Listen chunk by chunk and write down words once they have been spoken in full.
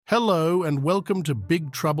Hello and welcome to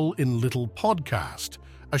Big Trouble in Little Podcast,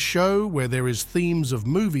 a show where there is themes of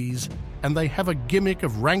movies and they have a gimmick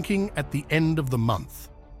of ranking at the end of the month.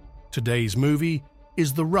 Today's movie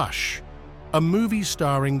is The Rush, a movie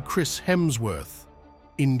starring Chris Hemsworth.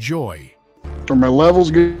 Enjoy. Are my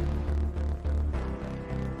levels good?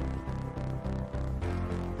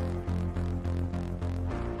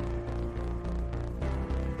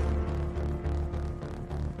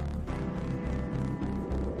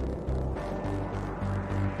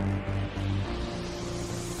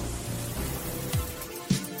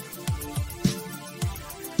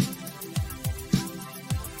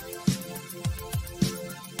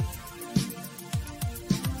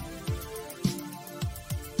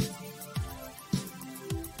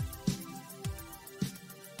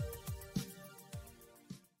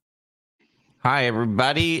 Hi,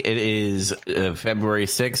 everybody. It is February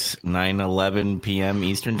 6th, 9:11 p.m.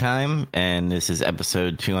 Eastern Time, and this is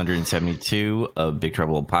episode 272 of Big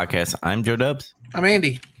Trouble Podcast. I'm Joe Dubs. I'm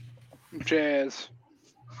Andy. I'm Chaz.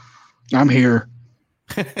 I'm here.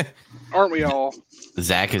 Aren't we all?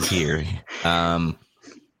 Zach is here.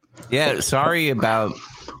 Yeah, sorry about...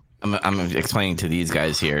 I'm explaining to these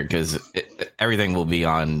guys here because everything will be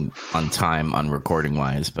on time on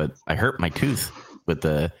recording-wise, but I hurt my tooth with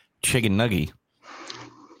the chicken nugget.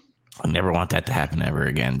 I never want that to happen ever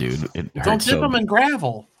again, dude. Don't dip them in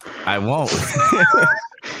gravel. I won't.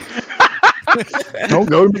 Don't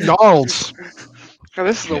go to McDonald's. God,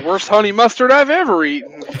 this is the worst honey mustard I've ever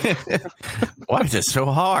eaten. Why is it so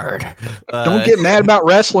hard? Don't get mad about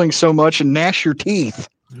wrestling so much and gnash your teeth.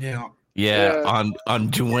 Yeah. On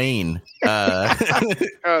Dwayne.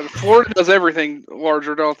 Florida does everything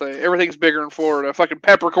larger, don't they? Everything's bigger in Florida. Fucking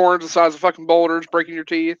peppercorns the size of fucking boulders, breaking your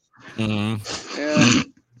teeth. Mm-hmm. Yeah.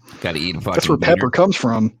 Got to eat a fucking That's where pepper comes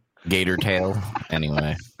from. Gator tail.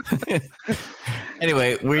 Anyway.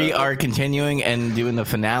 Anyway, we are continuing and doing the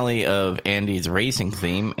finale of Andy's racing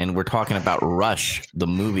theme, and we're talking about Rush, the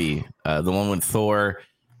movie, the one with Thor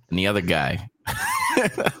and the other guy.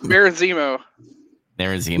 Baron Zemo.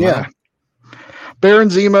 Yeah. Baron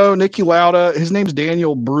Zemo, Niki Lauda. His name's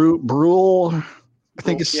Daniel Bruhl. I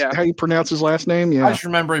think it's how you pronounce his last name. Yeah. I just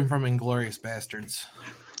remember him from Inglourious Bastards.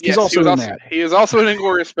 Yes, He's also in that. He is also in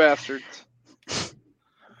Inglourious Bastards.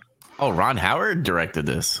 Oh, Ron Howard directed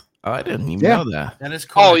this. Oh, I didn't even know that. That is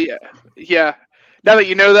cool. Oh, yeah. Yeah. Now that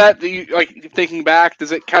you know that, do you, like, thinking back,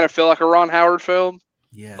 does it kind of feel like a Ron Howard film?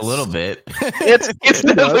 Yes. A little bit. It's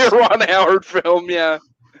definitely a Ron Howard film, yeah.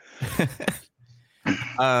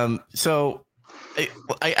 So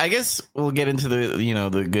I guess we'll get into the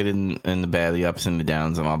the good and the bad, the ups and the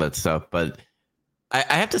downs and all that stuff, but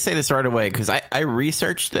I have to say this right away because I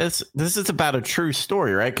researched this. This is about a true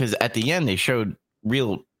story, right? Because at the end they showed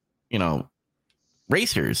real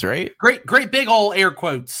racers, right? Great big old air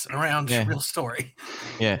quotes around real story.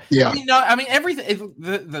 Yeah. I mean everything.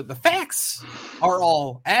 The facts are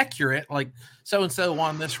all accurate. Like so and so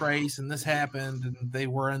won this race and this happened and they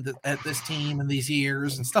were at this team in these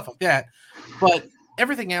years and stuff like that. But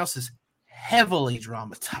everything else is heavily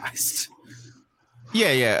dramatized.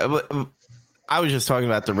 Yeah. I was just talking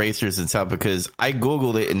about the racers and stuff because I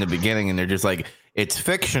Googled it in the beginning and they're just like, it's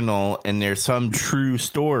fictional and there's some true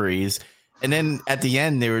stories. And then at the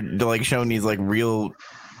end, they're like showing these like real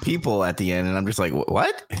people at the end. And I'm just like,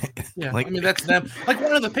 what? Yeah. Like, I mean, that's them. Like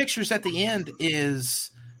one of the pictures at the end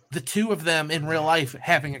is the two of them in real life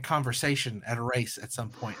having a conversation at a race at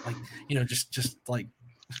some point. Like, just like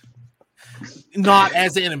not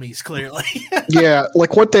as enemies, clearly. Yeah.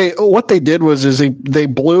 Like what they did was they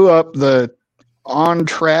blew up the on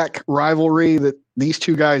track rivalry that these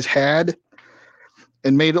two guys had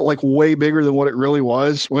and made it like way bigger than what it really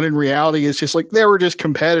was. When in reality, it's just like they were just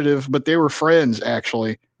competitive, but they were friends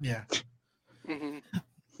actually. Yeah. Mm-hmm.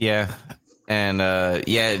 Yeah. And I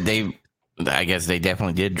guess they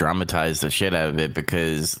definitely did dramatize the shit out of it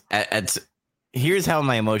because here's how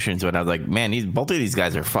my emotions went. I was like, man, both of these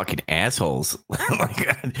guys are fucking assholes.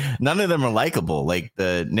 Like, none of them are likable. Like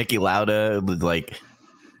the Niki Lauda was like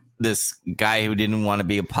this guy who didn't want to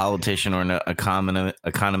be a politician or an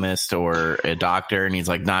economist or a doctor. And he's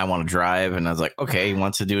like, nah, I want to drive. And I was like, okay, he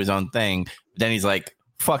wants to do his own thing. But then he's like,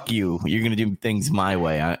 fuck you. You're going to do things my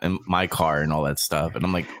way in my car and all that stuff. And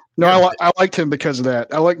I'm like, no, I liked him because of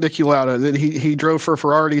that. I like Niki Lauda. That he drove for a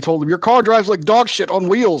Ferrari. He told him, your car drives like dog shit on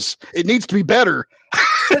wheels. It needs to be better.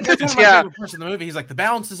 That's one of my favorite parts of the movie. He's like, the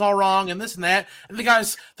balance is all wrong and this and that. And the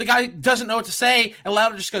guy doesn't know what to say. And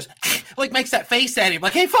Lauda just goes, like makes that face at him.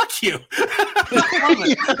 Like, hey, fuck you.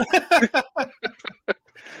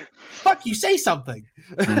 Fuck you, say something.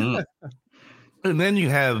 Mm-hmm. And then you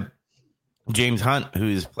have James Hunt,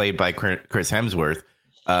 who's played by Chris Hemsworth,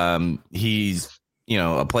 He's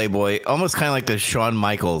a playboy, almost kind of like the Shawn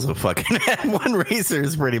Michaels of fucking F1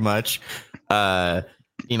 racers, pretty much.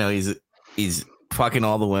 He's fucking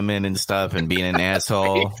all the women and stuff and being an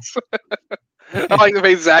asshole. I like the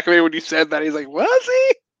way Zach made when you said that. He's like, was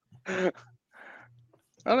he? I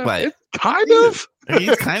don't know. But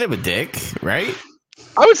He's kind of a dick, right?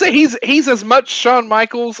 I would say he's as much Shawn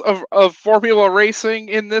Michaels of Formula Racing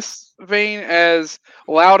in this vein as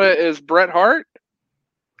Lauda is Bret Hart.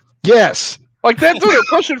 Yes. Like, that's what they're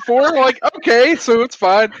pushing for. Like, okay, so it's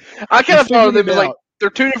fine. I kind of thought of them as like,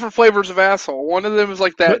 they're two different flavors of asshole. One of them is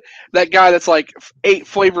like that guy that's like 8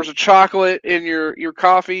 flavors of chocolate in your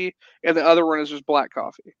coffee, and the other one is just black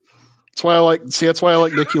coffee. That's why I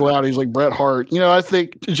like Nicky Lauda. He's like Bret Hart. I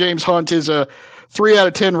think James Hunt is a 3 out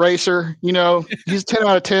of 10 racer. He's 10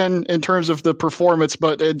 out of 10 in terms of the performance,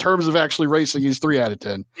 but in terms of actually racing, he's 3 out of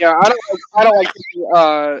 10. Yeah, I don't like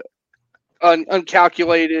the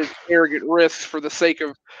uncalculated, arrogant risks for the sake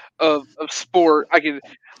of sport. I can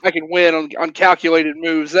win on calculated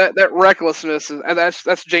moves. That recklessness and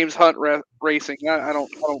that's James Hunt racing. I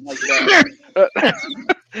don't like that.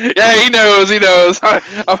 Yeah, he knows. I'm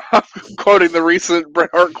quoting the recent Bret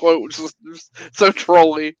Hart quote, which was so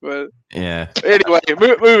trolly. But yeah. Anyway,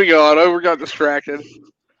 moving on. We got distracted.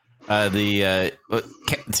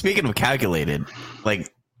 Speaking of calculated, like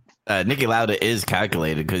Nicky Lauda is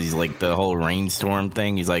calculated because he's like the whole rainstorm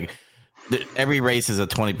thing. He's like, every race is a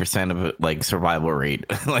 20% of like survival rate.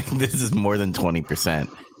 Like this is more than 20%.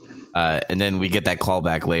 And then we get that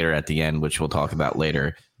callback later at the end, which we'll talk about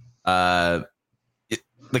later.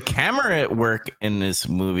 The camera work in this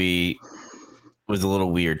movie was a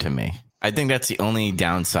little weird to me. I think that's the only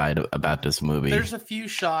downside about this movie. There's a few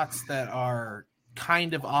shots that are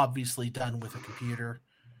kind of obviously done with a computer.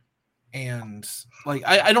 And like,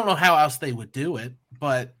 I don't know how else they would do it,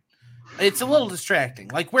 but it's a little distracting.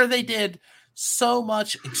 Like where they did so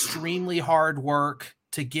much extremely hard work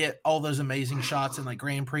to get all those amazing shots in like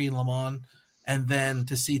Grand Prix and Le Mans, and then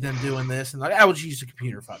to see them doing this and like, I would use a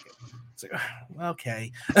computer, fuck it. It's like,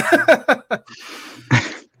 okay.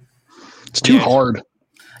 It's too hard.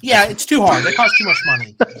 Yeah, it's too hard. It costs too much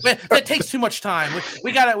money. It takes too much time.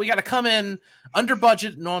 We gotta come in under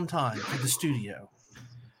budget and on time for the studio.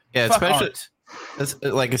 Yeah,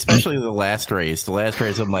 especially the last race. The last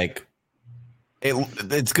race, I'm like,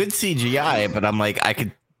 it's good CGI, but I'm like, I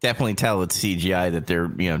could definitely tell it's CGI that they're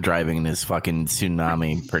driving in this fucking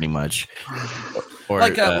tsunami, pretty much. Or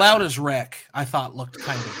like Lauda's wreck, I thought looked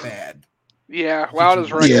kind of bad. Yeah,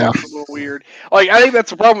 Lauda's wreck looks a little weird. Like, I think that's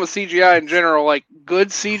the problem with CGI in general. Like, good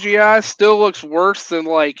CGI still looks worse than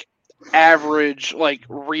like average like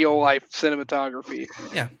real life cinematography.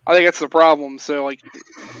 Yeah, I think that's the problem. So like,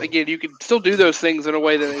 again, you can still do those things in a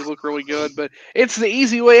way that they look really good, but it's the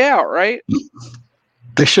easy way out, right?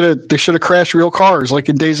 They should have crashed real cars like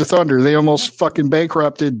in Days of Thunder. They almost fucking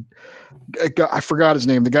bankrupted. I forgot his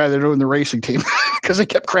name, the guy that owned the racing team, because they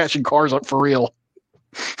kept crashing cars up for real.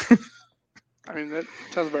 I mean, that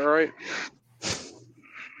sounds about right.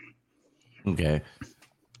 Okay.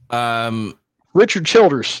 Richard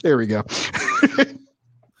Childers. There we go.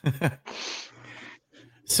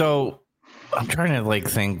 So I'm trying to like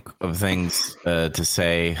think of things to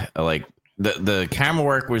say. Like the camera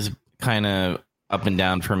work was kind of up and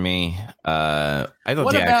down for me. I thought.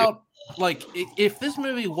 What about like if this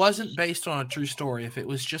movie wasn't based on a true story? If it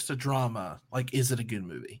was just a drama, like is it a good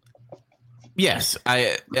movie? Yes,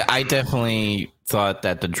 I definitely thought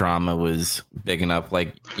that the drama was big enough.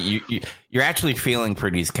 Like you're actually feeling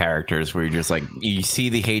for these characters, where you're just like you see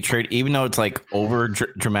the hatred, even though it's like over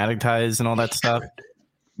dramatized and all that stuff.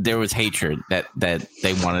 There was hatred that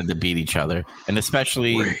they wanted to beat each other, and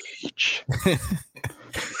especially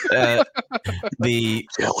the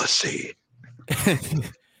jealousy.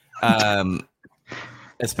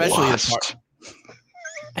 Especially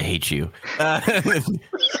I hate you. I'm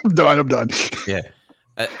done. Yeah.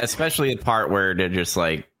 Especially the part where they're just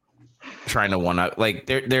like trying to one up. Like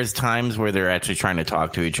there's times where they're actually trying to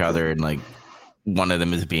talk to each other and like one of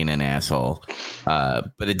them is being an asshole.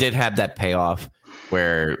 But it did have that payoff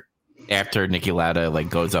where after Nicky Lauda like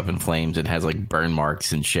goes up in flames and has like burn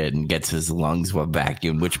marks and shit and gets his lungs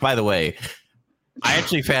vacuumed, which by the way, I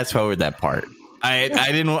actually fast forward that part. I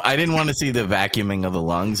didn't want to see the vacuuming of the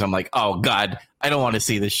lungs. I'm like, oh God, I don't want to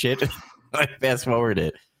see this shit. I fast forward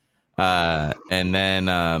it. And then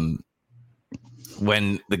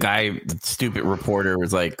when the stupid reporter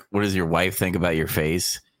was like, what does your wife think about your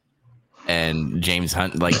face? And James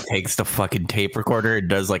Hunt like takes the fucking tape recorder and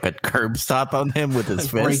does like a curb stop on him with his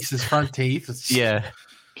fist. Breaks his front teeth. Yeah.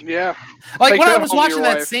 Like when I was watching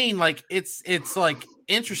that scene, like it's like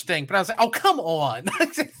interesting, but I was like, oh, come on.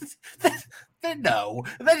 No,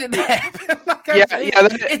 that didn't happen.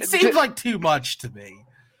 It seems like too much to me.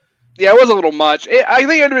 Yeah, it was a little much. I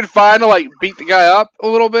think it'd have been fine to like beat the guy up a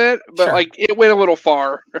little bit, but Sure. like it went a little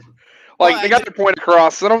far. Like Well, they got their point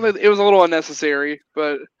across. So I don't think it was a little unnecessary,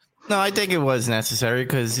 but No, I think it was necessary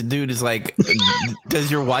because the dude is like,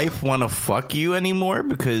 does your wife want to fuck you anymore?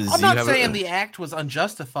 Because I'm not saying the act was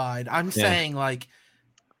unjustified. I'm saying like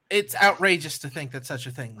it's outrageous to think that such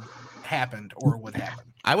a thing happened or would happen.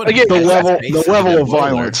 I would again the level of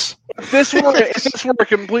violence. if this were a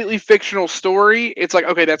completely fictional story, it's like,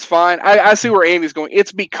 okay, that's fine. I see where Andy's going.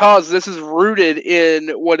 It's because this is rooted in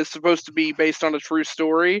what is supposed to be based on a true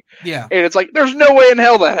story. Yeah. And it's like, there's no way in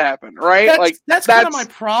hell that happened, right? That's kind of my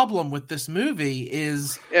problem with this movie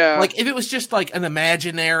is like if it was just like an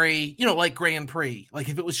imaginary, like Grand Prix, like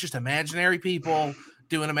if it was just imaginary people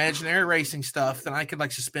doing imaginary racing stuff, then I could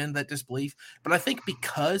like suspend that disbelief. But I think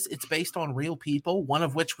because it's based on real people, one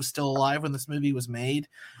of which was still alive when this movie was made,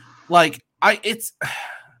 like it's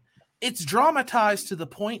dramatized to the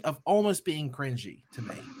point of almost being cringy to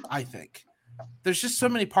me. I think there's just so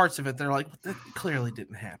many parts of it that are like, that clearly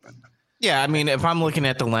didn't happen. Yeah, I mean, if I'm looking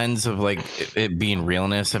at the lens of like it being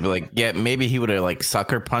realness, I'd be like, yeah, maybe he would have like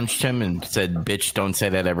sucker punched him and said, "Bitch, don't say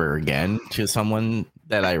that ever again" to someone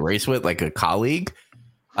that I race with, like a colleague.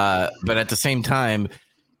 But at the same time,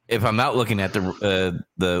 if I'm not looking at the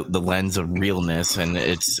lens of realness and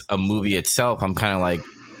it's a movie itself, I'm kind of like,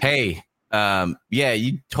 hey, yeah,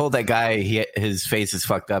 you told that guy his face is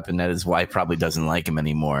fucked up and that his wife probably doesn't like him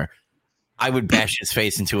anymore. I would bash his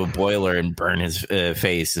face into a boiler and burn his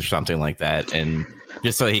face or something like that, and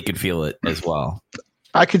just so he could feel it as well.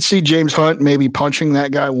 I could see James Hunt maybe punching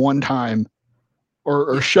that guy one time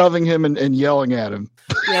or shoving him and yelling at him.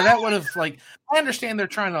 Yeah, that would have like, I understand they're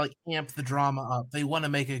trying to like amp the drama up. They want to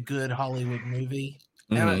make a good Hollywood movie.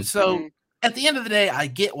 Mm-hmm. And so at the end of the day, I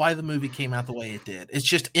get why the movie came out the way it did. It's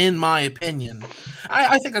just, in my opinion,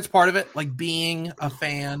 I think that's part of it. Like being a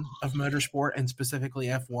fan of motorsport and specifically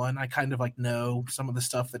F1, I kind of like know some of the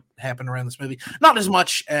stuff that happened around this movie. Not as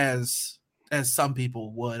much as some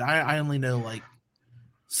people would. I only know like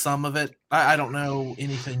some of it. I don't know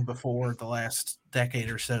anything before the last decade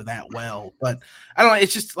or so that well, but I don't know.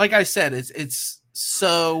 It's just like I said, it's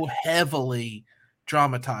so heavily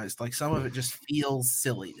dramatized. Like some of it just feels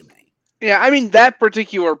silly to me. Yeah, I mean that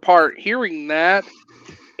particular part, hearing that,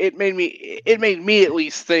 it made me at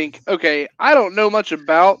least think, okay, I don't know much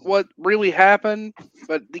about what really happened,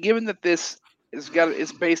 but given that this is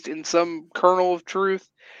based in some kernel of truth,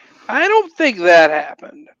 I don't think that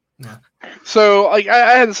happened. Yeah. So like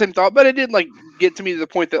I had the same thought, but it didn't like get to me to the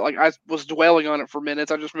point that like I was dwelling on it for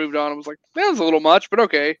minutes. I just moved on and was like, that was a little much, but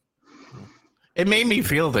okay. It made me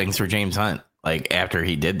feel things for James Hunt, like after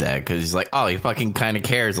he did that, because he's like, oh, he fucking kind of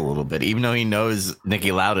cares a little bit, even though he knows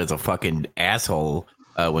Niki Lauda is a fucking asshole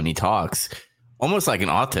when he talks, almost like an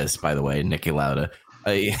autist, by the way, Niki Lauda.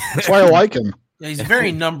 That's why I like him. Yeah, he's a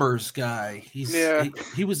very numbers guy. He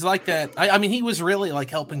was like that. I mean, he was really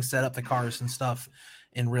like helping set up the cars and stuff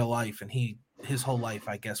in real life, and his whole life,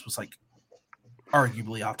 I guess, was like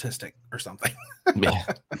arguably autistic or something. Yeah.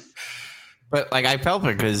 But like I felt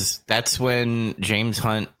it because that's when James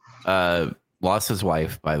Hunt lost his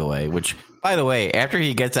wife, by the way, which, by the way, after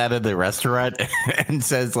he gets out of the restaurant and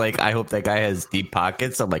says like, I hope that guy has deep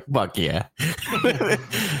pockets, I'm like, fuck yeah.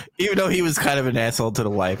 Even though he was kind of an asshole to the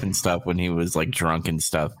wife and stuff when he was like drunk and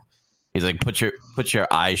stuff. He's like, put your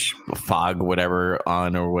eye fog whatever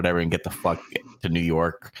on or whatever and get the fuck to New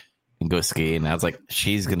York and go ski. And I was like,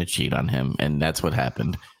 she's gonna cheat on him, and that's what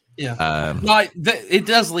happened. Yeah. It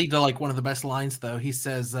does lead to like one of the best lines though. He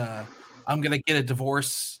says, I'm gonna get a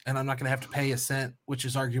divorce and I'm not gonna have to pay a cent, which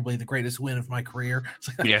is arguably the greatest win of my career.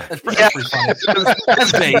 Like, yeah, that's pretty funny.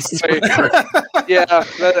 That's based. Yeah,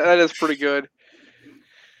 that is pretty good.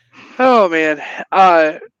 Oh man.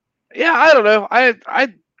 Yeah, I don't know.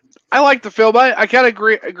 I like the film. I kind of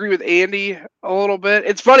agree with Andy a little bit.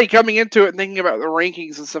 It's funny coming into it and thinking about the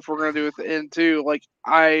rankings and stuff we're going to do at the end too. Like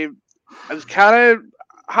I was kind of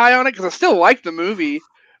high on it because I still like the movie,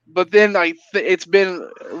 but then it's been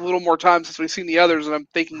a little more time since we've seen the others, and I'm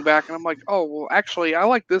thinking back and I'm like, oh well, actually I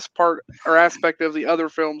like this part or aspect of the other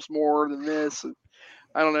films more than this.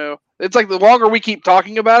 I don't know. It's like the longer we keep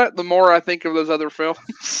talking about it, the more I think of those other films.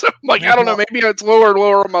 So I'm like, I don't know. Maybe it's lower and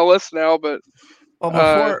lower on my list now, but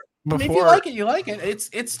before. I mean, if you like it, you like it.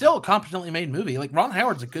 It's still a competently made movie. Like Ron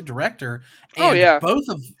Howard's a good director, and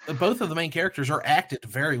both of the main characters are acted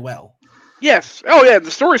very well. Yes. Oh yeah,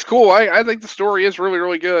 the story's cool. I think the story is really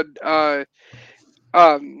really good. Yeah,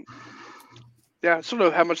 I don't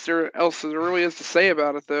know how much else there really is to say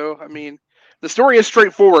about it though. I mean, the story is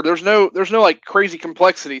straightforward. There's no like crazy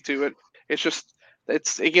complexity to it. It's just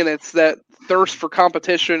it's that thirst for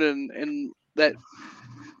competition and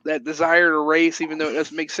that desire to race, even though it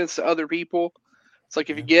doesn't make sense to other people. It's like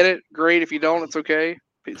if you get it, great. If you don't, it's okay.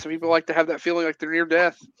 Some people like to have that feeling like they're near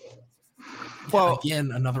death. Well,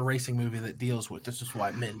 again, another racing movie that deals with this is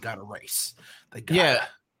why men got to race.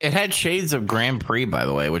 It had shades of Grand Prix, by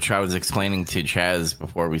the way, which I was explaining to Chaz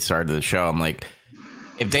before we started the show. I'm like,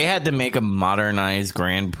 if they had to make a modernized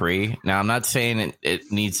Grand Prix, now I'm not saying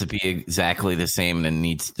it needs to be exactly the same and it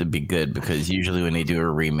needs to be good, because usually when they do a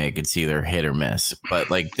remake, it's either hit or miss.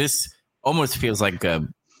 But like this almost feels like a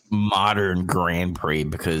modern Grand Prix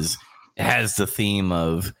because it has the theme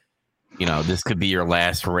of, you know, this could be your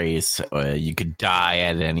last race. You could die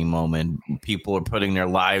at any moment. People are putting their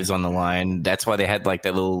lives on the line. That's why they had like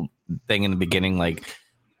that little thing in the beginning, like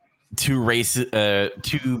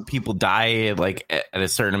two people die like at a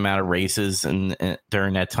certain amount of races and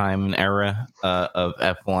during that time and era of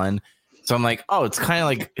F1. So I'm like, oh, it's kind of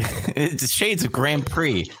like it's shades of Grand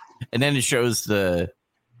Prix. And then it shows the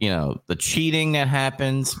cheating that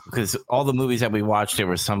happens, because all the movies that we watched, there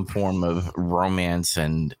was some form of romance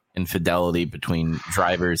and infidelity between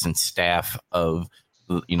drivers and staff of,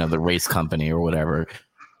 you know, the race company or whatever.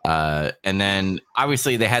 And then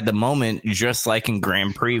obviously they had the moment, just like in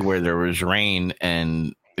Grand Prix, where there was rain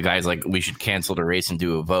and the guy's like, we should cancel the race and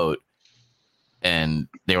do a vote. And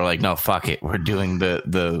they were like, no, fuck it. We're doing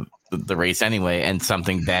the race anyway. And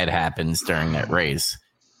something bad happens during that race.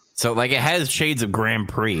 So like it has shades of Grand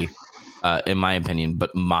Prix, in my opinion,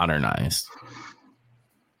 but modernized.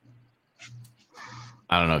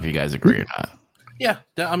 I don't know if you guys agree or not. Yeah,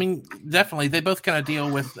 I mean, definitely. They both kind of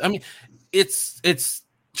deal with, I mean, it's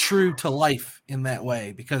true to life in that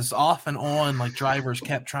way, because off and on, like, drivers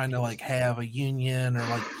kept trying to like have a union or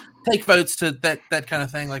like take votes to that kind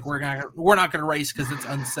of thing. Like, we're not going to race because it's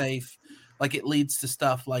unsafe. Like, it leads to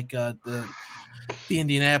stuff like the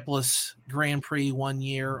Indianapolis Grand Prix one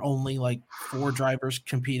year, only like 4 drivers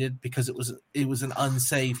competed because it was an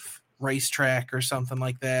unsafe racetrack or something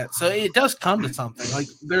like that. So it does come to something. Like,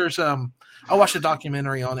 there's I watched a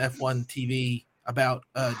documentary on F1 TV about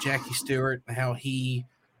Jackie Stewart and how he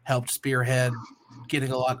helped spearhead getting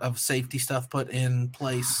a lot of safety stuff put in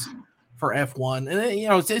place for F1. And you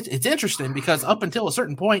know, it's interesting because up until a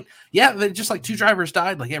certain point, they just like 2 drivers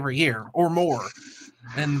died like every year or more,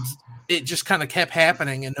 and it just kind of kept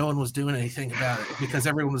happening and no one was doing anything about it because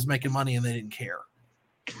everyone was making money and they didn't care.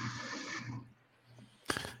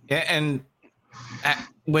 Yeah, and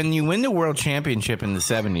when you win the world championship in the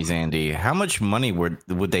 70s, Andy, how much money would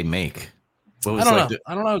they make? I don't know.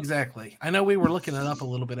 I don't know exactly. I know we were looking it up a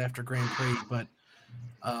little bit after Grand Prix, but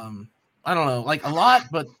I don't know, like a lot,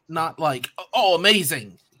 but not like, oh,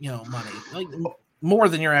 amazing, you know, money. Like more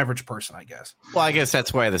than your average person, I guess. Well, I guess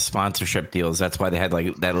that's why the sponsorship deals, that's why they had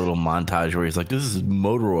like that little montage where he's like, this is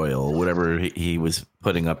motor oil, whatever he was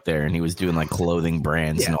putting up there, and he was doing like clothing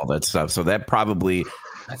brands and all that stuff. So that probably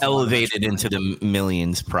elevated into the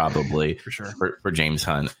millions, probably, for sure, for James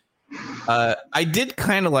Hunt. I did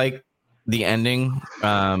kind of like the ending.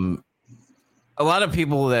 A lot of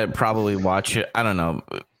people that probably watch it, I don't know,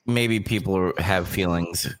 maybe people have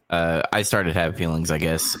feelings. I started to have feelings, I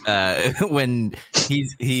guess, when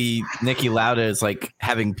Niki Lauda is like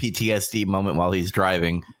having PTSD moment while he's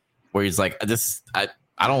driving, where he's like,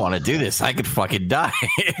 I don't want to do this. I could fucking die.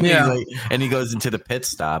 And he goes into the pit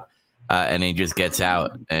stop. And he just gets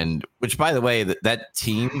out, and which, by the way, that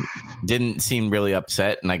team didn't seem really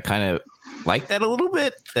upset, and I kind of like that a little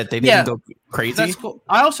bit, that they didn't go crazy. That's cool.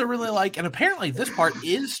 I also really like, and apparently this part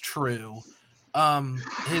is true.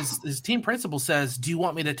 His team principal says, "Do you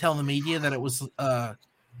want me to tell the media that it was a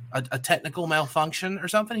technical malfunction or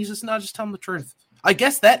something?" He says, "No, just tell them the truth." I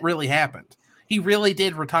guess that really happened. He really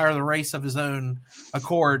did retire the race of his own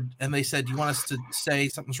accord, and they said, "Do you want us to say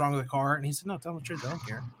something's wrong with the car?" And he said, "No, tell them the truth. I don't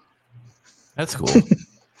care." That's cool.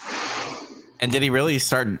 And did he really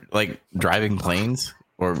start like driving planes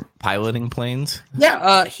or piloting planes?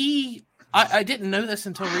 Yeah, I didn't know this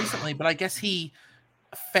until recently, but I guess he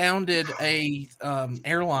founded a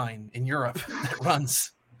airline in Europe that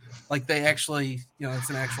runs, like, they actually, you know, it's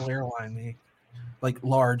an actual airline. They like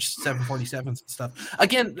large 747s and stuff.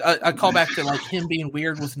 Again, a callback to like him being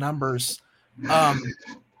weird with numbers. One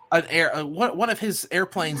of his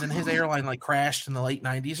airplanes in his airline like crashed in the late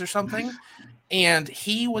 90s or something, and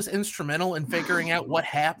he was instrumental in figuring out what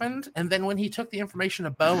happened. And then when he took the information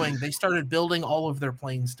to Boeing, they started building all of their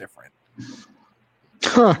planes different.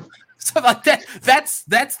 Huh. So like that's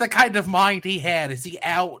the kind of mind he had. Is he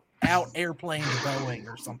out out airplane Boeing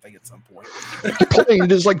or something at some point.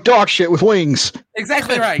 Plane is like dog shit with wings.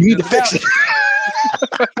 Exactly right. You need to fix it.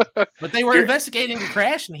 But they were investigating the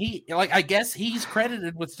crash, and I guess he's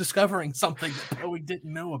credited with discovering something that Boeing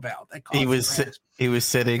didn't know about. That caused He was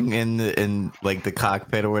sitting in like the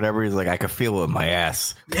cockpit or whatever. He's like, I could feel it in my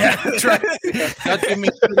ass. Yeah, that's right. That's giving me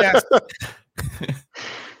yes.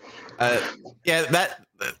 That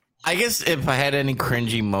I guess if I had any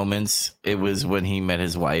cringy moments, it was when he met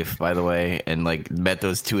his wife, by the way, and like met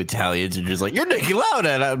those two Italians and just like, you're Nicky Lauda.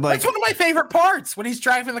 And I'm like, that's one of my favorite parts when he's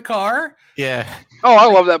driving the car. Yeah. Oh, I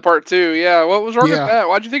love that part too. Yeah. What was wrong with that?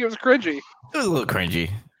 Why'd you think it was cringy? It was a little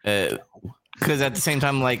cringy. Because at the same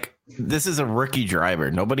time, like, this is a rookie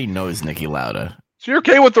driver. Nobody knows Nicky Lauda. So you're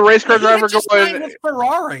okay with the race car driver going with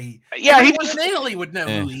Ferrari? Yeah, everyone in Italy would know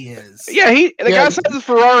who he is. Yeah, the guy says it's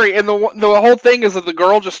Ferrari, and the whole thing is that the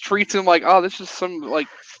girl just treats him like, oh, this is some like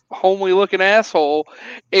homely looking asshole,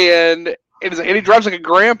 and he drives like a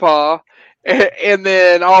grandpa, and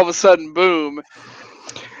then all of a sudden, boom.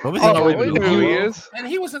 What was he who he is? And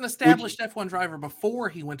he was an established F1 driver before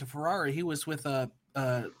he went to Ferrari. He was with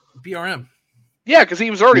BRM. Yeah, because he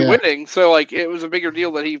was already winning, so like it was a bigger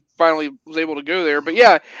deal that he finally was able to go there. But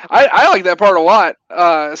yeah, I like that part a lot,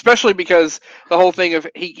 especially because the whole thing of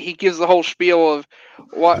he gives the whole spiel of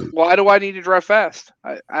why do I need to drive fast?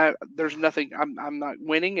 There's nothing. I'm not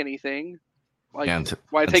winning anything. Like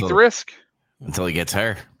why take the risk until he gets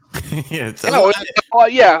her? do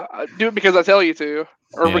it because I tell you to,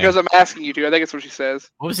 or because I'm asking you to. I think that's what she says.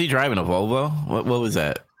 What was he driving? A Volvo? What was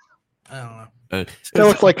that? I don't know. That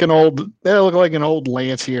looked like an old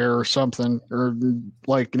Lancia or something, or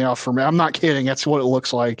like for me, I'm not kidding. That's what it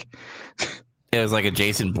looks like. It was like a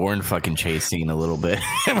Jason Bourne fucking chase scene a little bit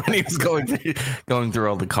when he was going through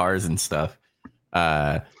all the cars and stuff.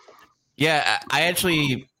 I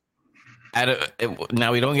actually.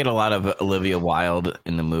 Now we don't get a lot of Olivia Wilde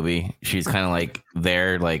in the movie. She's kind of like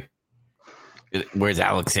there, like where's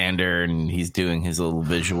Alexander, and he's doing his little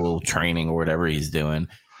visual training or whatever he's doing.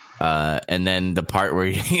 And then the part where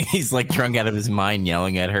he's like drunk out of his mind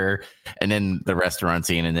yelling at her, and then the restaurant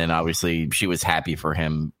scene, and then obviously she was happy for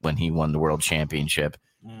him when he won the world championship,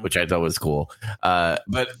 which I thought was cool.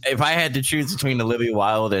 But if I had to choose between Olivia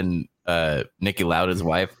Wilde and Nicky Lauda's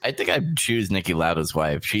wife, I think I'd choose Nicky Lauda's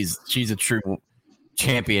wife. She's a true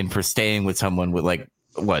champion for staying with someone with like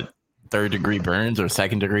third-degree burns or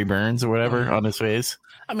second-degree burns or whatever on his face.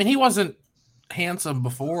 I mean, he wasn't handsome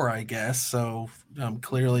before, I guess, so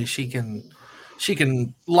clearly she can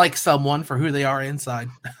like someone for who they are inside.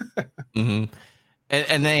 Mm-hmm.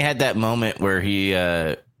 And they had that moment where he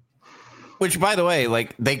which by the way,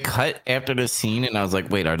 like they cut after the scene and I was like,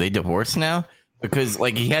 wait, are they divorced now? Because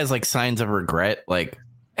like he has like signs of regret, like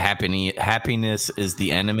happiness is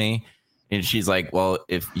the enemy. And she's like, well,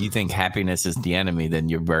 if you think happiness is the enemy, then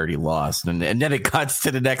you've already lost. And then it cuts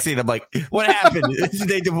to the next scene. I'm like, what happened? Did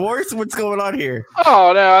they divorce? What's going on here?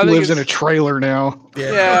 Oh, no. I think lives in a trailer now.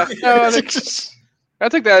 Yeah. No, I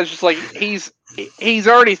think that is just like he's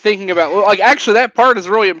already thinking about, like, actually, that part is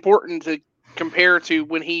really important to compare to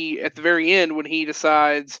when he, at the very end, when he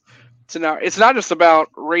decides to now, it's not just about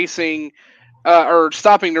racing or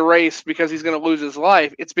stopping to race because he's going to lose his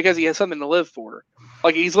life. It's because he has something to live for.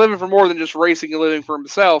 Like, he's living for more than just racing and living for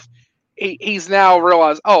himself. He's now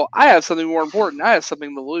realized, oh, I have something more important. I have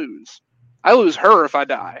something to lose. I lose her if I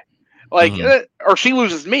die. Like, or she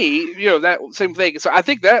loses me, that same thing. So I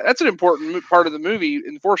think that's an important part of the movie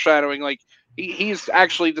in foreshadowing. Like, he's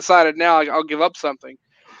actually decided now, like, I'll give up something.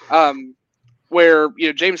 Where,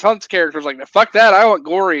 James Hunt's character is like, no, fuck that. I want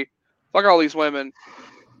glory. Fuck all these women.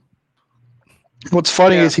 What's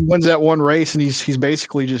funny is he wins that one race and he's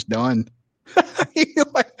basically just done.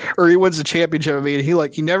 Or he wins the championship. I mean,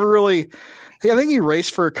 he never really. I think he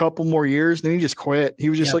raced for a couple more years, then he just quit. He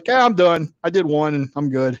was just like, "Yeah, I'm done. I did one, and I'm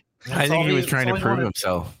good." I think he was trying to prove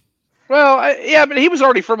himself. Well, but he was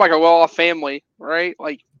already from like a well-off family, right?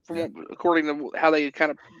 Like, according to how they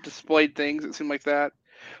kind of displayed things, it seemed like that.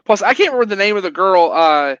 Plus, I can't remember the name of the girl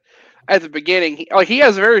at the beginning. He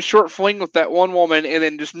has a very short fling with that one woman, and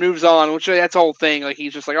then just moves on. Which that's the whole thing. Like,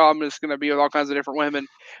 he's just like, "Oh, I'm just gonna be with all kinds of different women."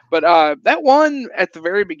 But that one at the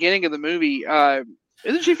very beginning of the movie,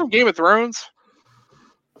 isn't she from Game of Thrones?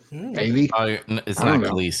 Maybe. It's not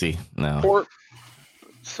Khaleesi. No. Hold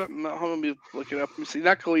on, let me look it up. Let me see.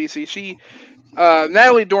 Not Khaleesi. She,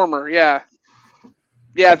 Natalie Dormer. Yeah.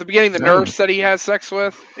 Yeah, at the beginning, the nurse that he has sex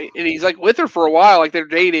with, and he's like with her for a while, like they're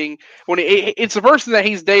dating. It's the person that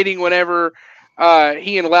he's dating whenever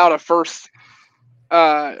he and Lauda first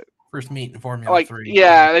meet in Formula 3.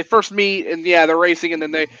 Yeah, they first meet, and they're racing, and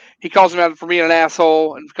then he calls him out for being an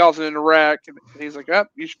asshole and calls him in a wreck, and he's like, "Oh,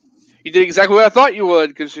 You did exactly what I thought you would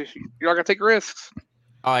because you're not gonna take risks.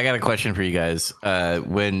 Oh, I got a question for you guys.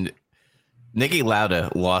 When Nicky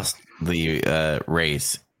Lauda lost the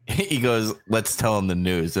race, he goes, "Let's tell him the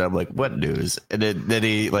news." And I'm like, "What news?" And then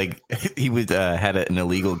he he was had an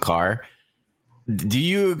illegal car. Do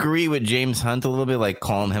you agree with James Hunt a little bit, like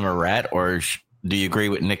calling him a rat, or do you agree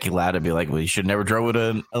with Nicky Lauda, be like, "Well, he should never drove with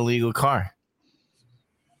an illegal car"?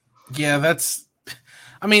 Yeah, that's.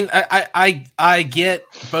 I mean, I get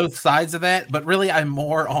both sides of that, but really, I'm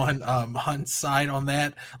more on Hunt's side on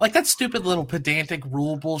that. Like that stupid little pedantic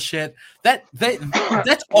rule bullshit.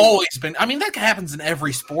 That's always been. I mean, that happens in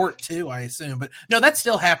every sport too, I assume. But no, that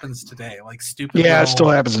still happens today. Like stupid. Yeah, it still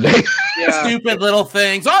happens today. Yeah. Stupid little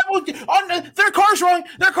things. Their car's wrong.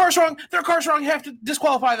 Their car's wrong. Their car's wrong. You have to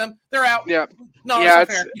disqualify them. They're out. Yeah. No, Yeah, that's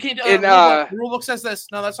not fair. You can't. The rule book says this.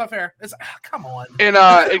 No, that's not fair. It's come on. In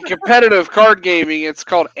competitive card gaming, it's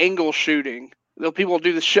called angle shooting. People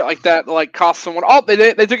do the shit like that to like cost someone. Oh,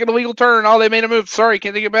 they took an illegal turn. Oh, they made a move. Sorry,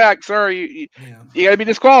 can't take it back. Sorry, you got to be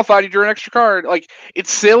disqualified. You drew an extra card. Like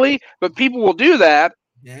it's silly, but people will do that.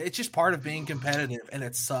 Yeah, it's just part of being competitive, and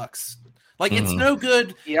it sucks. Like it's no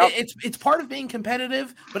good. Yep. It's part of being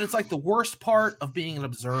competitive, but it's like the worst part of being an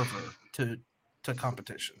observer to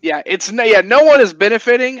competition. Yeah, no one is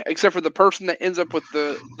benefiting except for the person that ends up with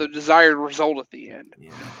the desired result at the end.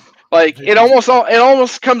 Yeah. Like it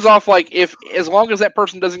almost comes off like if as long as that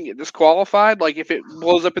person doesn't get disqualified, like if it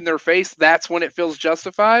blows up in their face, that's when it feels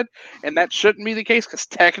justified, and that shouldn't be the case because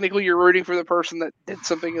technically you're rooting for the person that did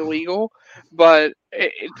something illegal, but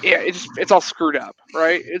it's all screwed up,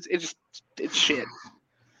 right? It's shit.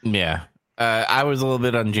 Yeah, I was a little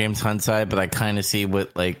bit on James Hunt's side, but I kind of see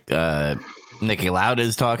what like Nicky Lauda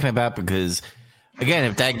is talking about because again,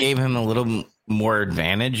 if that gave him a little more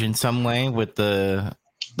advantage in some way with the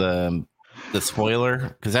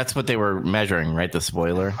spoiler, because that's what they were measuring, right? The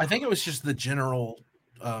spoiler. I think it was just the general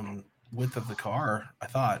width of the car. I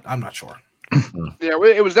thought. I'm not sure. Yeah,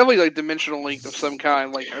 it was definitely like dimensional length of some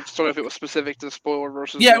kind. Like I just don't know if it was specific to the spoiler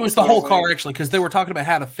versus. Yeah, it was the whole car actually, because they were talking about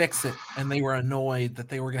how to fix it, and they were annoyed that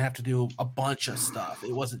they were gonna have to do a bunch of stuff.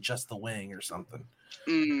 It wasn't just the wing or something.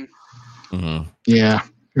 Mm-hmm. Yeah,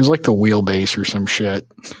 it was like the wheelbase or some shit.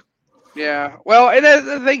 Yeah, well, and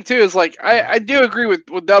the thing too is like I do agree with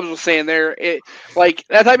what Dubs was saying there. It like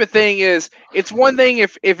that type of thing is it's one thing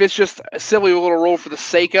if it's just a silly little rule for the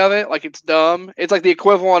sake of it, like it's dumb. It's like the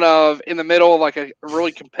equivalent of in the middle of like a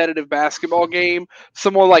really competitive basketball game,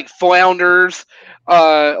 someone like flounders,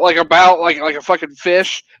 like about like a fucking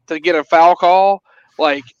fish to get a foul call,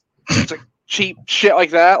 like it's like cheap shit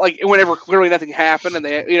like that. Like whenever clearly nothing happened, and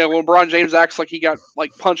they when LeBron James acts like he got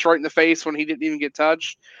like punched right in the face when he didn't even get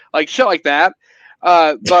touched. Like shit like that.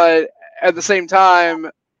 But at the same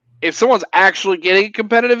time, if someone's actually getting a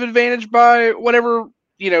competitive advantage by whatever,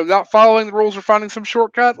 not following the rules or finding some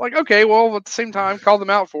shortcut, like, okay, well, at the same time, call them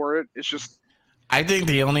out for it. It's just. I think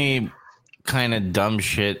the only kind of dumb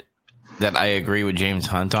shit that I agree with James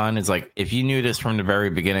Hunt on is like, if you knew this from the very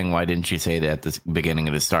beginning, why didn't you say that at the beginning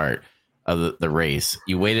of the start of the race?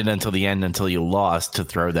 You waited until the end until you lost to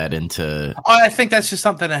throw that into. I think that's just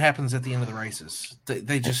something that happens at the end of the races.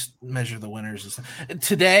 They just measure the winners and stuff.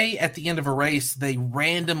 Today, at the end of a race, they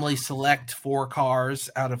randomly select 4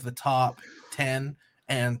 cars out of the top 10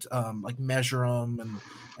 and like measure them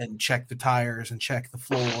and check the tires and check the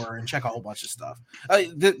floor and check a whole bunch of stuff.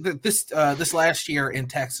 This last year in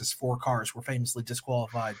Texas, 4 cars were famously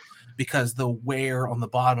disqualified because the wear on the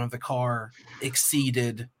bottom of the car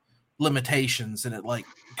exceeded limitations, and it like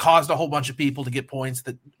caused a whole bunch of people to get points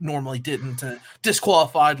that normally didn't,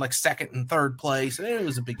 disqualified like second and third place. It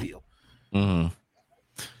was a big deal. Mm-hmm.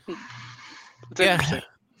 Yeah.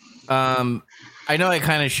 I know I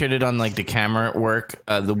kind of shitted on like the camera work.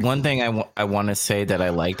 The one thing I want to say that I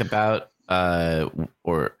liked about was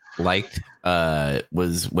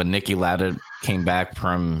when Nicky Lauda came back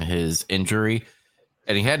from his injury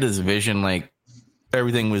and he had this vision like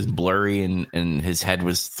everything was blurry and his head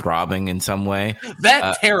was throbbing in some way.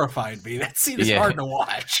 That terrified me. That scene is hard to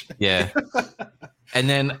watch. Yeah. And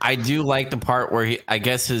then I do like the part where I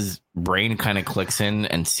guess his brain kind of clicks in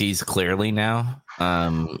and sees clearly now.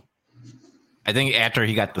 I think after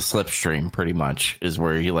he got the slipstream pretty much is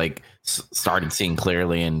where he like started seeing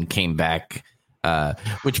clearly and came back.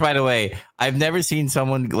 Which, by the way, I've never seen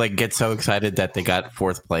someone like get so excited that they got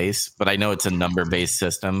 4th place, but I know it's a number-based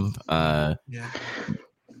system.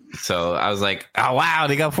 So I was like, oh, wow,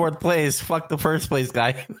 they got 4th place. Fuck the 1st place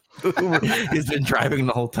guy. He's been driving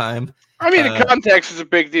the whole time. I mean, the context is a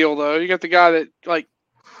big deal, though. You got the guy that like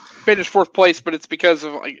finished 4th place, but it's because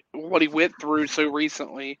of like what he went through so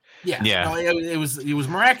recently. Yeah. No, it was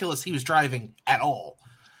miraculous he was driving at all.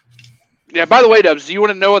 Yeah. By the way, Dubs, do you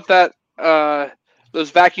want to know what that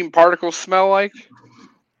those vacuum particles smell like?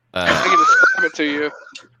 I can describe it to you.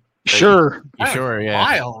 Sure. You sure? Yeah.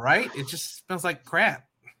 Vile, right? It just smells like crap.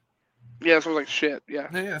 Yeah, it smells like shit. Yeah,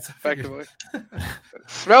 Yeah, that's effectively.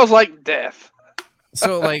 Smells like death.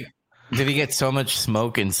 So, like, did he get so much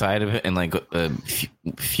smoke inside of it and like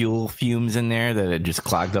fuel fumes in there that it just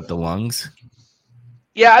clogged up the lungs?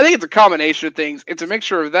 Yeah, I think it's a combination of things. It's a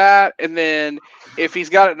mixture of that, and then if he's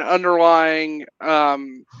got an underlying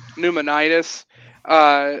pneumonitis,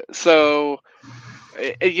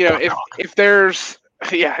 if there's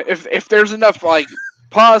if there's enough like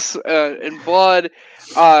pus and blood,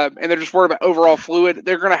 and they're just worried about overall fluid,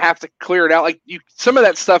 they're gonna have to clear it out. Like some of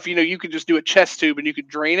that stuff, you could just do a chest tube and you could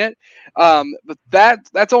drain it. But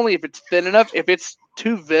that's only if it's thin enough. If it's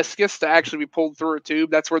too viscous to actually be pulled through a tube,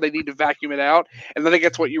 that's where they need to vacuum it out. And I think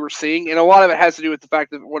that's what you were seeing. And a lot of it has to do with the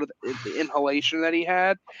fact that the inhalation that he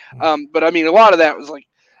had. But I mean, a lot of that was like,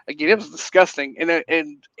 again, it was disgusting.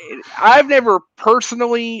 And I've never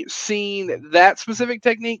personally seen that specific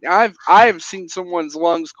technique. I've seen someone's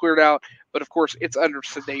lungs cleared out, but of course it's under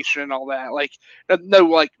sedation and all that. Like no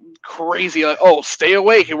like crazy like, oh, stay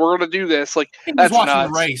awake and we're gonna do this. Like He was that's watching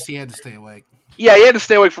nuts. the race. He had to stay awake. Yeah, he had to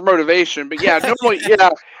stay awake for motivation. But yeah, normally,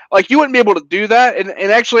 yeah, like you wouldn't be able to do that. And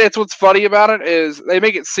actually, that's what's funny about it is they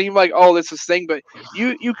make it seem like, oh, this is thing, but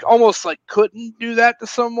you almost like couldn't do that to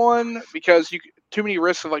someone because too many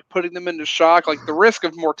risks of like putting them into shock. Like the risk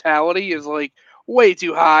of mortality is like way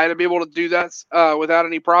too high to be able to do that without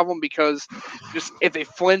any problem because just if they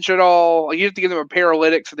flinch at all, like you have to give them a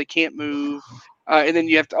paralytic so they can't move. And then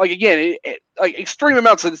you have to, like, again, like extreme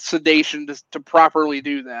amounts of sedation to properly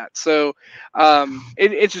do that. So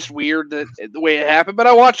it's just weird that the way it happened. But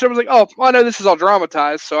I watched it, I was like, oh, well, I know this is all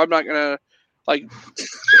dramatized, so I'm not going to, like,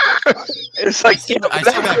 it's like, I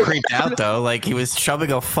still got creeped out, though. Like, he was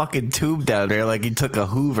shoving a fucking tube down there, like he took a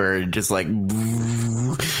Hoover and just, like,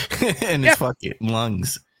 in his fucking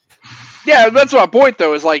lungs. Yeah, that's my point,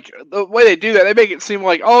 though, is like the way they do that, they make it seem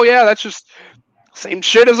like, oh, yeah, that's just same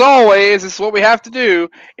shit as always. This is what we have to do,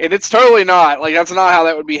 and it's totally not. Like that's not how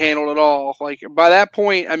that would be handled at all. Like by that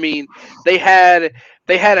point, I mean, they had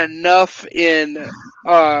enough in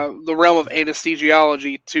the realm of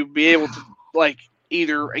anesthesiology to be able to like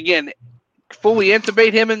either again fully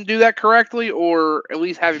intubate him and do that correctly, or at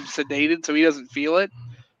least have him sedated so he doesn't feel it.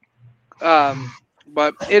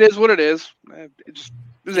 But it is what it is.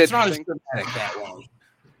 It's not as dramatic that way.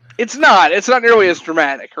 It's not. It's not nearly as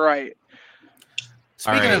dramatic, right?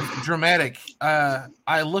 Speaking of dramatic,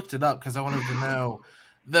 I looked it up because I wanted to know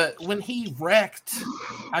that when he wrecked,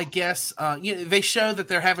 I guess they show that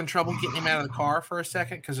they're having trouble getting him out of the car for a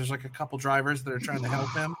second because there's like a couple drivers that are trying to help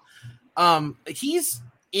him. He's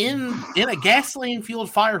in a gasoline fueled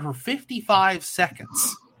fire for 55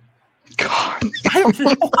 seconds. God, I have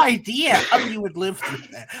no idea how you would live through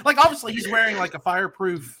that. Like obviously he's wearing like a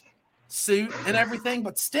fireproof suit and everything,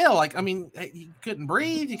 but still, like, I mean, he couldn't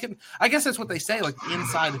breathe. He couldn't. I guess that's what they say. Like, the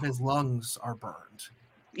inside of his lungs are burned.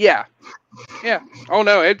 Yeah. Oh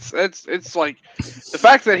no, it's like the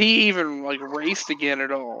fact that he even like raced again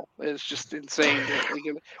at all is just insane.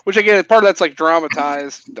 Which again, part of that's like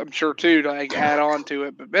dramatized, I'm sure too, to like add on to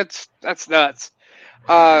it. But that's nuts.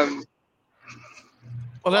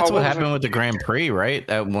 Well, that's what happened with the Grand Prix, right?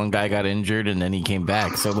 That one guy got injured and then he came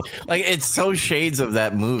back. So, like, it's so shades of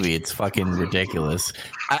that movie. It's fucking ridiculous.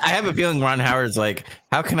 I have a feeling Ron Howard's like,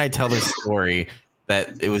 how can I tell this story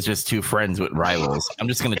that it was just two friends with rivals? I'm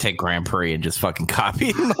just going to take Grand Prix and just fucking copy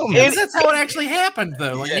it. That's how it actually happened,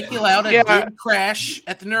 though. Like, Nicky Lauda did crash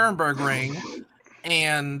at the Nuremberg Ring,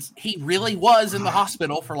 and he really was in the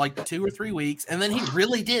hospital for like 2 or 3 weeks, and then he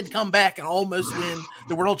really did come back and almost win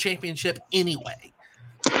the World Championship anyway.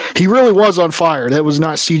 He really was on fire. That was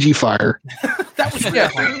not CG fire. That was real. Yeah,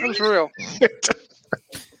 that was real.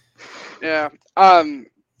 Yeah.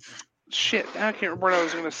 Shit, I can't remember what I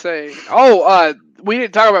was going to say. Oh, we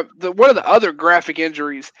didn't talk about one of the other graphic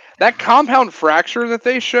injuries. That compound fracture that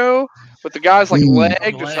they show with the guy's like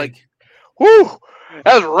leg, just like, whoo,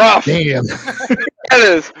 that was rough. Damn. That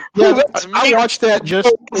is. Yeah, I watched that just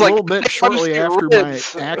a little bit shortly after my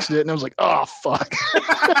accident, and I was like, "Oh fuck!"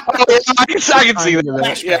 I can see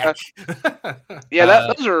that.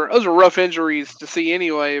 Yeah, those are rough injuries to see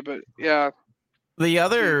anyway. But yeah,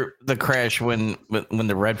 the crash when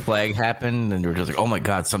the red flag happened, and they were just like, "Oh my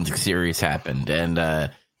god, something serious happened!" And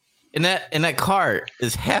in that car,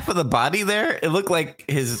 is half of the body there? It looked like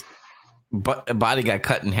his body got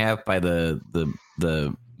cut in half by the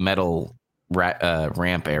metal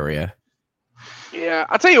ramp area. Yeah,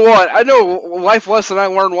 I'll tell you what. I know a life lesson I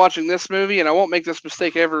learned watching this movie, and I won't make this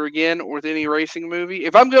mistake ever again with any racing movie.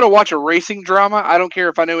 If I'm going to watch a racing drama, I don't care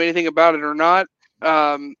if I know anything about it or not.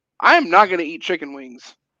 I am not going to eat chicken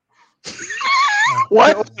wings.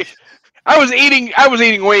 What? I was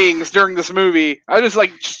eating wings during this movie. I just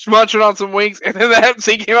like munching on some wings, and then that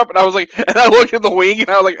scene came up, and I was like, and I looked at the wing, and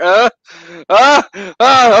I was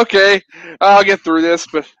like, okay, I'll get through this,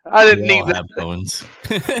 but I didn't We need all that. have bones.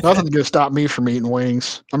 Nothing's gonna stop me from eating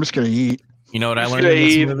wings. I'm just gonna eat. You know what I Just learned in gonna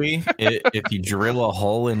this eat. movie? If you drill a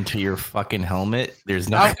hole into your fucking helmet, there's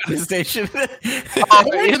no condensation. I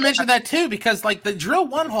wanted to mention that too, because like they drill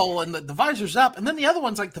one hole and the visor's up, and then the other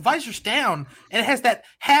one's like the visor's down, and it has that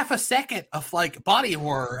half a second of like body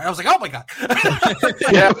horror. And I was like, oh my god.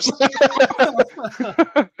 Yeah.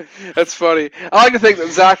 That's funny. I like to think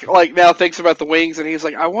that Zach like now thinks about the wings, and he's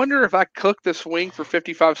like, I wonder if I cook this wing for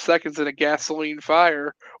 55 seconds in a gasoline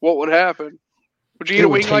fire, what would happen? Would you eat It a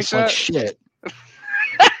would wing like taste like that? shit.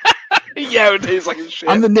 Yeah, it would taste like shit.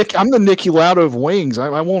 I'm the Nicky Lauda of wings.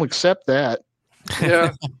 I won't accept that.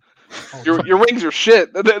 Yeah. Your wings are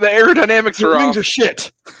shit. The aerodynamics Your are wings off. are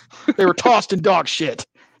shit. They were tossed in dog shit.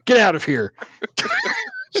 Get out of here.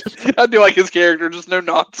 I do like his character, just no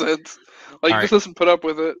nonsense. Like, All just right. doesn't put up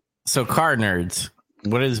with it. So, car nerds,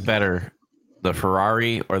 what is better, the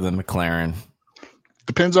Ferrari or the McLaren?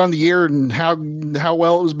 Depends on the year and how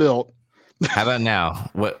well it was built. How about now?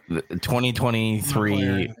 What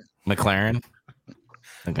 2023 McLaren?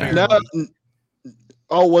 Okay. No,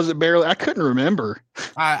 oh, was it barely? I couldn't remember.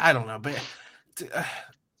 I don't know, but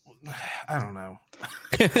I don't know.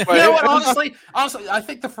 But You know what? Honestly, I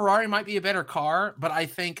think the Ferrari might be a better car, but I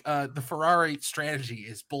think the Ferrari strategy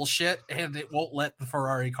is bullshit, and it won't let the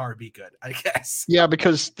Ferrari car be good. I guess. Yeah,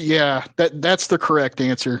 because that's the correct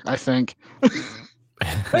answer. I think.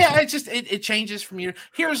 But yeah, it changes from year.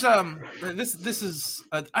 Here's this is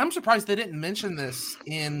I'm surprised they didn't mention this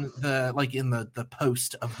in the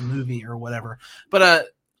post of the movie or whatever. But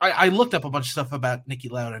I looked up a bunch of stuff about Nicky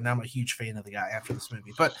Lauda, and I'm a huge fan of the guy after this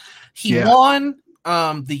movie. But he won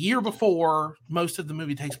the year before most of the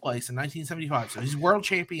movie takes place in 1975. So he's world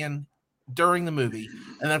champion during the movie,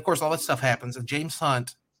 and then of course all that stuff happens, and James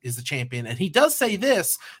Hunt is the champion, and he does say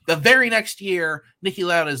this the very next year Nicky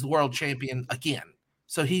Lauda is the world champion again.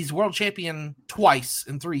 So he's world champion twice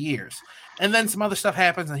in 3 years. And then some other stuff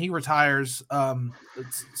happens and he retires.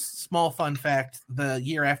 Small fun fact, the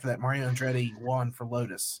year after that, Mario Andretti won for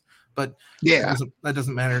Lotus. But that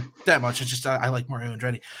doesn't matter that much. It's just I like Mario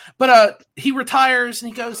Andretti. But he retires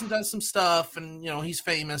and he goes and does some stuff, and he's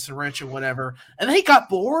famous and rich and whatever. And then he got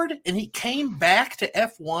bored and he came back to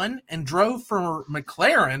F1 and drove for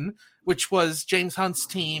McLaren, which was James Hunt's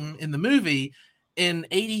team in the movie, in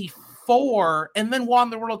 84, and then won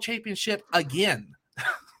the world championship again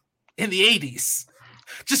in the 80s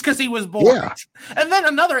just because he was bored. Yeah. And then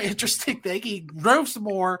another interesting thing, he drove some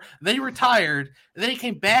more, then he retired, and then he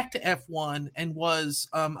came back to F1 and was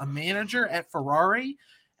a manager at Ferrari,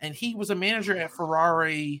 and he was a manager at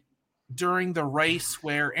Ferrari during the race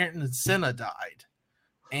where Ayrton Senna died.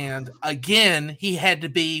 And again, he had to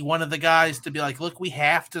be one of the guys to be like, look, we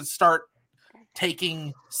have to start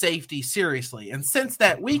taking safety seriously. And since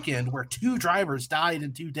that weekend where 2 drivers died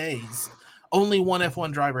in 2 days, only one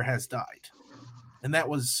F1 driver has died. And that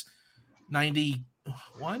was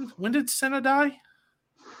 91. When did Senna die?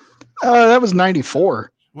 That was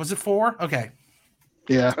 94. Was it 4? Okay.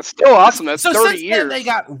 Yeah. That's still awesome. That's so 30 since years. Then they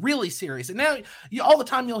got really serious. And now all the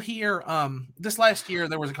time you'll hear this last year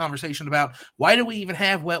there was a conversation about why do we even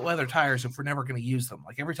have wet weather tires if we're never going to use them?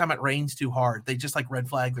 Like every time it rains too hard, they just like red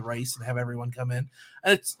flag the race and have everyone come in.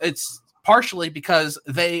 And it's partially because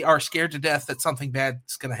they are scared to death that something bad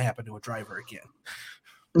is going to happen to a driver again.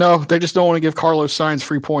 No, they just don't want to give Carlos Sainz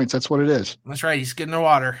free points. That's what it is. That's right. He's getting the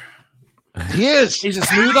water. He is. He's a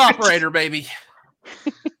smooth operator, baby.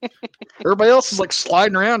 Everybody else is like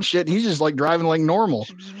sliding around shit. And he's just like driving like normal.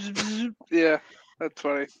 Yeah, that's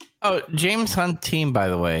funny. Oh, James Hunt team, by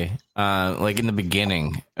the way, like in the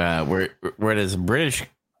beginning, where this British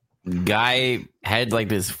guy had like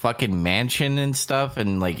this fucking mansion and stuff,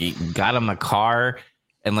 and like he got him a car,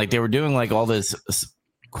 and like they were doing like all this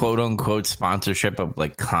quote unquote sponsorship of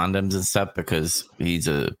like condoms and stuff because he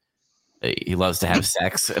loves to have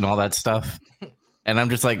sex and all that stuff. And I'm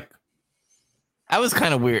just like, that was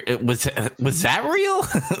kind of weird. Was that real?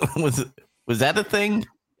 was that a thing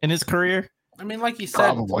in his career? I mean, like you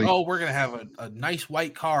said, Probably. we're going to have a nice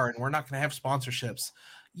white car and we're not going to have sponsorships.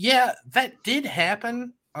 Yeah, that did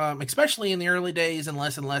happen, especially in the early days and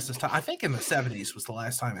less as time. I think in the 70s was the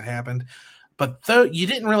last time it happened. But though you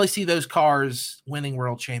didn't really see those cars winning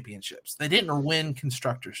world championships, they didn't win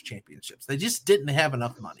constructors championships. They just didn't have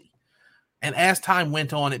enough money. And as time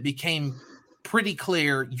went on, it became pretty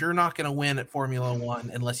clear you're not going to win at Formula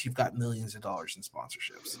One unless you've got millions of dollars in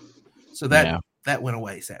sponsorships. So that went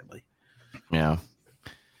away, sadly. Yeah.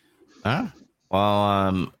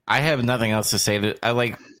 Well, I have nothing else to say.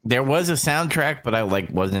 There was a soundtrack, but I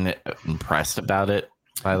wasn't impressed about it.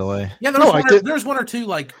 By the way, yeah, there's one or two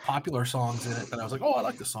like popular songs in it that I was like, oh, I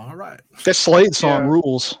like this song. All right, that Slade song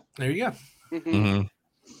rules. There you go. Mm-hmm.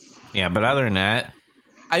 Yeah, but other than that,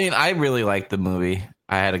 I mean, I really liked the movie.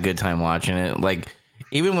 I had a good time watching it. Like,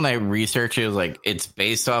 even when I researched it, it was like it's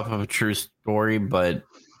based off of a true story, but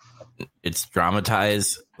it's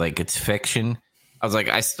dramatized, like it's fiction. I was like,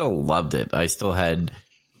 I still loved it. I still had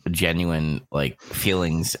genuine like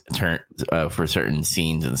feelings for certain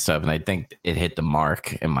scenes and stuff, and I think it hit the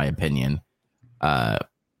mark in my opinion.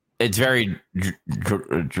 It's very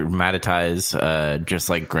dramatized, just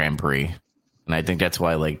like Grand Prix, and I think that's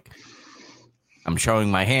why like I'm showing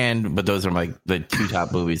my hand, but those are like the two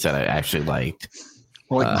top movies that I actually liked.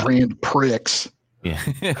 Like Grand Prix. Yeah.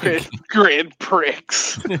 Grand Prix.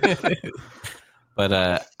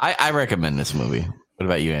 But I recommend this movie. What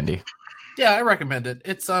about you, Andy? Yeah, I recommend it.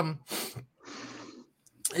 It's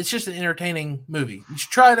just an entertaining movie. You should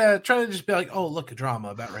try to just be like, oh, look, a drama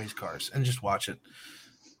about race cars, and just watch it.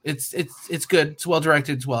 It's good. It's well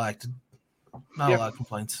directed. It's well acted. Not a lot of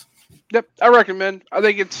complaints. Yep, I recommend. I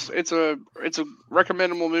think it's a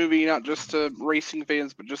recommendable movie, not just to racing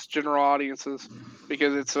fans, but just general audiences,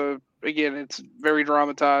 because it's very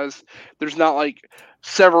dramatized. There's not like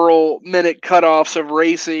several minute cutoffs of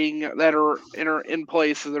racing that are in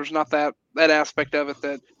place. So there's not that aspect of it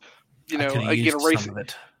that again racing.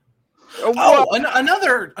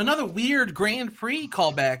 Another weird Grand Prix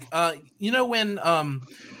callback. When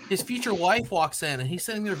his future wife walks in and he's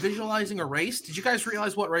sitting there visualizing a race. Did you guys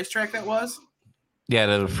realize what racetrack that was?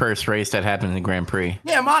 Yeah, the first race that happened in the Grand Prix.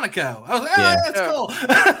 Yeah, Monaco. I was like, that's cool.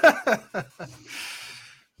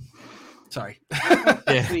 Sorry.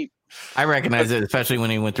 Yeah. I recognize it, especially when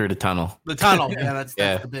he went through the tunnel. The tunnel, yeah, that's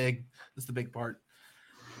the big part.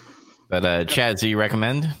 But Chaz, do you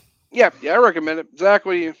recommend? Yeah, I recommend it. Zach,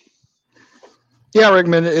 what do you? Yeah, I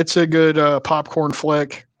recommend it. It's a good popcorn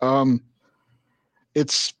flick.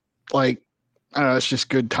 It's like, I don't know, it's just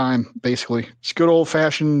good time, basically. It's good old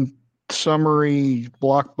fashioned summery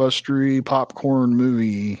blockbustery popcorn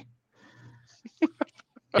movie.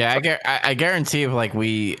 Yeah, I guarantee if like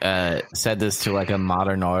we said this to like a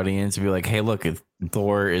modern audience, it'd be like, hey, look,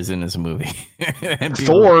 Thor is in this movie. And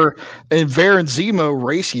Thor and Ver and Zemo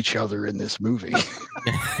race each other in this movie.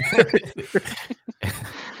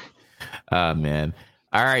 Oh man.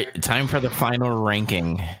 All right, time for the final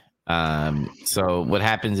ranking. So what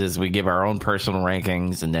happens is we give our own personal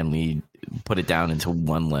rankings and then we put it down into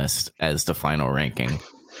one list as the final ranking.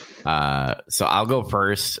 So I'll go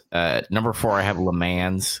first. Number 4, I have Le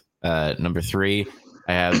Mans. Number 3,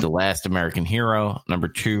 I have The Last American Hero. Number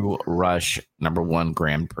 2, Rush. Number 1,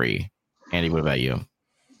 Grand Prix. Andy, what about you?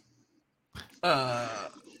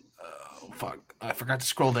 Fuck. I forgot to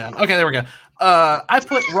scroll down. Okay, there we go. I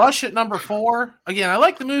put Rush at number 4. Again, I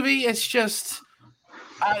like the movie. It's just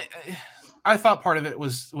I thought part of it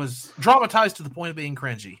was dramatized to the point of being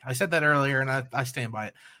cringy. I said that earlier, and I stand by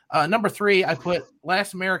it. Number 3, I put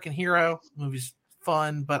Last American Hero. The movie's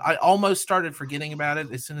fun, but I almost started forgetting about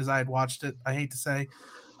it as soon as I had watched it. I hate to say.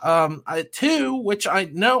 2, which I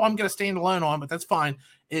know I'm going to stand alone on, but that's fine,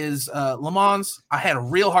 is Le Mans. I had a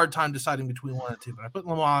real hard time deciding between 1 and 2, but I put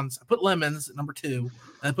Le Mans. I put Lemons at number 2,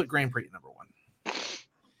 and I put Grand Prix at number 1.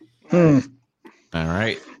 All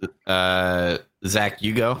right. Zach,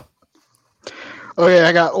 you go. Okay,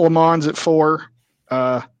 I got Le Mans at 4.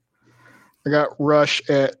 I got Rush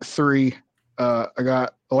at 3. I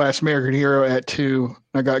got The Last American Hero at 2.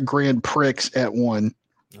 I got Grand Prix at 1.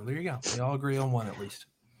 Well, there you go. We all agree on 1 at least.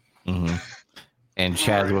 Mm-hmm. And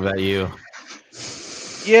Chaz, what about you?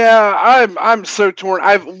 Yeah, I'm so torn.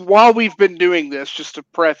 While we've been doing this, just to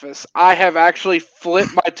preface, I have actually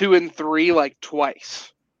flipped my 2 and 3 like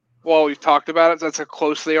twice while we've talked about it. That's how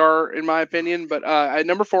close they are, in my opinion. But at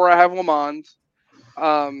number 4, I have Le Mans.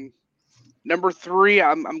 Number 3,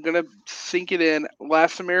 I'm gonna sink it in,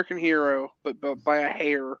 Last American Hero, but by a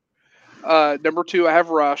hair. Number 2, I have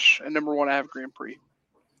Rush, and number 1, I have Grand Prix.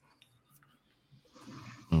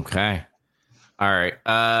 Okay. All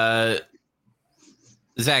right.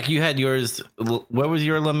 Zach, you had yours. What was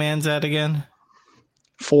your Le Mans at again?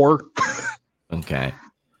 4. Okay.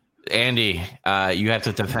 Andy, you have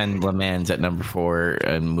to defend Le Mans at number 4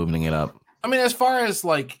 and moving it up. I mean, as far as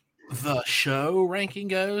like the show ranking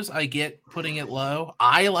goes, I get putting it low.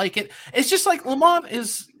 I like it. It's just like Le Mans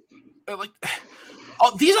is like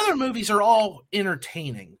these other movies are all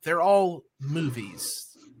entertaining. They're all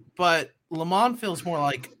movies, but Le Mans feels more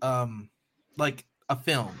like a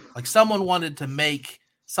film. Like someone wanted to make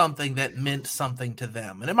something that meant something to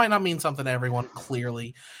them, and it might not mean something to everyone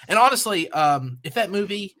clearly. And honestly, if that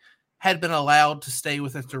movie had been allowed to stay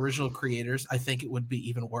with its original creators, I think it would be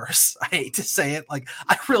even worse. I hate to say it. Like,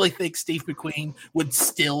 I really think Steve McQueen would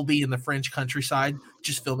still be in the French countryside,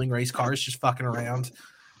 just filming race cars, just fucking around.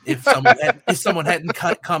 If someone hadn't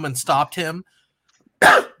come and stopped him.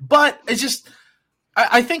 But it's just,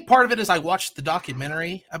 I think part of it is I watched the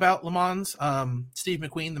documentary about Le Mans, Steve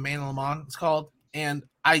McQueen, the Man in Le Mans, it's called, and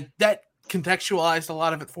that contextualized a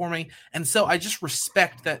lot of it for me, and so I just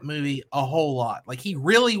respect that movie a whole lot. Like, he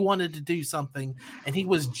really wanted to do something, and he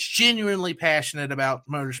was genuinely passionate about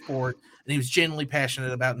motorsport, and he was genuinely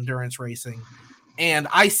passionate about endurance racing, and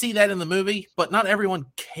I see that in the movie. But not everyone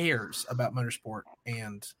cares about motorsport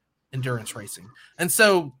and endurance racing, and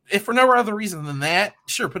so if for no other reason than that,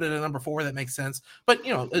 sure, put it at number 4. That makes sense. But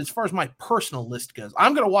as far as my personal list goes,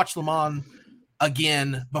 I'm going to watch Le Mans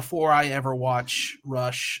again before I ever watch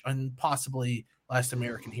Rush and possibly Last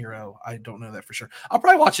American Hero. I don't know that for sure. I'll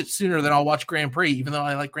probably watch it sooner than I'll watch Grand Prix, even though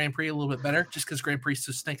I like Grand Prix a little bit better, just because Grand Prix is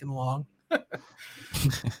so stinking long.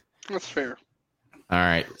 That's fair. All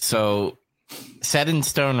right. So set in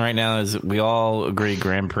stone right now is we all agree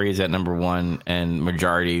Grand Prix is at number 1 and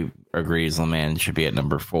majority agrees Le Mans should be at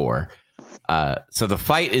number 4. So the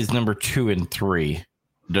fight is number 2 and 3.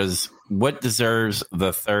 What deserves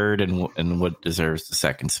the third and what deserves the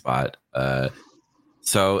second spot?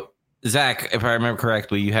 So Zach, if I remember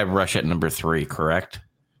correctly, you have Rush at number 3, correct?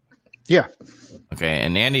 Yeah. Okay,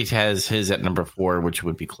 and Andy has his at number 4, which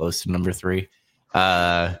would be close to number 3.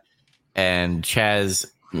 And Chaz,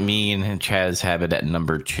 me and Chaz have it at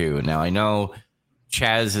number 2. Now I know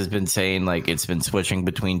Chaz has been saying like it's been switching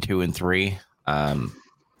between 2 and 3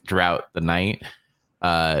 throughout the night.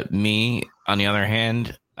 Me, on the other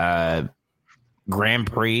hand,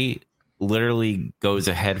 Grand Prix literally goes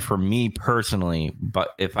ahead for me personally, but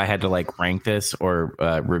if I had to like rank this or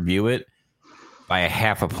review it, by a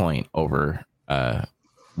half a point over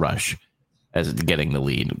Rush as getting the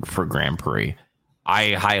lead for Grand Prix.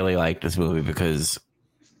 I highly like this movie because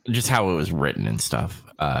just how it was written and stuff.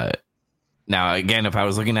 Now, again, if I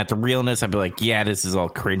was looking at the realness, I'd be like, yeah, this is all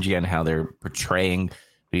cringy on how they're portraying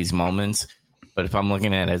these moments. But if I'm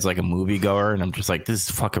looking at it as like a moviegoer and I'm just like, this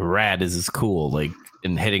is fucking rad, this is cool, like,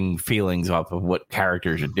 and hitting feelings off of what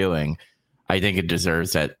characters are doing, I think it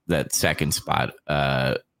deserves that second spot.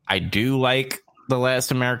 I do like The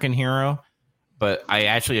Last American Hero, but I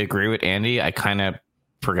actually agree with Andy. I kind of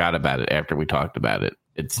forgot about it after we talked about it.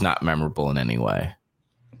 It's not memorable in any way.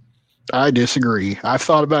 I disagree. I've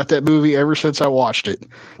thought about that movie ever since I watched it.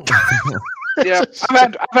 Yeah,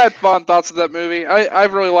 I've had fond thoughts of that movie. I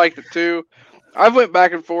really liked it too. I went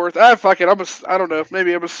back and forth. I don't know.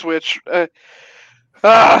 Maybe I'm a switch. Yeah,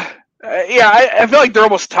 I feel like they're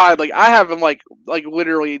almost tied. Like I have them like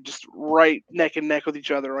literally just right neck and neck with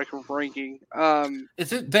each other, like a ranking.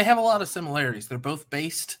 They have a lot of similarities. They're both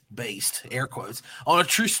based air quotes on a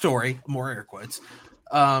true story, more air quotes.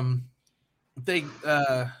 They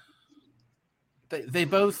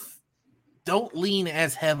both don't lean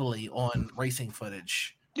as heavily on racing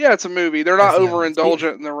footage. Yeah, it's a movie. They're not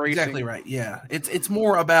overindulgent in the racing. Exactly right. Yeah, it's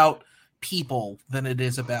more about people than it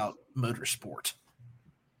is about motorsport.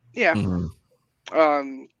 Yeah.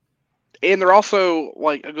 Mm-hmm. And they're also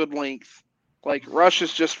like a good length. Like Rush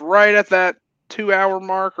is just right at that 2-hour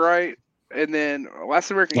mark, right? And then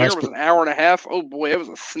Last American Hero was an hour and a half. Oh boy, it was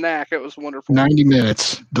a snack. It was wonderful. 90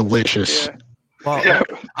 minutes, delicious. Yeah. Well, yeah.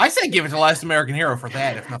 I say give it to Last American Hero for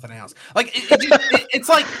that, if nothing else. Like it's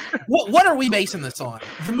like, what are we basing this on?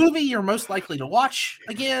 The movie you're most likely to watch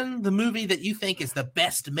again, the movie that you think is the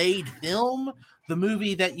best made film, the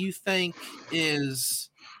movie that you think is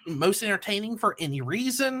most entertaining for any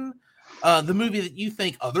reason, the movie that you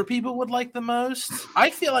think other people would like the most. I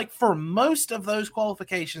feel like for most of those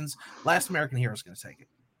qualifications, Last American Hero is going to take it,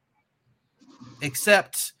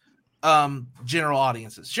 except general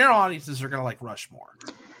audiences. General audiences are going to like Rush more.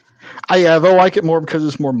 They'll like it more because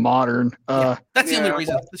it's more modern. That's the only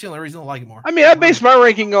reason. That's the only reason they'll like it more. I mean, I base my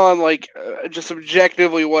ranking on like just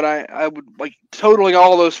objectively what I would like, totaling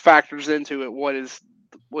all those factors into it. What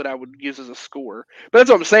I would use as a score. But that's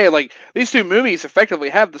what I'm saying. Like these two movies effectively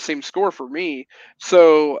have the same score for me,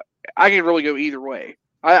 so I can really go either way.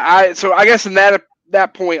 So I guess in that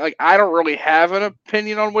point, like I don't really have an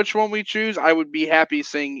opinion on which one we choose. I would be happy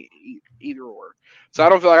saying either or. So I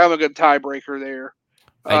don't feel like I'm a good tiebreaker there.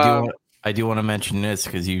 I do want to mention this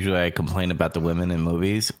because usually I complain about the women in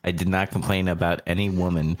movies. I did not complain about any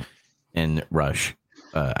woman in Rush.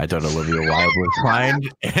 I thought Olivia Wilde was fine,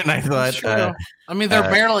 and I thought, I mean, they're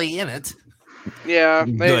barely in it. Yeah,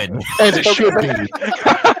 good as it should be.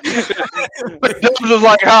 Dubs was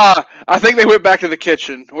like, I think they went back to the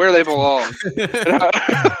kitchen where they belong.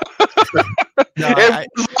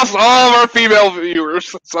 Lost all of our female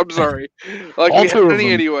viewers. So I'm sorry. Like all we two had of any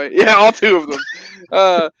them. anyway. Yeah, all two of them.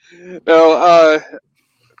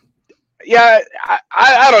 Yeah,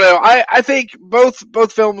 I don't know. I think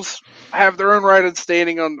both films have their own right and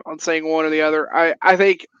standing on saying one or the other. I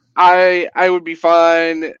think I would be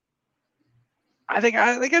fine. I think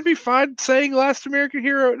I'd be fine saying Last American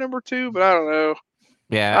Hero at number 2, but I don't know.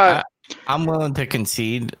 Yeah, I'm willing to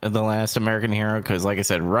concede The Last American Hero because, like I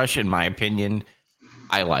said, Rush, in my opinion,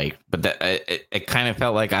 I like, but that it kind of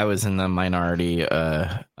felt like I was in the minority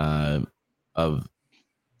of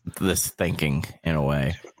this thinking in a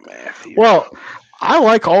way. Matthew. Well, I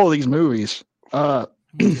like all of these movies. They're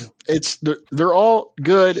all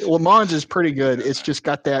good. Le Mans is pretty good. It's just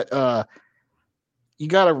got that. You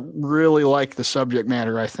got to really like the subject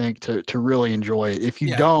matter, I think, to really enjoy it. If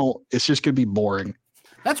you don't, it's just going to be boring.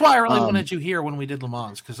 That's why I really wanted you here when we did Le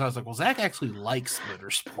Mans, because I was like, well, Zach actually likes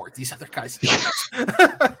motorsport. These other guys don't.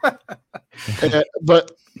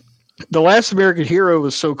 But The Last American Hero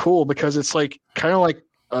was so cool because it's like kind of like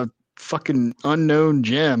a fucking unknown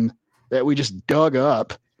gem that we just dug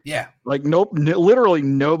up. Yeah. Like literally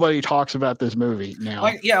nobody talks about this movie now.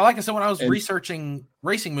 Like I said, when I was researching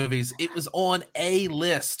racing movies, it was on a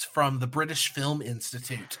list from the British Film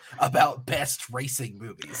Institute about best racing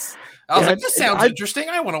movies. I was like, this sounds interesting.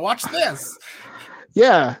 I want to watch this.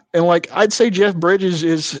 Yeah. And like, I'd say Jeff Bridges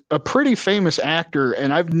is a pretty famous actor,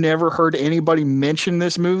 and I've never heard anybody mention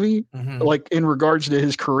this movie, like in regards to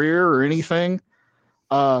his career or anything,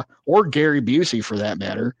 or Gary Busey for that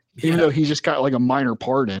matter. Even though he's just got like a minor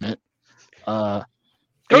part in it. Go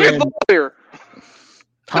get the lawyer.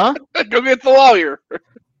 Huh? Go get the lawyer.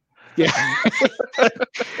 Yeah.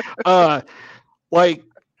 Like,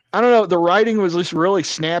 I don't know. The writing was just really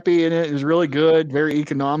snappy in it. It was really good, very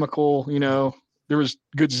economical. You know, there was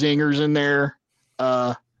good zingers in there,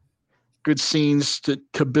 good scenes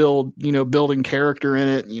to build, building character in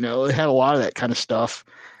it. You know, it had a lot of that kind of stuff.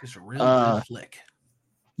 It's a really good flick.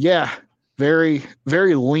 Yeah. Very,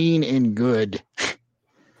 very lean and good.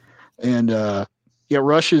 And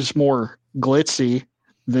Rush is more glitzy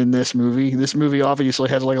than this movie. This movie obviously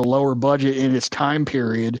has like a lower budget in its time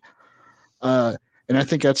period. And I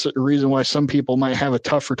think that's the reason why some people might have a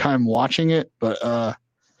tougher time watching it. But I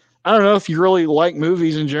don't know if you really like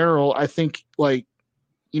movies in general. I think it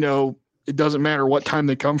doesn't matter what time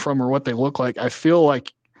they come from or what they look like. I feel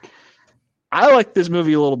like I like this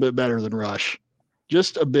movie a little bit better than Rush.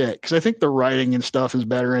 Just a bit, because I think the writing and stuff is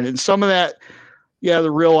better in it. And some of that, the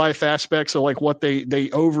real life aspects of like what they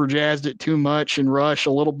over jazzed it too much and Rush a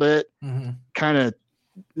little bit, kind of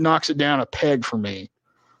knocks it down a peg for me.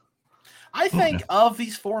 I think of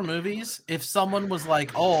these 4 movies, if someone was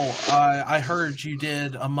like, I heard you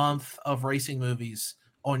did a month of racing movies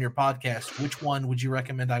on your podcast, which one would you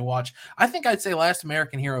recommend I watch? I think I'd say Last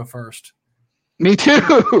American Hero first. Me too.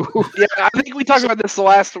 Yeah, I think we talked about this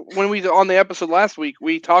when we on the episode last week.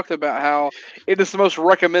 We talked about how it is the most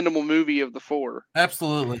recommendable movie of the 4.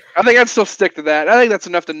 Absolutely. I think I'd still stick to that. I think that's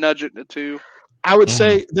enough to nudge it to 2. I would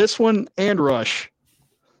say this one and Rush.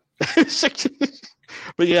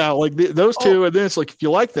 But yeah, like those two, and then it's like if you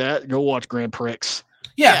like that, go watch Grand Prix.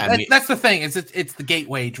 Yeah, that's the thing. It's the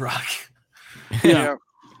gateway drug. Yeah.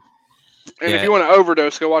 And if you want to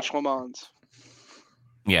overdose, go watch Le Mans.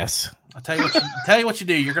 Yes. I'll tell you what you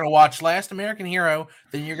do. You're going to watch Last American Hero,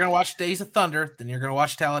 then you're going to watch Days of Thunder, then you're going to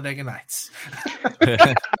watch Talladega Nights.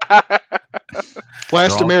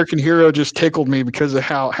 Last American Hero just tickled me because of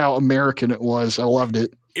how American it was. I loved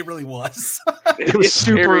it. It really was. It was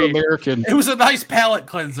super American. It was a nice palate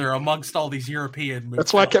cleanser amongst all these European movies.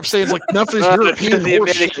 That's why I kept saying, like, enough of this European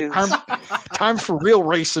horseshit. Time for real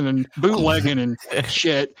racing and bootlegging and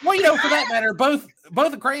shit. Well, for that matter, both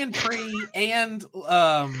Grand Prix and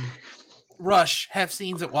Rush have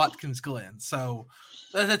scenes at Watkins Glen, so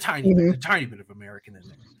there's a tiny bit of American in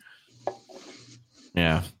there.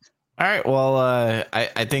 Yeah. All right. Well,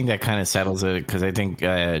 I think that kind of settles it because I think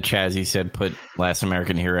Chaz, you said put Last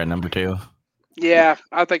American Hero at number 2. Yeah,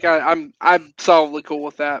 I think I'm solidly cool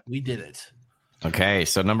with that. We did it. Okay,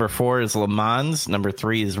 so number 4 is Le Mans, number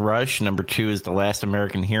 3 is Rush, number 2 is The Last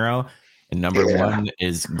American Hero, and number 1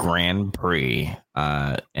 is Grand Prix.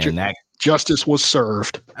 And that Justice was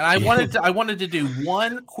served. And I wanted to do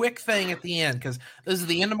one quick thing at the end because this is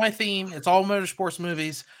the end of my theme. It's all motorsports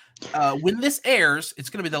movies. When this airs, it's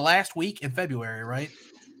going to be the last week in February, right?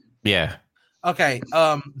 Yeah. Okay.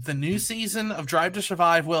 The new season of Drive to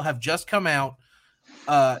Survive will have just come out.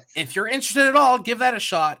 If you're interested at all, give that a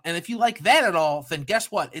shot. And if you like that at all, then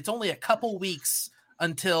guess what? It's only a couple weeks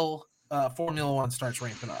until Formula One starts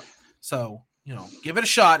ramping up. So, give it a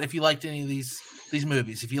shot if you liked any of these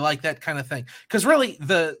movies, if you like that kind of thing. Because really,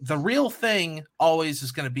 the real thing always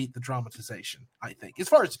is going to beat the dramatization, I think, as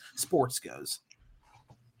far as sports goes.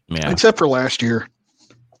 Yeah. Except for last year.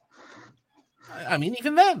 I mean,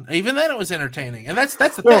 even then it was entertaining, and that's the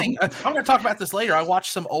thing. I'm going to talk about this later. I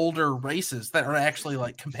watched some older races that are actually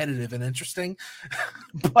like competitive and interesting,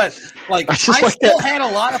 but like I still had a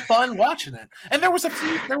lot of fun watching it. And there was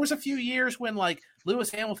a few years when like Lewis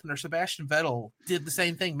Hamilton or Sebastian Vettel did the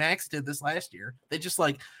same thing Max did this last year. They just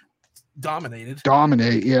like dominate,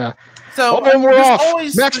 yeah. So we're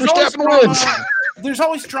off. Max Verstappen wins. There's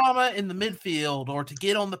always drama in the midfield, or to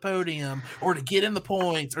get on the podium, or to get in the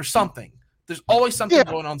points, or something. There's always something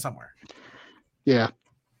going on somewhere. Yeah.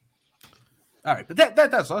 All right, but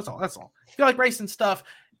that's all. If you like racing stuff,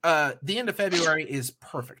 the end of February is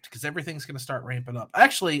perfect because everything's going to start ramping up.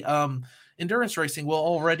 Actually, endurance racing will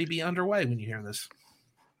already be underway when you hear this.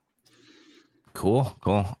 Cool.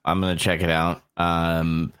 I'm going to check it out.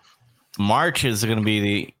 March is going to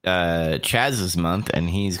be the Chaz's month, and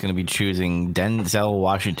he's going to be choosing Denzel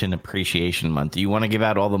Washington Appreciation Month. Do you want to give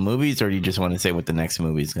out all the movies, or do you just want to say what the next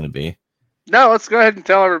movie is going to be? No, let's go ahead and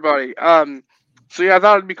tell everybody. So yeah, I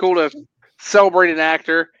thought it'd be cool to celebrate an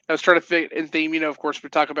actor. I was trying to fit in theme. Of course, we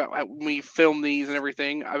talk about how we film these and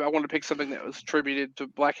everything. I wanted to pick something that was attributed to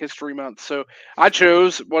Black History Month. So I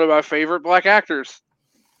chose one of my favorite Black actors,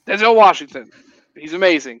 Denzel Washington. He's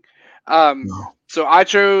amazing. So I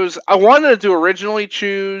wanted to originally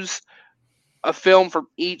choose a film from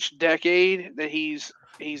each decade that he's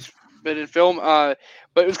been in film.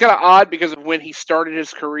 But it was kind of odd because of when he started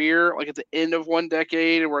his career, like at the end of one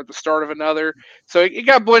decade, and we're at the start of another. So it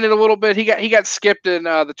got blended a little bit. He got skipped in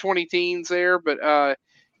the 20 teens there. But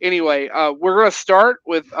anyway, we're gonna start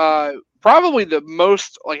with probably the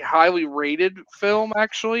most like highly rated film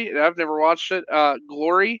actually, and I've never watched it.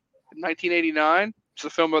 Glory, 1989. It's a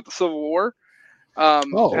film about the Civil War.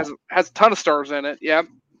 Has a ton of stars in it. Yeah.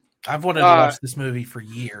 I've wanted to watch this movie for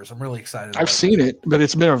years. I'm really excited. I've seen it, but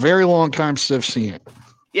it's been a very long time since I've seen it.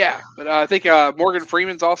 Yeah, but I think Morgan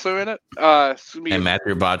Freeman's also in it. And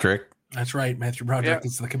Matthew Broderick. That's right. Matthew Broderick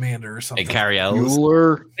is the commander or something. And Carrie Ellis.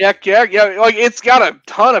 Yeah. Like it's got a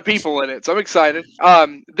ton of people in it, so I'm excited.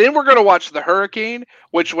 Then we're gonna watch The Hurricane,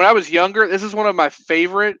 which when I was younger, this is one of my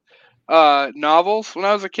favorite novels when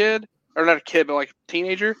I was a kid, or not a kid, but like a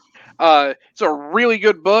teenager. It's a really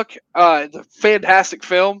good book. It's a fantastic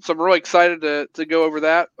film, so I'm really excited to go over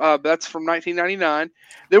that. That's from 1999.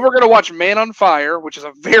 Then we're going to watch Man on Fire, which is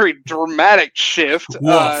a very dramatic shift.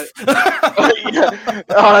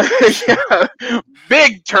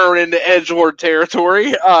 Big turn into edgelord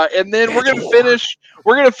territory. And then we're going to finish.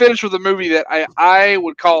 We're going to finish with a movie that I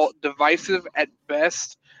would call divisive at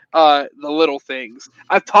best. The Little Things.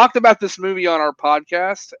 I've talked about this movie on our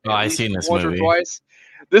podcast. I've seen this once movie. Or twice.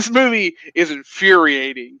 This movie is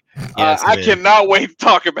infuriating. Yes, I cannot wait to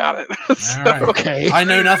talk about it. Right. Okay. I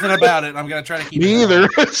know nothing about it. I'm going to try to keep Me it either.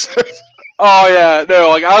 Oh, yeah. No,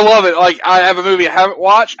 like, I love it. Like, I have a movie I haven't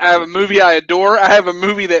watched. I have a movie I adore. I have a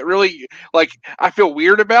movie that really, like, I feel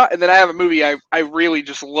weird about. And then I have a movie I really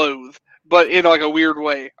just loathe, but in, like, a weird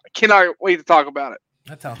way. I cannot wait to talk about it.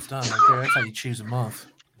 That's how it's done right there. That's how you choose a month.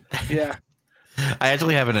 Yeah. I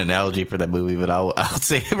actually have an analogy for that movie, but I'll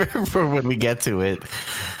save it for when we get to it.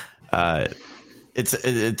 I'll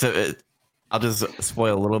just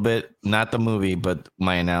spoil a little bit, not the movie, but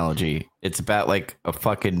my analogy. It's about like a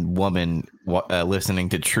fucking woman listening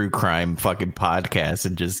to true crime fucking podcasts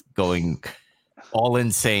and just going all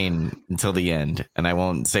insane until the end. And I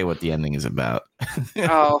won't say what the ending is about.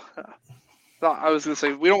 Oh, I was going to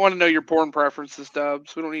say, we don't want to know your porn preferences,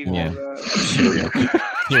 Dubs. We don't need to know that.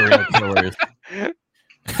 Serial killers.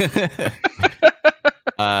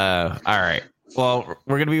 All right. Well,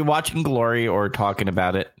 we're going to be watching Glory or talking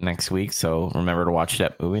about it next week. So remember to watch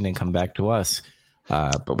that movie and then come back to us.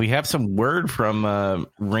 But we have some word from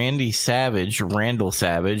Randall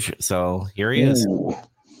Savage. So here he is. Ooh.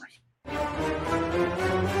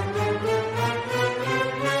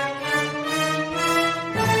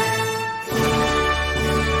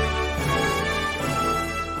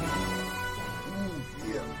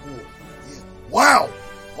 Wow!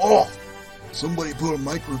 Oh, somebody put a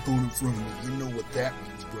microphone in front of me. You know what that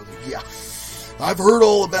means, brother. Yeah. I've heard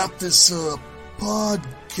all about this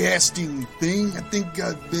podcasting thing. I think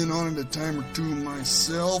I've been on it a time or two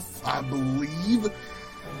myself, I believe.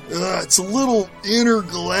 It's a little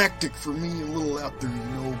intergalactic for me, a little out there,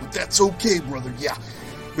 but that's okay, brother, yeah.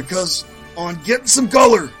 Because on Getting Some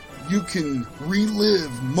Color, you can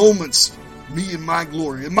relive moments, me and my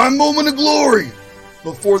glory, and my moment of glory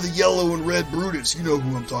before the yellow and red Brutus. You know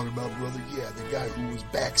who I'm talking about, brother. Yeah, the guy who was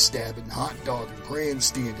backstabbing, hot dogging,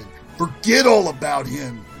 grandstanding. Forget all about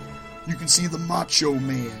him. You can see the Macho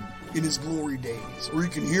Man in his glory days, or you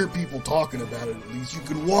can hear people talking about it at least. You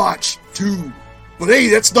can watch, too. But hey,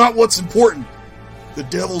 that's not what's important. The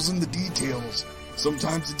devil's in the details.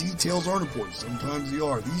 Sometimes the details aren't important. Sometimes they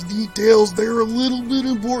are. These details, they're a little bit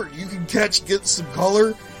important. You can catch Get Some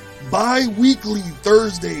Color bi-weekly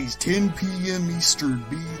Thursdays, 10 p.m. Eastern.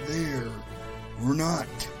 Be there or not,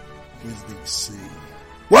 as they say.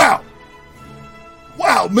 Wow!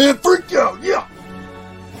 Wow, man, freak out, yeah!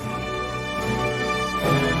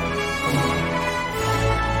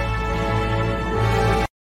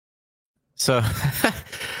 So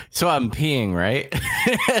I'm peeing, right?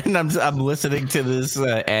 And I'm listening to this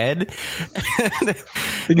ad.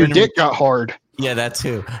 And your dick got hard. Yeah, that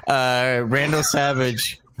too. Randall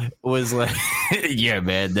Savage was like, yeah,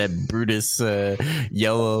 man, that Brutus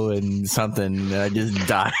yellow and something. I just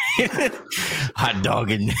died. Hot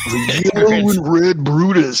dogging. Yellow and red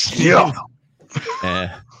Brutus. Yeah.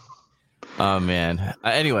 Oh, man.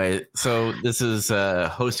 Anyway, so this is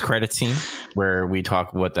host credit scene where we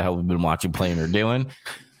talk what the hell we've been watching, playing, or doing.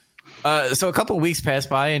 So a couple of weeks passed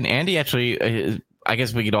by, and Andy actually, I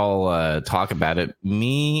guess we could all talk about it.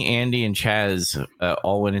 Me, Andy, and Chaz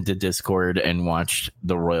all went into Discord and watched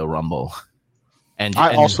the Royal Rumble. And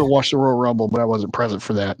I also watched the Royal Rumble, but I wasn't present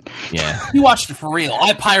for that. Yeah. You watched it for real.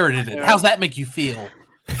 I pirated it. How's that make you feel?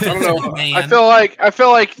 I don't know. I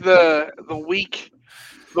feel like the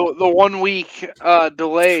 1 week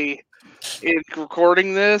delay in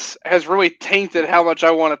recording this has really tainted how much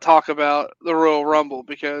I want to talk about the Royal Rumble,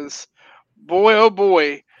 because boy, oh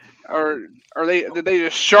boy, did they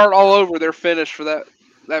just shart all over their finish for that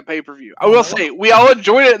pay-per-view. I will say, we all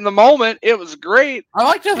enjoyed it in the moment. It was great. I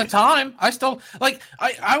liked it at the time. I still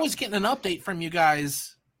I was getting an update from you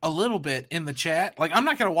guys a little bit in the chat. Like, I'm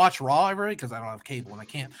not going to watch Raw every week because I don't have cable and I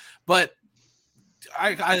can't. But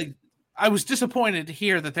I was disappointed to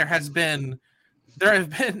hear that there have been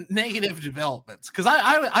negative developments, because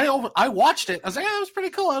I watched it. I was like, yeah, it was pretty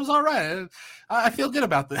cool. It was all right. I feel good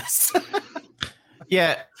about this.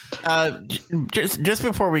 Yeah. Just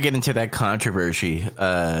before we get into that controversy,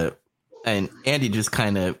 and Andy just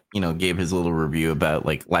kind of, gave his little review about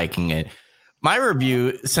liking it. My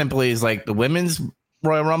review simply is like the women's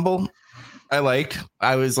Royal Rumble. I liked.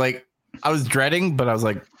 I was dreading, but I was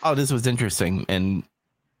like, oh, this was interesting, and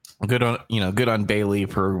good on Bayley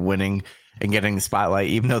for winning and getting the spotlight,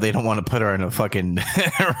 even though they don't want to put her in a fucking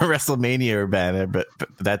WrestleMania banner, but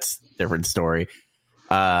that's a different story.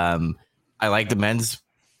 I like the men's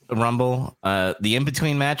Rumble. The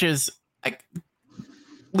in-between matches,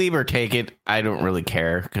 leave or take it. I don't really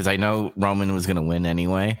care, because I know Roman was going to win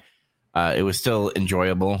anyway. It was still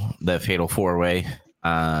enjoyable, the Fatal 4-Way.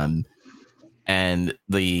 And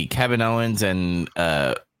the Kevin Owens and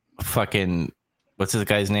fucking... What's this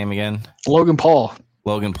guy's name again? Logan Paul.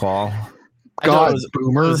 God,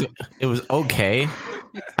 boomer. It was okay.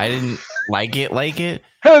 I didn't like it. Hey,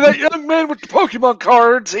 that young man with the Pokemon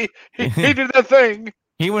cards, he did that thing.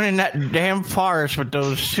 He went in that damn forest with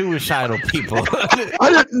those suicidal people.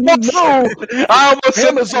 I didn't know. I almost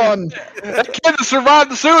Amazon. That kid that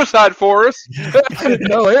survived the suicide forest. I didn't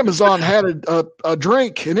know Amazon had a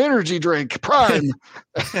drink, an energy drink, Prime.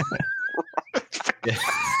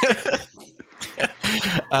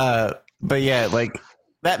 But yeah,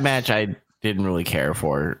 that match I didn't really care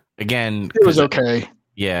for. Again, it was okay.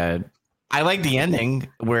 Yeah, I like the ending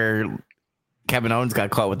where Kevin Owens got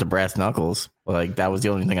caught with the brass knuckles. That was the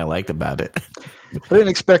only thing I liked about it. I didn't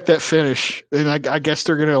expect that finish, and I guess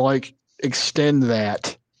they're gonna extend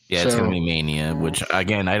that. Yeah, it's gonna be Mania, which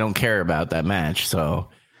again I don't care about that match, so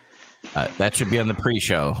that should be on the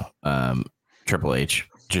pre-show. Triple H.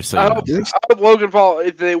 Just so I hope Logan Paul,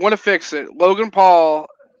 if they want to fix it, Logan Paul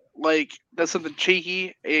does something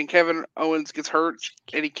cheeky and Kevin Owens gets hurt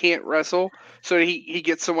and he can't wrestle, so he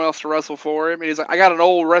gets someone else to wrestle for him, and he's like, I got an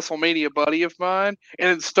old WrestleMania buddy of mine, and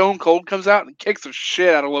then Stone Cold comes out and kicks the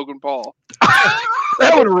shit out of Logan Paul.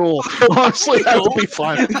 That would rule. Honestly, that would be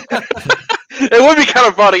fun. It would be kind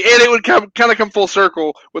of funny, and it would come full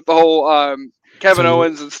circle with the whole Kevin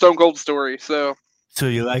Owens and Stone Cold story. So so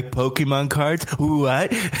you like Pokemon cards?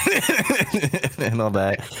 What? And all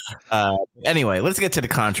that. Anyway, let's get to the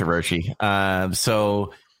controversy.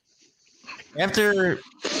 So after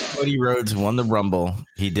Cody Rhodes won the Rumble,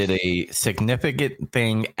 he did a significant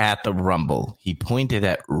thing at the Rumble. He pointed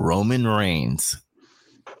at Roman Reigns.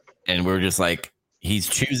 And we're just like, he's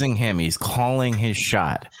choosing him. He's calling his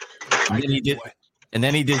shot. And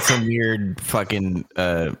then he did some weird fucking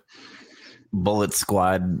Bullet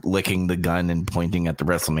Squad licking the gun and pointing at the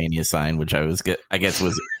WrestleMania sign, which I guess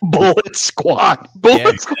was Bullet Squad.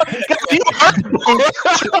 Bullet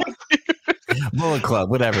Club,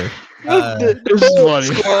 whatever. This is funny.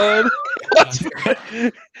 Squad. That's what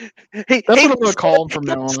I'm gonna call him from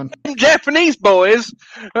now on. Japanese boys.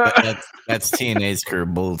 That's TNA's crew,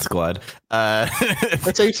 Bullet Squad.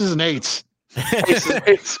 That's Aces and Eights.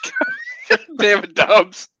 Damn it,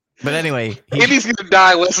 Dubs. But anyway, Andy's gonna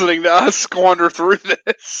die listening to us squander through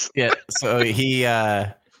this. Yeah, so he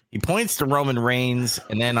points to Roman Reigns,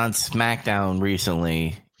 and then on SmackDown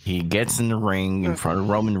recently, he gets in the ring in front of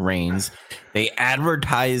Roman Reigns. They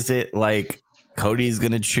advertise it like Cody's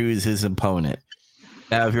gonna choose his opponent.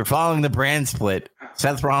 Now, if you're following the brand split,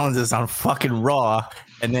 Seth Rollins is on fucking Raw,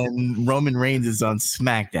 and then Roman Reigns is on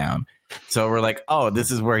SmackDown. So we're like, oh,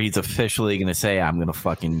 this is where he's officially going to say, I'm going to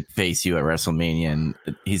fucking face you at WrestleMania, and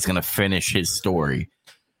he's going to finish his story.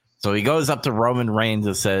 So he goes up to Roman Reigns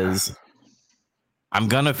and says, I'm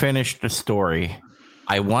going to finish the story.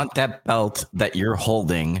 I want that belt that you're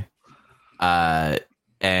holding.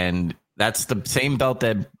 And that's the same belt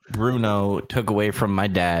that Bruno took away from my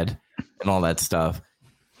dad and all that stuff.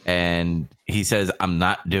 And he says, I'm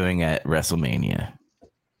not doing it at WrestleMania.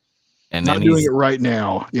 And not doing it right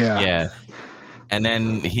now. Yeah. And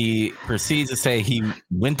then he proceeds to say he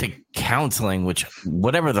went to counseling, which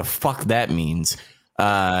whatever the fuck that means.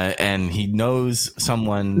 And he knows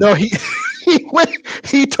someone. No,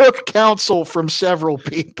 he took counsel from several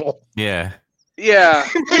people. Yeah. Yeah.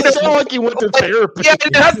 It's not like he went to therapy. Yeah,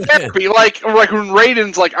 not therapy. Like when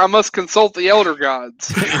Raiden's like, I must consult the elder gods.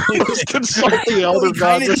 He must consult the elder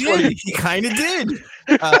gods. He kind of did.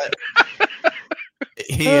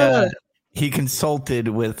 He consulted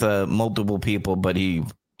with multiple people, but he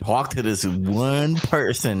talked to this one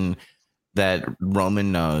person that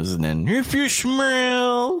Roman knows. And then, if you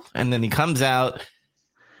smell, and then he comes out,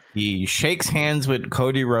 he shakes hands with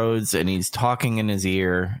Cody Rhodes, and he's talking in his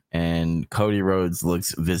ear. And Cody Rhodes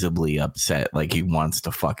looks visibly upset, like he wants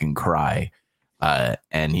to fucking cry.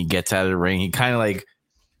 And he gets out of the ring. He kind of like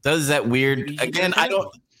does that weird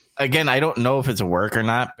I don't know if it's a work or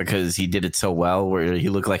not, because he did it so well where he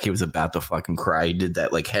looked like he was about to fucking cry. He did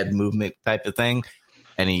that like head movement type of thing,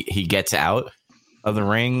 and he gets out of the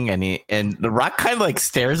ring, and The Rock kind of like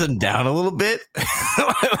stares him down a little bit.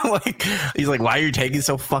 Like he's like, why are you taking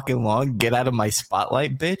so fucking long? Get out of my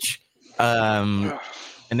spotlight, bitch. And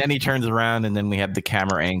then he turns around, and then we have the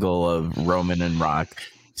camera angle of Roman and Rock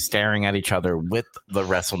staring at each other with the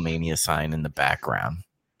WrestleMania sign in the background.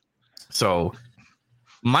 So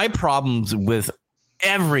my problems with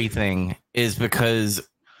everything is because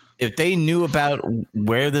if they knew about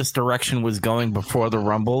where this direction was going before the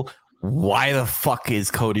Rumble, why the fuck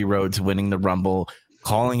is Cody Rhodes winning the Rumble,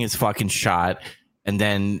 calling his fucking shot, and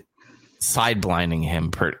then sideblinding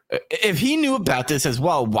him? If he knew about this as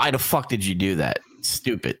well, why the fuck did you do that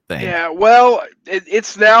stupid thing? Yeah, well,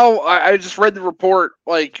 it's now. I just read the report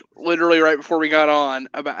like literally right before we got on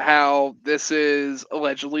about how this is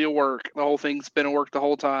allegedly a work. The whole thing's been a work the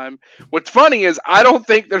whole time. What's funny is I don't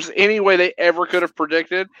think there's any way they ever could have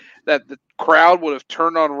predicted that the crowd would have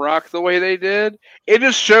turned on Rock the way they did. It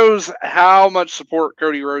just shows how much support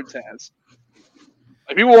Cody Rhodes has.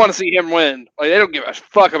 Like, people want to see him win. Like, they don't give a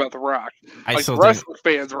fuck about The Rock. Like, the rest of the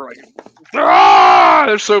fans are like, ah!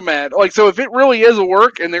 They're so mad. Like, so if it really is a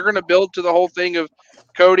work and they're going to build to the whole thing of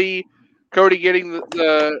Cody getting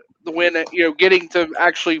the win, getting to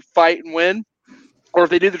actually fight and win, or if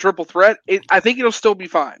they do the triple threat, I think it'll still be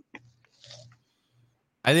fine.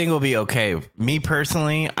 I think it'll be okay. Me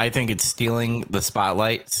personally, I think it's stealing the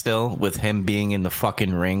spotlight still with him being in the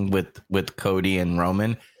fucking ring with Cody and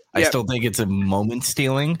Roman. I still think it's a moment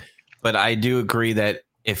stealing, but I do agree that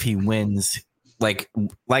if he wins, like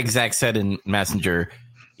Zach said in Messenger,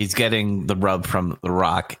 he's getting the rub from The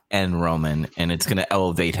Rock and Roman, and it's going to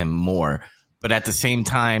elevate him more. But at the same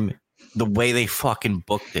time, the way they fucking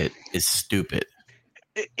booked it is stupid.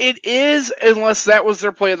 It is, unless that was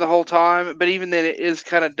their plan the whole time. But even then, it is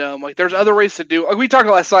kind of dumb. Like, there's other ways to do. Like, we talked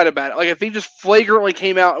last night about it. Like, if he just flagrantly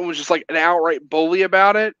came out and was just like an outright bully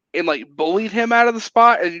about it, and like bullied him out of the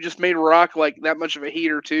spot, and you just made Rock like that much of a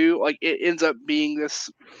heater too, like it ends up being this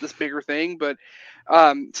bigger thing. But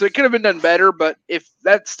so it could have been done better. But if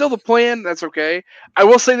that's still the plan, that's okay. I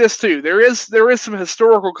will say this too: there is some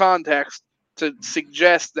historical context to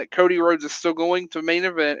suggest that Cody Rhodes is still going to main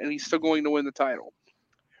event and he's still going to win the title.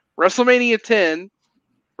 WrestleMania 10,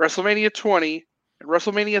 WrestleMania 20, and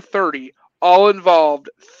WrestleMania 30 all involved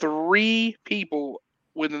 3 people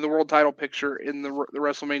within the world title picture in the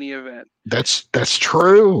WrestleMania event. That's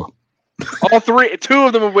true. All 3, 2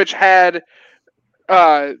 of them of which had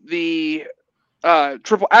the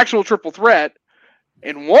triple threat,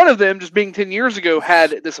 and one of them, just being 10 years ago,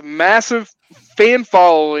 had this massive fan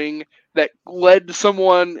following that led to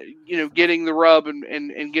someone, getting the rub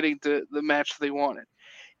and getting to the match they wanted.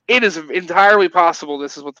 It is entirely possible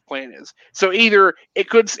this is what the plan is. So either it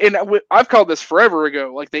could, and I've called this forever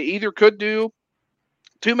ago, like they either could do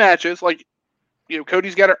 2 matches, like,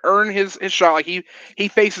 Cody's got to earn his shot, like he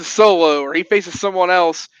faces Solo or he faces someone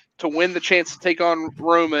else to win the chance to take on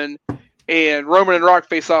Roman, and Roman and Rock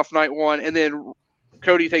face off night 1, and then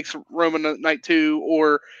Cody takes Roman night 2,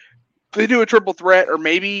 or they do a triple threat, or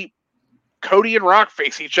maybe Cody and Rock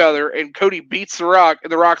face each other, and Cody beats The Rock,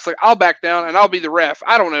 and The Rock's like, I'll back down, and I'll be the ref.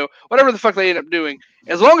 I don't know. Whatever the fuck they end up doing.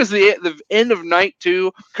 As long as the end of night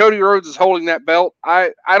 2, Cody Rhodes is holding that belt,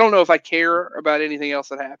 I don't know if I care about anything else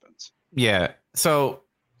that happens. Yeah. So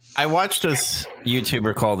I watched this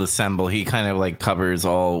YouTuber called Assemble. He kind of like covers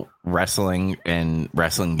all wrestling and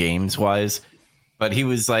wrestling games wise, but he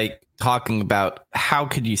was like talking about how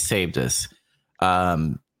could you save this?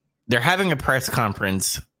 They're having a press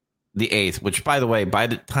conference the 8th, which, by the way, by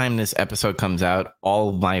the time this episode comes out, all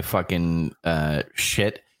of my fucking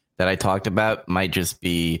shit that I talked about might just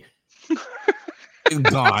be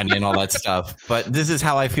gone and all that stuff. But this is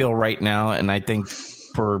how I feel right now, and I think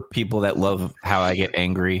for people that love how I get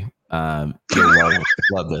angry, you'll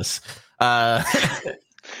love this.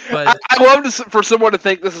 But I love for someone to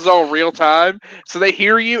think this is all real time, so they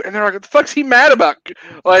hear you and they're like, "What the fuck's he mad about?"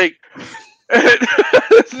 Like, none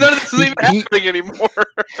of this is even happening anymore.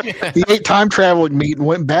 He ate time traveling meat and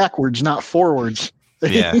went backwards, not forwards.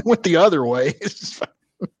 Yeah. He went the other way.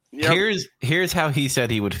 Yep. Here's how he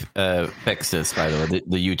said he would fix this. By the way,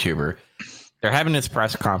 the YouTuber, they're having this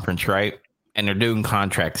press conference, right? And they're doing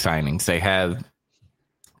contract signings. They have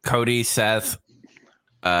Cody, Seth,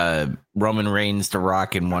 Roman Reigns, The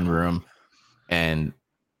Rock in one room, and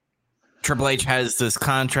Triple H has this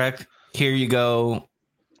contract. Here you go,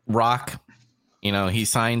 Rock. He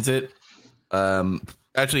signs it.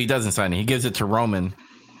 Actually, he doesn't sign it. He gives it to Roman.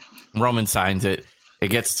 Roman signs it. It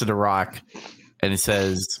gets to The Rock, and it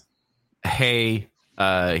says, "Hey."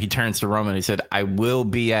 He turns to Roman. He said, "I will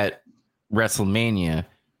be at WrestleMania,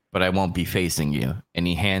 but I won't be facing you." And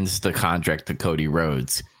he hands the contract to Cody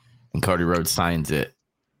Rhodes, and Cody Rhodes signs it.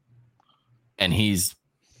 And he's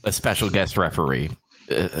a special guest referee,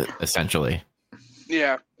 essentially.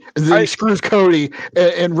 Yeah. And then he screws Cody,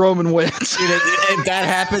 and Roman wins. If that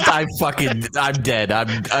happens, I'm dead.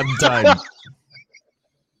 I'm done.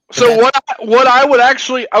 So what I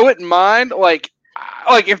wouldn't mind, like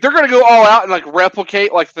if they're gonna go all out and like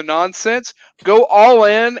replicate like the nonsense, go all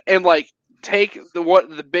in and like take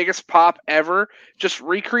the biggest pop ever. Just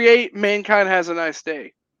recreate Mankind Has a Nice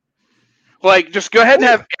Day. Like, just go ahead and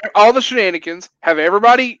have all the shenanigans. Have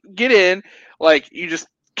everybody get in. Like, you just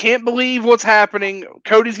can't believe what's happening.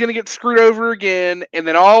 Cody's going to get screwed over again. And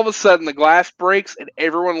then all of a sudden, the glass breaks and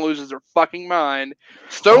everyone loses their fucking mind.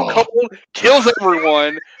 Stone Cold kills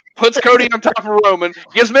everyone. Puts Cody on top of Roman.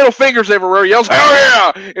 Gives middle fingers everywhere. Yells,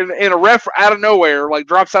 "Hell yeah!" And a ref out of nowhere, like,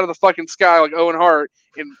 drops out of the fucking sky like Owen Hart.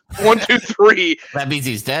 In 1, 2, 3. That means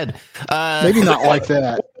he's dead. Maybe not like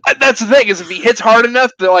that. That's the thing, is if he hits hard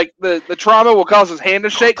enough, the trauma will cause his hand to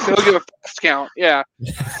shake, so he'll give a fast count. Yeah.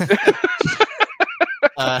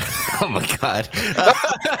 Oh my god.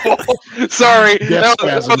 Sorry. Yes,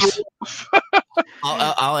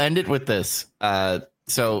 I'll end it with this.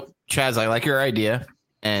 So Chaz, I like your idea,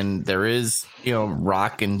 and there is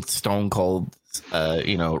Rock and Stone Cold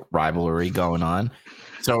rivalry going on.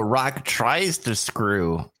 So Rock tries to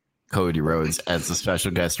screw Cody Rhodes as the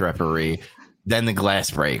special guest referee. Then the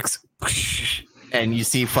glass breaks. And you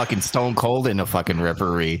see fucking Stone Cold in a fucking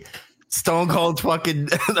referee. Stone Cold fucking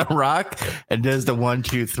The Rock and does the 1,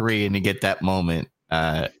 2, 3, and you get that moment.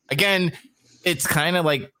 Again, it's kind of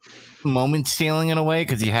like moment stealing in a way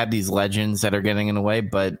because you have these legends that are getting in the way,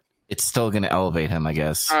 but it's still going to elevate him, I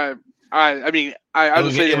guess. I mean, I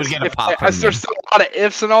would say it would get a pop from there's still lot of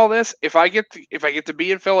ifs in all this. If I get to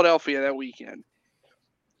be in Philadelphia that weekend,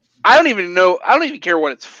 I don't even care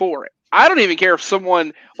what it's for. I don't even care if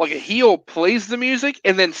someone like a heel plays the music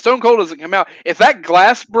and then Stone Cold doesn't come out. If that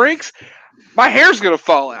glass breaks, my hair's gonna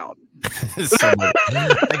fall out.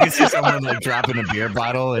 I can see someone like dropping a beer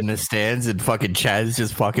bottle in the stands and fucking Chaz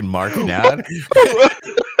just fucking marking out.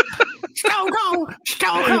 Stone Cold.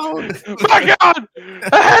 My God,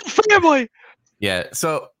 I had family. Yeah.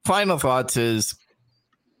 So final thoughts is,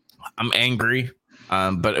 I'm angry,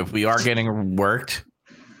 but if we are getting worked,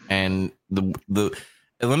 and the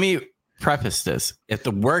let me preface this: if the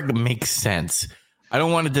work makes sense. I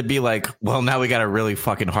don't want it to be like, well, now we got a really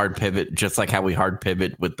fucking hard pivot, just like how we hard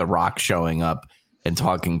pivot with The Rock showing up and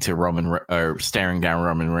talking to Roman or staring down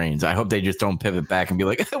Roman Reigns. I hope they just don't pivot back and be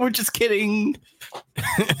like, we're just kidding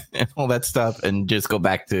and all that stuff and just go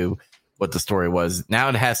back to what the story was. Now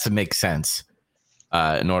it has to make sense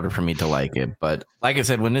in order for me to like it. But like I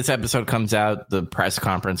said, when this episode comes out, the press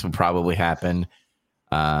conference will probably happen.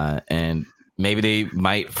 And maybe they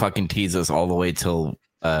might fucking tease us all the way till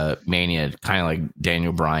Mania, kind of like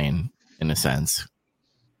Daniel Bryan in a sense.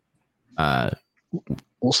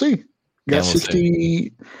 We'll see. Got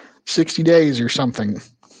 60 days or something.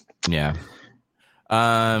 Yeah.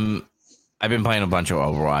 I've been playing a bunch of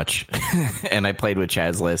Overwatch and I played with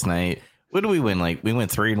Chaz last night. What did we win? Like we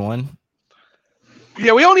went 3-1.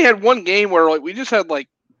 Yeah, we only had one game where like we just had like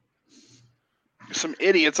some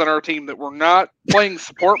idiots on our team that were not playing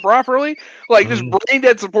support properly, like just brain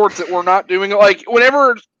dead supports that were not doing it. Like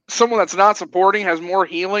whenever someone that's not supporting has more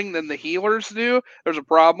healing than the healers do, there's a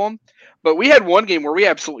problem. But we had one game where we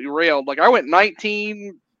absolutely railed. Like I went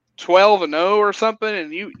 19, 12 and 0 or something,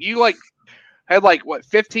 and you like had like what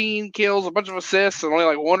 15 kills, a bunch of assists, and only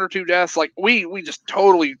like 1 or 2 deaths. Like we just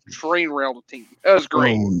totally train railed the team. That was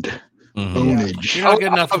great. Ownage. You're not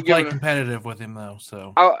good enough to play competitive with him, though.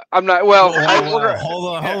 So I'm not. Well,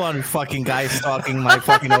 hold on, fucking guy stalking my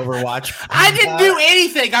fucking Overwatch. I didn't do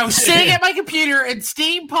anything. I was sitting at my computer, and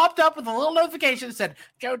Steam popped up with a little notification that said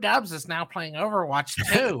Joe Dubs is now playing Overwatch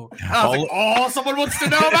 2. And I was like, "Oh, someone wants to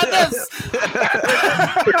know about this."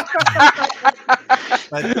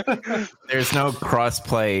 There's no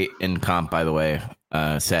cross-play in comp, by the way,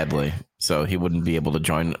 sadly. So he wouldn't be able to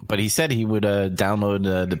join. But he said he would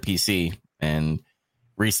download the PC and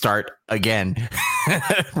restart again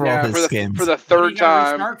for all his skins. For the third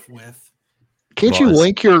time. Can't you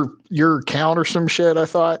link your account or some shit, I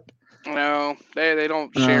thought? No, they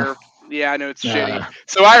don't share. Yeah, I know it's shitty.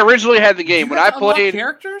 So I originally had the game when I played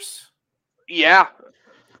characters. Yeah,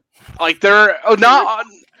 like they're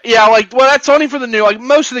that's only for the new. Like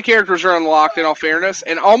most of the characters are unlocked in all fairness,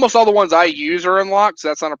 and almost all the ones I use are unlocked, so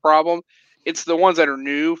that's not a problem. It's the ones that are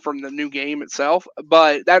new from the new game itself.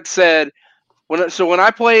 But that said, when I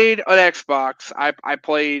played on Xbox, I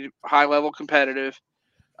played high level competitive,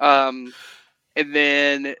 and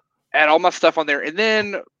then had all my stuff on there, and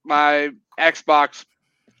then my Xbox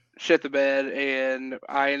shit the bed, and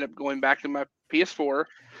I ended up going back to my PS4.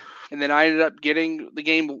 And then I ended up getting the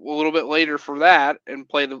game a little bit later for that and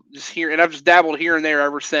played just here. And I've just dabbled here and there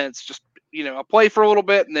ever since. Just, I play for a little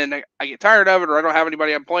bit and then I get tired of it or I don't have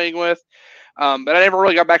anybody I'm playing with. But I never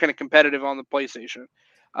really got back into competitive on the PlayStation.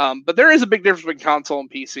 But there is a big difference between console and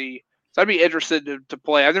PC. So I'd be interested to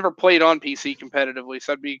play. I've never played on PC competitively,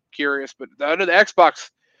 so I'd be curious. But under the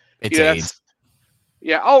Xbox,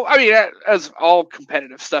 yeah. Oh, I mean, as all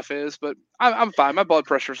competitive stuff is, but I'm fine. My blood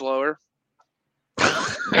pressure's lower.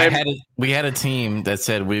 We had a team that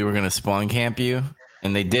said we were going to spawn camp you,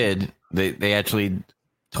 and they did. They actually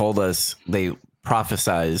told us, they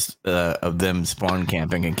prophesized of them spawn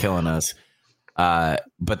camping and killing us.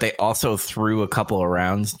 But they also threw a couple of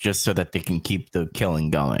rounds just so that they can keep the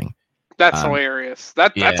killing going. That's hilarious.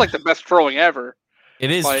 That's like the best trolling ever.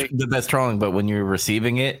 It is the best trolling, but when you're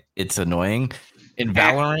receiving it, it's annoying. In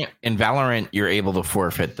Valorant, you're able to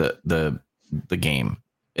forfeit the game.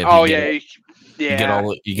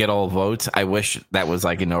 You get all votes. I wish that was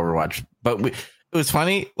like in Overwatch, but it was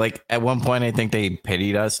funny. Like at one point, I think they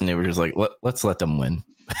pitied us and they were just like, let's let them win.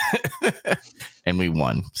 And we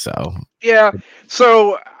won. So yeah.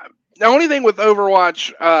 So the only thing with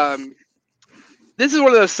Overwatch, this is one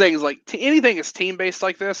of those things, like anything is team based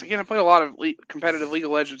like this. Again, I play a lot of competitive League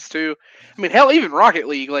of Legends too. I mean, hell, even Rocket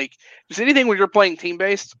League, like just anything when you're playing team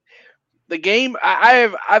based, the game,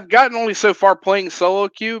 I've gotten only so far playing solo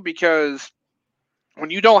queue because when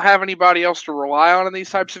you don't have anybody else to rely on in these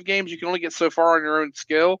types of games, you can only get so far on your own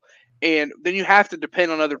skill, and then you have to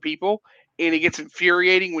depend on other people. and it gets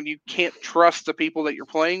infuriating when you can't trust the people that you're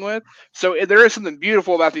playing with. So there is something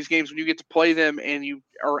beautiful about these games when you get to play them and you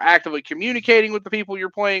are actively communicating with the people you're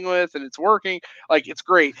playing with and it's working. Like, it's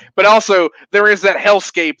great. But also, there is that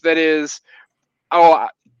hellscape that is,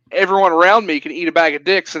 everyone around me can eat a bag of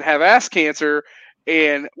dicks and have ass cancer,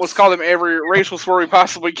 and let's call them every racial slur we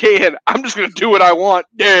possibly can. I'm just going to do what I want.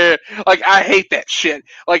 Yeah. Like, I hate that shit.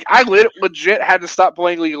 Like, I legit had to stop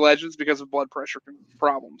playing League of Legends because of blood pressure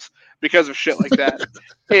problems, because of shit like that.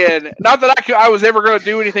 And not that I was ever going to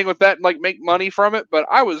do anything with that and, like, make money from it, but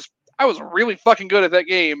I was really fucking good at that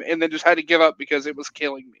game and then just had to give up because it was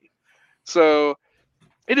killing me. So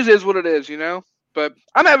it just is what it is, you know? But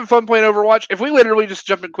I'm having fun playing Overwatch. If we literally just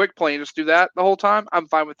jump in quick play and just do that the whole time, I'm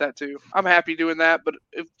fine with that too. I'm happy doing that. But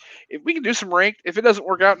if we can do some ranked, if it doesn't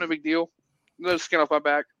work out, no big deal. No skin off my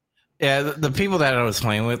back. Yeah, the people that I was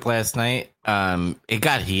playing with last night, it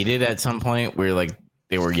got heated at some point where like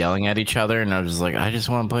they were yelling at each other, and I was just like, I just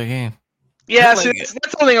want to play a game. Yeah, see, that's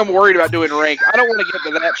something I'm worried about doing ranked. I don't want to get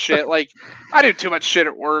into that shit. Like, I do too much shit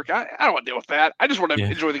at work. I don't want to deal with that. I just want to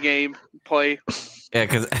enjoy the game, play. Yeah,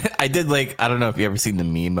 because I did like, I don't know if you ever seen the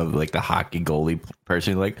meme of like the hockey goalie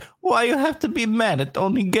person like, why you have to be mad at the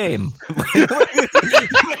only game?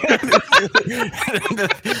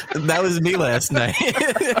 That was me last night.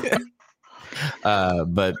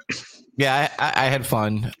 But yeah, I had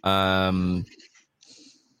fun.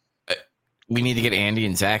 We need to get Andy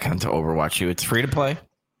and Zach onto Overwatch 2. It's free to play,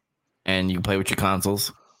 and you can play with your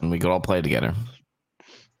consoles, and we could all play together.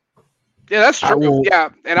 Yeah, that's true. Yeah,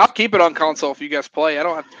 and I'll keep it on console if you guys play. I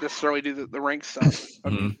don't have to necessarily do the rank stuff.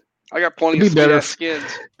 I got plenty of sweet-ass skins.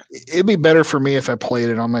 It'd be better for me if I played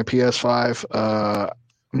it on my PS5.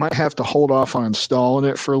 Might have to hold off on installing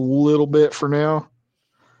it for a little bit for now.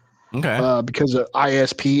 Okay. Because of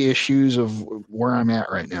ISP issues of where I'm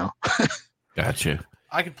at right now. Gotcha.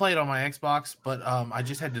 I could play it on my Xbox, but I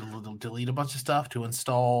just had to delete a bunch of stuff to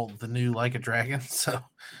install the new Like a Dragon. So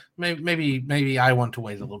maybe I want to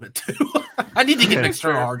wait a little bit too. I need to get an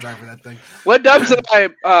external hard drive for that thing. Let Dubs and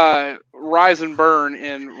I rise and burn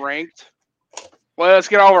in ranked. Let's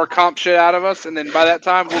get all of our comp shit out of us, and then by that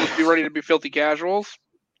time we'll just be ready to be filthy casuals,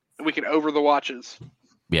 and we can over the watches.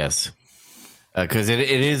 Yes. Because it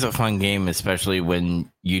is a fun game, especially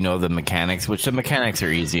when you know the mechanics, which the mechanics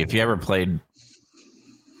are easy. If you ever played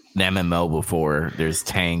the MMO before, there's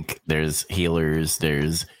tank, there's healers,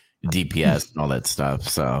 there's DPS and all that stuff.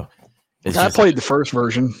 So I played the first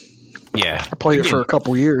version. Yeah, I played it for a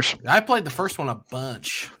couple years. I played the first one a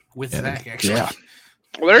bunch with Zach, actually. Yeah,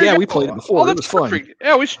 well, we played it before. It was fun.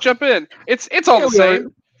 Yeah, we should jump in. It's all the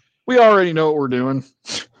same. We already know what we're doing.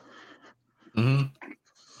 Mm-hmm.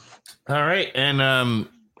 All right, and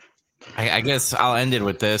I guess I'll end it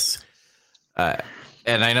with this.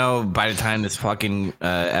 And I know by the time this fucking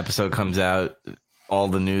episode comes out, all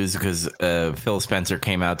the news, because Phil Spencer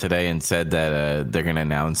came out today and said that they're going to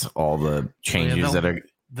announce all the changes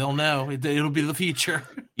They'll know. It'll be the future.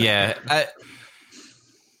 Yeah.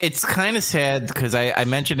 It's kind of sad because I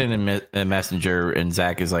mentioned it in a messenger, and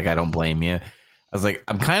Zach is like, I don't blame you. I was like,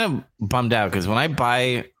 I'm kind of bummed out because when I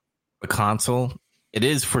buy a console, it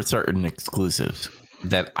is for certain exclusives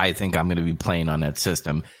that I think I'm going to be playing on that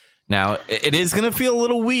system. Now, it is going to feel a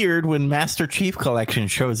little weird when Master Chief Collection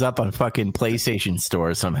shows up on fucking PlayStation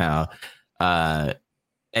Store somehow. And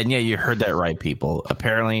yeah, you heard that right, people.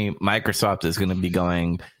 Apparently, Microsoft is going to be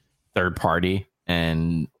going third party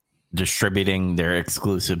and distributing their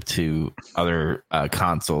exclusive to other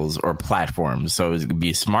consoles or platforms. So it's going to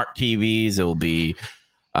be smart TVs. It will be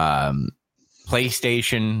PlayStation,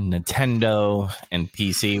 Nintendo, and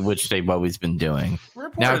PC, which they've always been doing.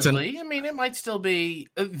 Reportedly, I mean, it might still be.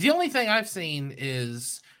 The only thing I've seen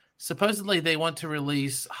is supposedly they want to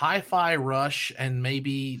release Hi-Fi Rush and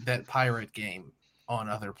maybe that pirate game on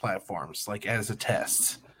other platforms, like as a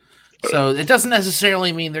test. So it doesn't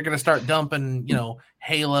necessarily mean they're going to start dumping,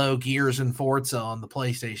 Halo, Gears, and Forza on the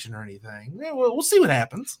PlayStation or anything. Yeah, we'll see what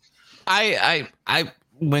happens.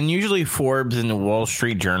 When usually Forbes and the Wall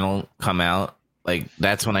Street Journal come out, like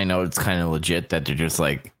that's when I know it's kind of legit that they're just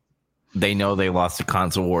like, they know they lost the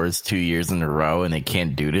console wars 2 years in a row and they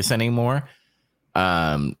can't do this anymore.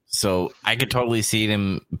 So I could totally see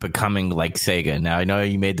them becoming like Sega. Now I know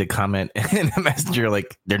you made the comment in the messenger,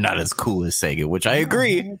 like they're not as cool as Sega, which I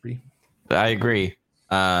agree. I agree.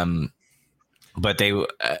 But they,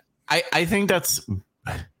 I think that's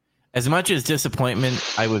as much as disappointment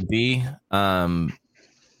I would be. I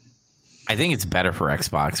think it's better for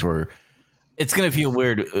Xbox, where it's going to feel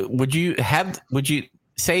weird. Would you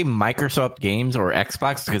say Microsoft games or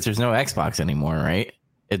Xbox? Because there's no Xbox anymore, right?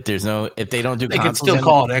 If they don't do, they could still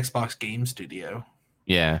call it Xbox Game Studio.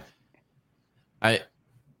 Yeah.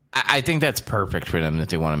 I think that's perfect for them that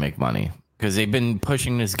they want to make money because they've been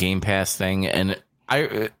pushing this Game Pass thing, and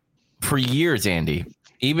for years, Andy,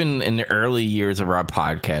 even in the early years of our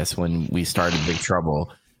podcast when we started Big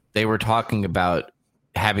Trouble, they were talking about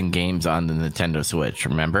having games on the Nintendo Switch.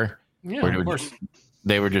 Remember? Yeah, of course.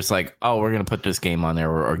 They were just like, "Oh, we're gonna put this game on there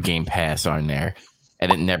or Game Pass on there,"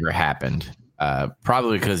 and it never happened.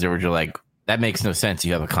 Probably because they were just like, "That makes no sense.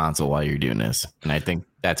 You have a console while you're doing this," and I think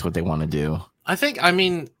that's what they want to do. I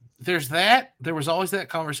mean, there's that. There was always that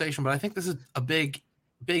conversation, but I think this is a big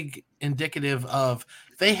indicative of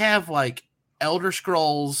they have like Elder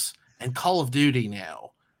Scrolls and Call of Duty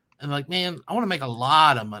now. And like, man, I want to make a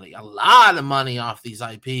lot of money off these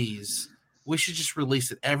IPs. We should just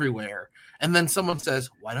release it everywhere. And then someone says,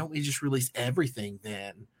 why don't we just release everything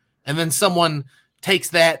then? And then someone takes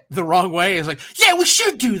that the wrong way. It's like, yeah, we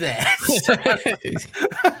should do that.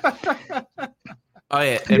 Oh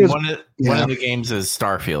yeah, and one of the games is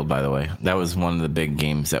Starfield. By the way, that was one of the big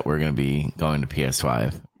games that we're going to be going to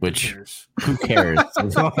PS5. Which who cares? I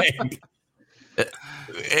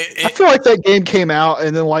feel like that game came out,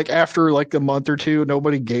 and then like after like a month or two,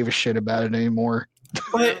 nobody gave a shit about it anymore.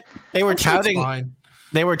 They were touting.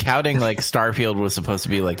 They were touting like Starfield was supposed to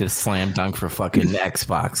be like this slam dunk for fucking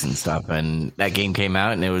Xbox and stuff, and that game came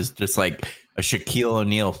out, and it was just like a Shaquille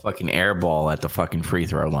O'Neal fucking airball at the fucking free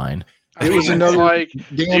throw line. It was another like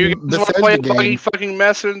game. You guys want to play a fucking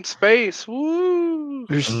mess in space? Woo!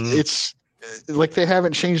 It's like they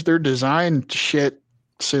haven't changed their design shit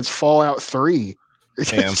since Fallout 3.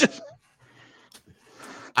 Yeah.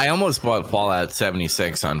 I almost bought Fallout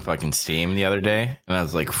 76 on fucking Steam the other day, and I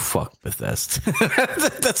was like, "Fuck Bethesda."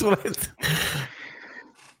 That's what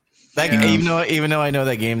even though I know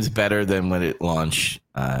that game's better than when it launched.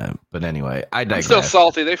 But anyway, I digress. I'm still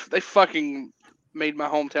salty. They fucking made my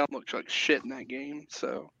hometown look like shit in that game.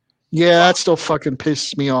 So yeah, that still fucking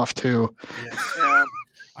pisses me off too. Yeah.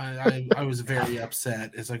 I was very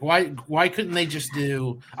upset. It's like why couldn't they just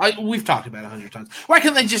do? We've talked about it 100 times. Why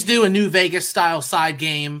couldn't they just do a New Vegas style side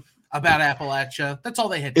game about Appalachia? That's all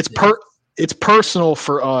they had. It's personal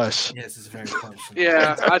for us. Yes, it's very personal.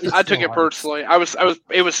 Yeah, I took it personally.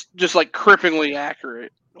 It was just like cripplingly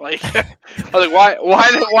accurate. Like I was like,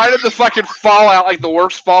 why did the fucking Fallout, like the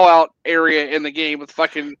worst Fallout area in the game with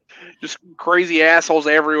fucking just crazy assholes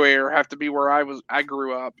everywhere, have to be where I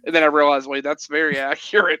grew up? And then I realized, wait, that's very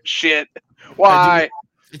accurate shit. Why?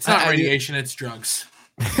 It's not radiation, it's drugs.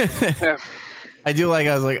 Yeah. I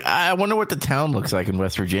was like, I wonder what the town looks like in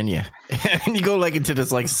West Virginia. And you go like into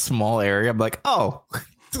this like small area. I'm like, oh,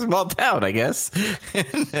 it's a small town, I guess.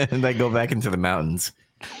 And I go back into the mountains.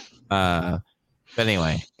 But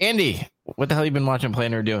anyway, Andy, what the hell you been watching,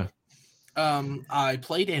 playing, or doing? I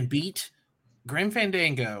played and beat Grim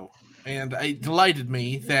Fandango, and it delighted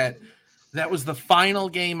me that was the final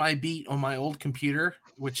game I beat on my old computer,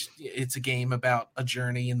 which it's a game about a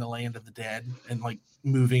journey in the land of the dead and like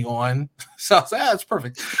moving on. So I was like, that's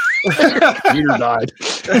perfect. Computer died.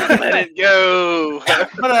 Let it go.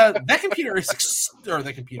 But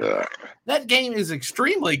that game is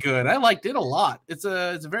extremely good. I liked it a lot. It's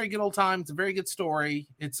a very good old time. It's a very good story.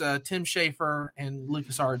 It's Tim Schafer and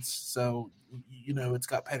LucasArts, so you know it's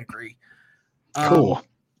got pedigree. Cool.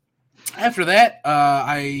 After that,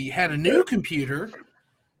 I had a new computer,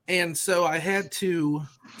 and so I had to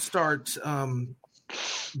start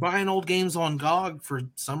buying old games on GOG for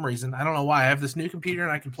some reason. I don't know why. I have this new computer,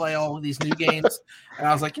 and I can play all of these new games. And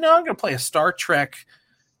I was like, I'm going to play a Star Trek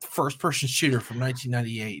first-person shooter from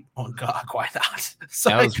 1998 on GOG. Why not? So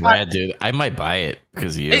that was rad, dude. I might buy it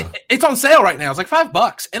because of you. It's on sale right now. It's like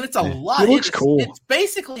 $5, and it's a lot. It looks cool. It's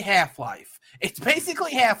basically Half-Life. It's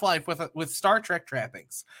basically Half-Life with Star Trek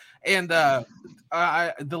trappings. And the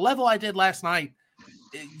level I did last night,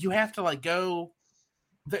 you have to like go.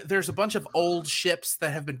 There's a bunch of old ships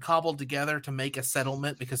that have been cobbled together to make a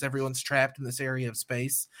settlement because everyone's trapped in this area of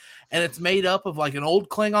space. And it's made up of like an old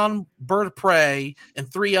Klingon bird of prey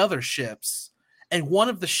and 3 other ships. And one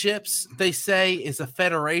of the ships, they say, is a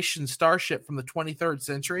Federation starship from the 23rd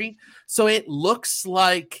century. So it looks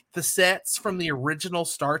like the sets from the original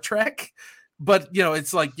Star Trek. But,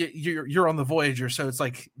 it's like you're on the Voyager. So it's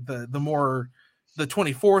like the more the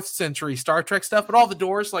 24th century Star Trek stuff, but all the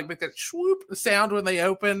doors like make that swoop sound when they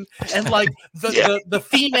open, and like the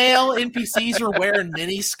female NPCs are wearing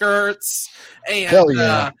mini skirts, and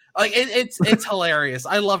like it's hilarious.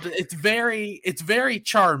 I loved it. It's very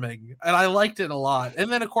charming, and I liked it a lot.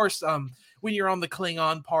 And then of course, when you're on the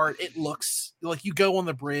Klingon part, it looks like you go on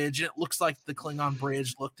the bridge, and it looks like the Klingon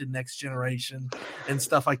bridge looked in Next Generation and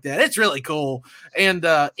stuff like that. It's really cool. And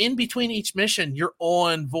in between each mission, you're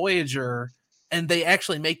on Voyager. And they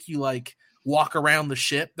actually make you like walk around the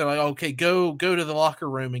ship. They're like, okay, go to the locker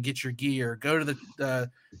room and get your gear. Go to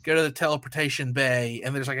the teleportation bay,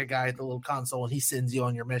 and there's like a guy at the little console, and he sends you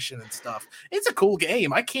on your mission and stuff. It's a cool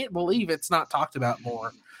game. I can't believe it's not talked about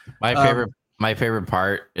more. My favorite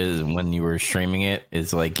part is when you were streaming it.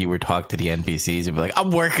 Is like you were talk to the NPCs and be like,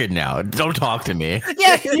 "I'm working now. Don't talk to me."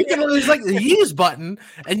 Yeah, you can. There's like the use button,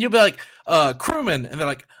 and you'll be like, "Crewman," and they're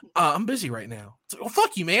like, "I'm busy right now." It's like, "Well,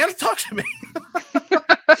 fuck you, man. Talk to me."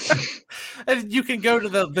 And you can go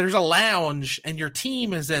to there's a lounge, and your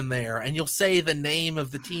team is in there, and you'll say the name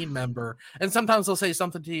of the team member, and sometimes they'll say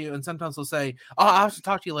something to you, and sometimes they'll say, "Oh, I'll have to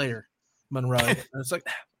talk to you later, Monroe." And it's like,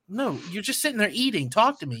 no, you're just sitting there eating.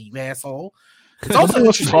 Talk to me, you asshole. It's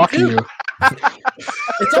also talking to you.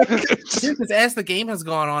 It's also because as the game has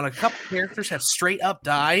gone on, a couple characters have straight up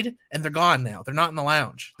died, and they're gone now. They're not in the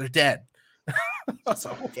lounge. They're dead.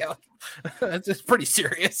 So yeah, that's just pretty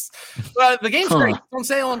serious. But the game's great. It's on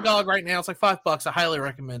sale on GOG right now. It's like $5. I highly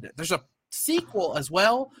recommend it. There's a sequel as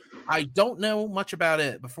well. I don't know much about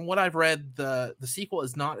it, but from what I've read, the sequel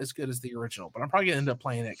is not as good as the original. But I'm probably gonna end up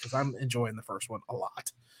playing it because I'm enjoying the first one a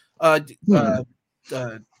lot.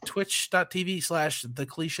 Twitch.tv/the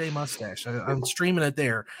cliche mustache. I'm streaming it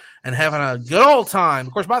there and having a good old time.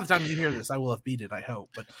 Of course, by the time you hear this, I will have beat it, I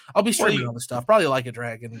hope. But I'll be streaming all the stuff. Probably like a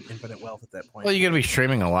Dragon Infinite Wealth at that point. Well, you're gonna be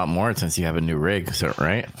streaming a lot more since you have a new rig, so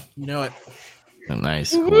right? You know it.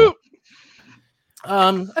 Nice. Cool.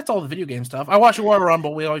 That's all the video game stuff. I watched Royal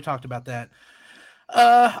Rumble. We already talked about that.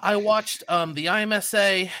 I watched the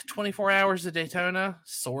IMSA 24 Hours of Daytona,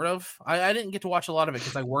 sort of. I didn't get to watch a lot of it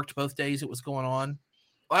because I worked both days it was going on.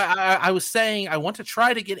 I was saying I want to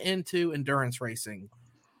try to get into endurance racing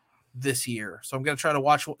this year. So I'm going to try to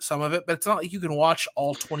watch some of it, but it's not like you can watch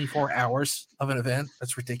all 24 hours of an event.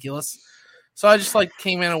 That's ridiculous. So I just like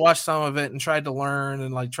came in and watched some of it and tried to learn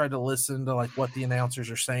and like tried to listen to like what the announcers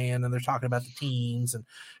are saying. And they're talking about the teams and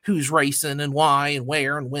who's racing and why and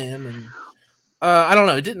where and when. And I don't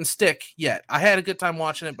know. It didn't stick yet. I had a good time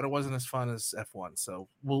watching it, but it wasn't as fun as F1. So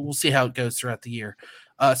we'll see how it goes throughout the year.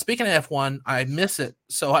 Speaking of F1, I miss it.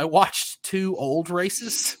 So I watched 2 old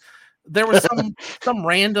races. There was some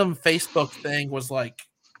random Facebook thing was like,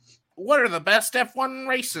 what are the best F1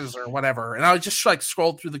 races or whatever? And I just like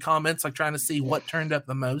scrolled through the comments, like trying to see what turned up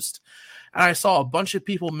the most. And I saw a bunch of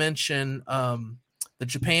people mention the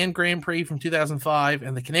Japan Grand Prix from 2005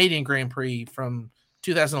 and the Canadian Grand Prix from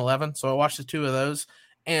 2011. So I watched the 2 of those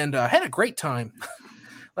and had a great time.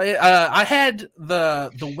 I had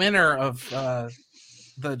the winner of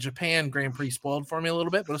the Japan Grand Prix spoiled for me a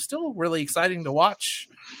little bit, but it was still really exciting to watch.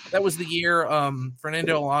 That was the year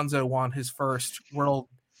Fernando Alonso won his first world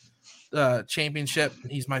championship.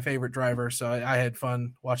 He's my favorite driver, so I had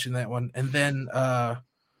fun watching that one. And then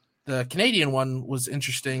the Canadian one was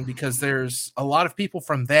interesting because there's a lot of people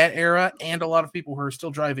from that era and a lot of people who are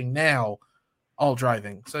still driving now all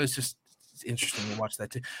driving. So it's interesting to watch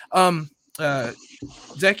that too.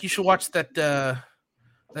 Zach, you should watch that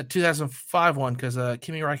 2005 one because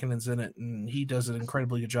Kimi Räikkönen's in it and he does an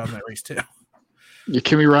incredibly good job in that race too. Yeah,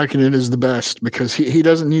 Kimi Räikkönen is the best because he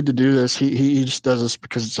doesn't need to do this. He just does this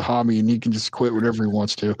because it's a hobby and he can just quit whenever he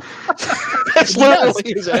wants to. That's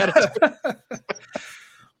literally his attitude.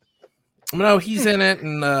 No, he's in it,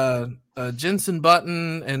 and Jensen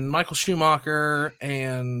Button and Michael Schumacher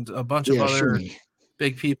and a bunch of other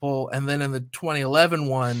big people. And then in the 2011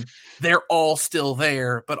 one, they're all still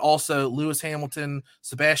there, but also Lewis Hamilton,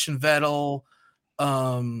 Sebastian Vettel,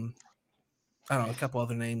 I don't know, a couple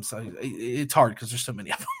other names. It's hard because there's so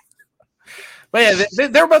many of them. But yeah,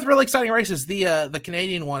 they're both really exciting races. The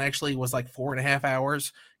Canadian one actually was like 4.5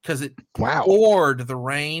 hours because it poured the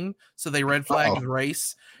rain, so they red flagged the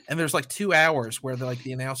race. And there's like 2 hours where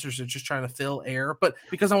the announcers are just trying to fill air. But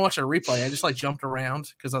because I watched a replay, I just like jumped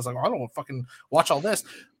around because I was like, I don't want to fucking watch all this.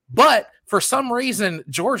 But for some reason,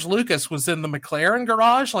 George Lucas was in the McLaren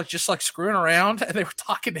garage, just screwing around, and they were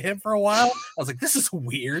talking to him for a while. I was like, this is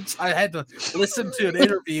weird. So I had to listen to an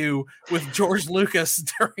interview with George Lucas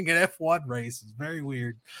during an F1 race. It's very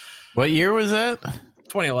weird. What year was that?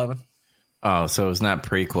 2011. Oh, so it's not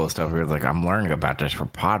prequel stuff. We were like, I'm learning about this for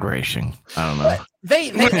pod racing. I don't know.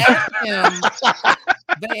 They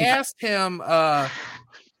asked him,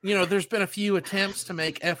 there's been a few attempts to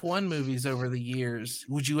make F1 movies over the years.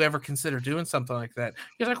 Would you ever consider doing something like that?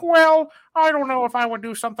 He's like, well, I don't know if I would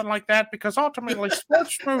do something like that because ultimately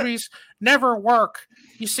sports movies never work.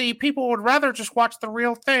 You see, people would rather just watch the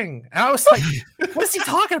real thing. And I was like, what is he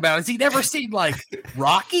talking about? Has he never seen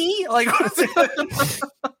Rocky? What is it?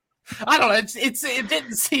 I don't know. It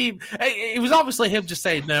didn't seem. It was obviously him just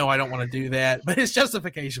saying, no, I don't want to do that. But his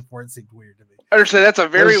justification for it seemed weird to me. I understand that's a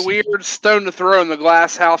very There's- weird stone to throw in the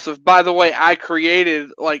glass house of, by the way, I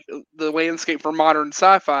created like the landscape for modern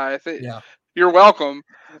sci-fi. I think Yeah. you're welcome.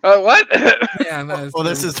 What? Yeah, no, Well,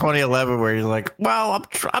 this is 2011, where you're like, well,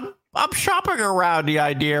 I'm shopping around the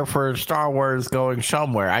idea for Star Wars going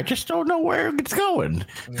somewhere. I just don't know where it's going.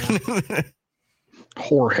 yeah.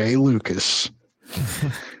 Jorge Lucas.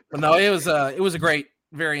 But no, it was a great,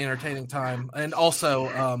 very entertaining time. And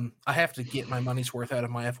also, I have to get my money's worth out of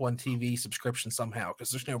my F1 TV subscription somehow because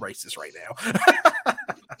there's no races right now.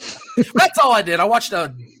 That's all I did. I watched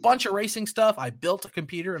a bunch of racing stuff. I built a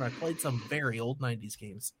computer and I played some very old 90s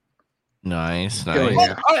games. Nice. Oh, nice.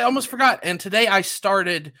 yeah. Oh, I almost forgot. And today I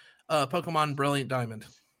started Pokemon Brilliant Diamond.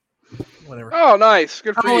 Whatever. Oh, nice.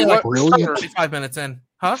 Good for I'm only you. like What Brilliant? starter? 35 minutes in.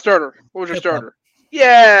 Huh? Starter. What was your Hip-hop. starter?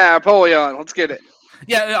 Yeah, Apollyon. Let's get it.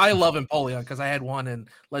 Yeah, I love Empoleon because I had one in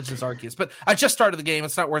Legends Arceus. But I just started the game.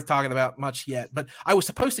 It's not worth talking about much yet. But I was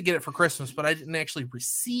supposed to get it for Christmas, but I didn't actually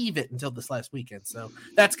receive it until this last weekend. So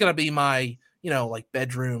that's going to be my, like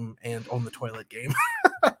bedroom and on the toilet game.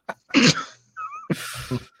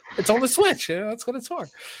 It's on the Switch. Yeah, that's what it's for.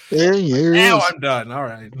 There you Now is. I'm done. All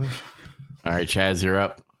right. All right, Chaz, you're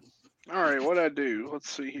up. All right, what'd I do? Let's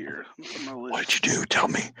see here. What's on my list? What'd you do? Tell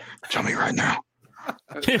me. Tell me right now.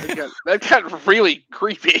 That got really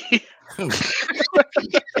creepy.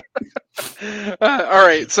 All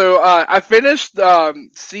right, so I finished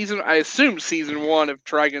season 1 of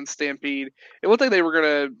Trigun Stampede. It looked like they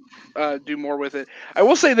were gonna do more with it. I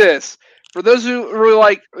will say this: for those who really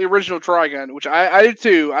like the original Trigun, which I do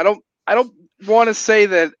too, I don't want to say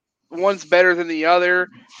that one's better than the other.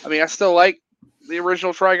 I mean, I still like the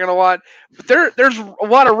original Trigun a lot, but there's a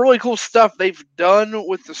lot of really cool stuff they've done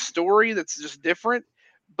with the story that's just different.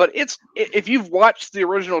 But if you've watched the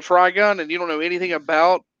original Trigun and you don't know anything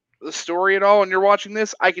about the story at all and you're watching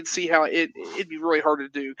this, I can see how it'd be really hard to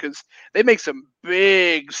do because they make some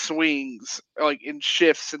big swings like in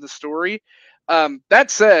shifts in the story. That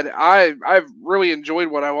said, I've really enjoyed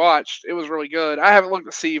what I watched. It was really good. I haven't looked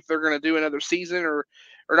to see if they're going to do another season or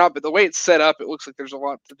not, but the way it's set up, it looks like there's a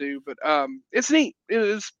lot to do. But it's neat. It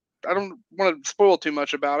is. I don't want to spoil too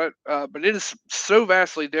much about it, but it is so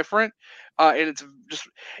vastly different. And it's just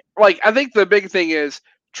like, I think the big thing is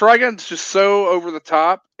Trigun's just so over the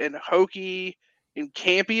top and hokey and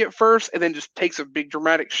campy at first, and then just takes a big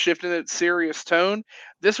dramatic shift in its serious tone.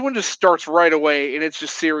 This one just starts right away, and it's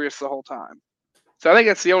just serious the whole time. So I think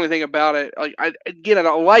that's the only thing about it. Like, I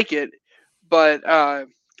don't like it, but I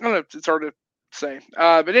don't know. It's hard to say.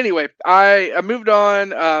 But anyway, I moved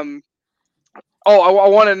on. I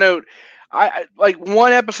want to note, I like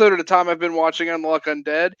one episode at a time. I've been watching Unlock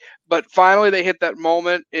Undead, but finally they hit that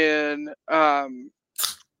moment in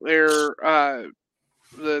their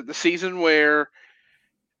the season where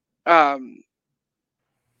I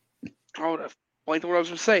would have blanked on what I was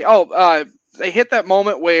going to say. They hit that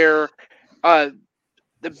moment where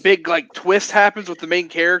the big like twist happens with the main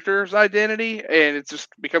character's identity, and it's just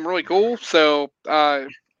become really cool. So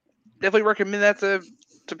definitely recommend that to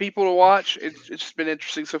people to watch. It's just been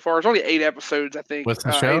interesting so far. It's only 8 episodes, I think. What's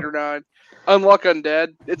the show? 8 or 9. Unlock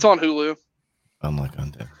Undead. It's on Hulu. Unlock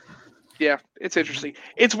Undead. Yeah, it's interesting.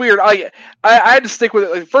 It's weird. I had to stick with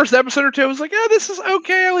it. Like, the first episode or two, I was like, this is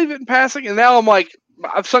okay. I'll leave it in passing. And now I'm like,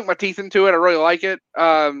 I've sunk my teeth into it. I really like it.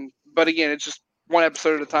 But again, it's just one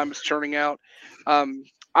episode at a time. It's churning out.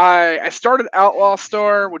 I started Outlaw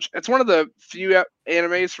Star, which it's one of the few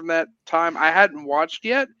animes from that time I hadn't watched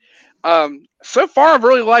yet. So far I've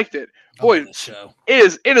really liked it. Boy, Show.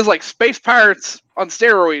 it is like space pirates on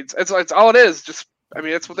steroids. It's all it is. Just, I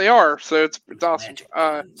mean, that's what they are. So it's awesome.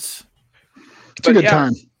 Guns. It's a good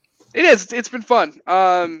time. It is. It's been fun.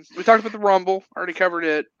 We talked about the Rumble. Already covered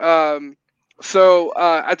it. So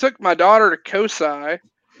I took my daughter to COSI,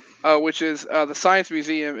 which is the Science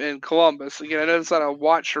Museum in Columbus. Again, I know it's not a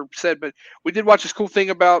watch or said, but we did watch this cool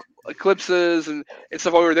thing about eclipses and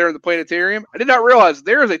stuff while we were there in the planetarium. I did not realize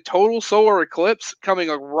there is a total solar eclipse coming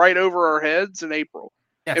like right over our heads in April.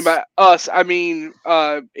 Yes. And by us, I mean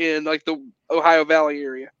in like the Ohio Valley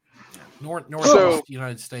area. Northwest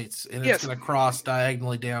United States, and Yes. it's going to cross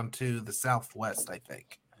diagonally down to the southwest, I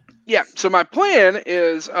think. Yeah. So my plan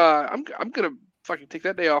is I'm gonna fucking take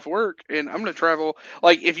that day off work and I'm gonna travel.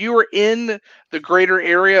 Like, if you were in the greater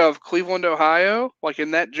area of Cleveland, Ohio, like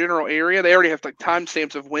in that general area, they already have like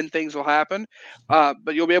timestamps of when things will happen.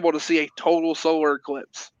 But you'll be able to see a total solar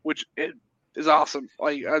eclipse, which is awesome.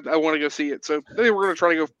 Like, I want to go see it. So I think we're gonna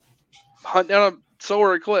try to go hunt down a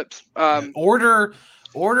solar eclipse.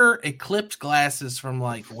 Order eclipse glasses from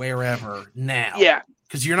like wherever now. Yeah.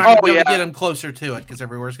 Because you're not going to be able to yeah. get them closer to it because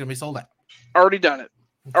everywhere's going to be sold out. Already done it.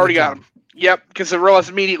 Already got them. Yep, because I realized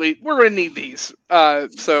immediately we're going to need these.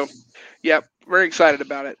 So, yep, very excited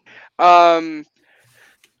about it.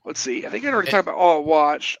 Let's see. I think I already talked about all I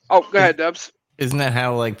watch. Oh, go ahead, Dubs. Isn't that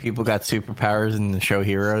how like people got superpowers in the show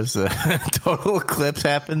Heroes? Total eclipse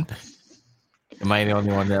happened. Am I the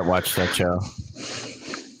only one that watched that show?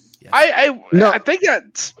 I think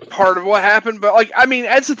that's part of what happened, but like I mean,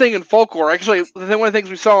 that's the thing in folklore. Actually, one of the things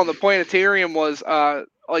we saw in the planetarium was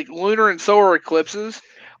like lunar and solar eclipses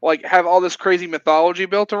like have all this crazy mythology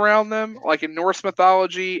built around them. Like in Norse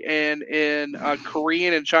mythology and in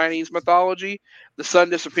Korean and Chinese mythology, the sun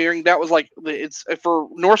disappearing, that was like it's for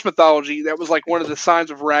Norse mythology, that was like one of the signs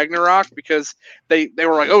of Ragnarok because they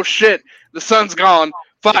were like, oh shit, the sun's gone,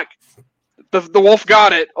 fuck, the wolf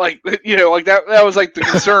got it, like like that was like the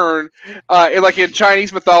concern. And like in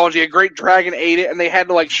Chinese mythology, a great dragon ate it, and they had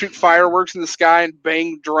to like shoot fireworks in the sky and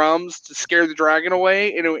bang drums to scare the dragon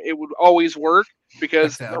away, and it would always work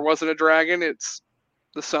because there wasn't a dragon; it's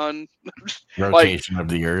the sun. Rotation of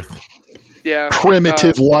the Earth. Yeah,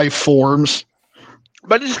 primitive life forms.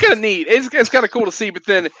 But it's kind of neat. It's kind of cool to see. But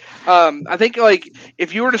then, I think like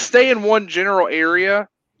if you were to stay in one general area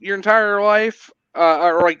your entire life,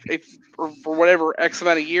 or like or for whatever X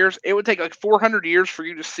amount of years, it would take like 400 years for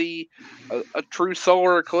you to see a true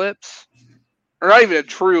solar eclipse, or not even a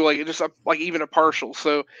true, like just like even a partial.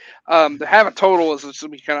 So, to have a total is just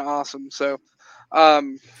gonna be kind of awesome. So, I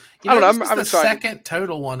don't know. I'm the excited. Second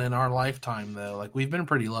total one in our lifetime, though. Like we've been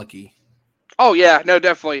pretty lucky. Oh yeah, no,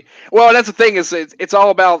 definitely. Well, that's the thing is it's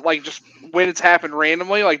all about like just when it's happened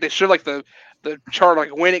randomly. Like they show like the chart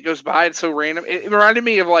like when it goes by. It's so random. It reminded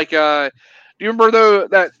me of like do you remember though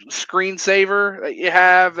that screensaver that you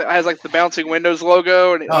have that has like the bouncing Windows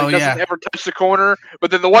logo and it like, doesn't ever touch the corner,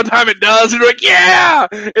 but then the one time it does, and you're like, yeah,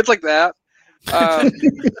 it's like that.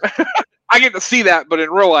 I get to see that, but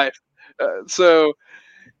in real life.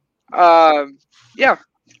 Yeah.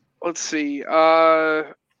 Let's see.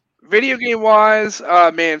 Video game wise,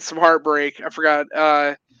 man, some heartbreak. I forgot.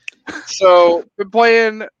 So been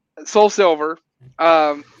playing Soul Silver.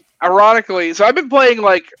 Ironically, so I've been playing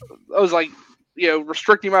like I was like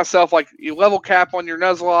restricting myself, like you level cap on your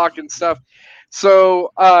Nuzlocke and stuff.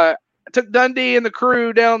 So I took Dundee and the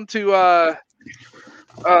crew down to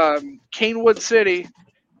Canewood City,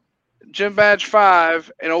 Gym Badge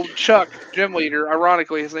 5, and old Chuck, gym leader.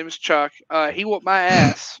 Ironically, his name is Chuck. He whooped my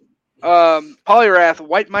ass. Polyrath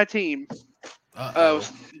wiped my team.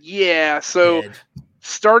 Yeah, so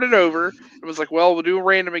started over. It was like, well, we'll do a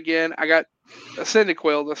random again. I got a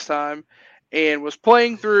Cyndaquil this time and was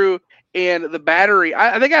playing through, and the battery,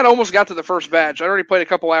 I think I'd almost got to the first badge. I already played a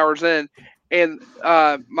couple hours in, and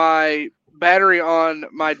my battery on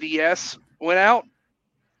my DS went out,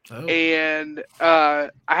 and I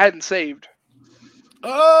hadn't saved.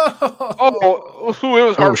 Oh, it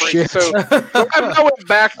was heartbreaking. So I went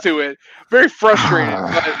back to it. Very frustrated,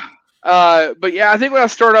 but yeah, I think when I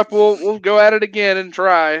start up, we'll go at it again and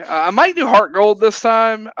try. I might do Heart Gold this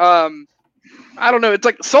time. I don't know. It's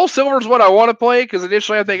like Soul Silver is what I want to play because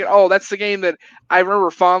initially I'm thinking, oh, that's the game that I remember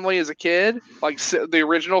fondly as a kid, like the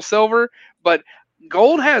original Silver. But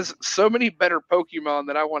Gold has so many better Pokemon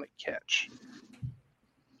that I want to catch.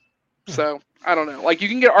 So I don't know. Like you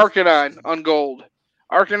can get Arcanine on Gold.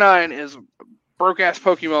 Arcanine is broke ass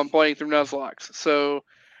Pokemon playing through Nuzlocke. So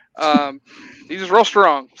he's just real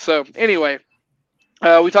strong. So anyway,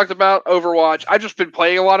 we talked about Overwatch. I've just been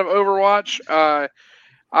playing a lot of Overwatch.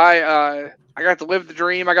 I got to live the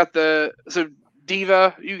dream. I got so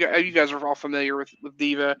Diva. You guys are all familiar with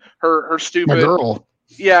Diva. Her stupid girl.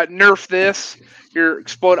 Yeah, nerf this. You're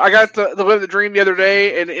explode. I got to live the dream the other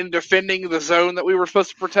day, and in defending the zone that we were supposed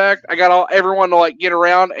to protect, I got everyone to like get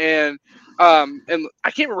around and I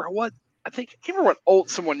can't remember what. I can't remember what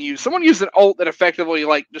ult someone used. Someone used an ult that effectively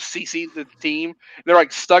like just CC'd the team. They're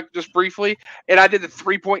like stuck just briefly, and I did the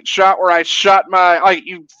 3-point shot where I shot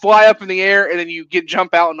you fly up in the air and then you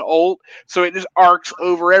jump out and ult, so it just arcs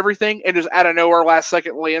over everything and just out of nowhere last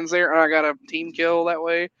second lands there, and I got a team kill that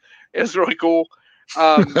way. It was really cool.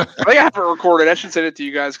 I think I have it recorded. I should send it to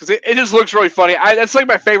you guys because it just looks really funny. That's like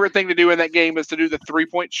my favorite thing to do in that game is to do the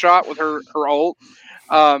 3-point shot with her ult.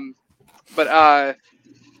 But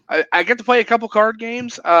I get to play a couple card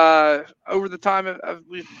games over the time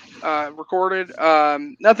we've recorded.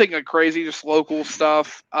 Nothing like crazy, just local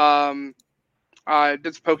stuff. I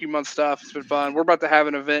did some Pokemon stuff. It's been fun. We're about to have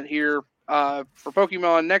an event here for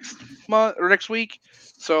Pokemon next month or next week,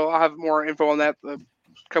 so I'll have more info on that a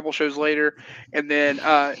couple shows later. And then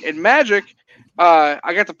in Magic,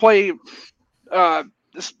 I got to play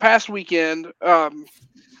this past weekend.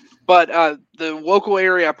 But the local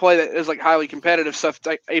area I play that is like highly competitive stuff,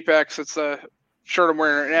 like Apex, it's a shirt I'm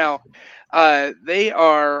wearing right now. they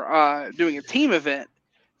are doing a team event.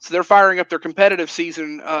 So they're firing up their competitive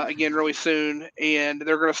season again really soon, and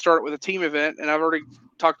they're going to start with a team event. And I've already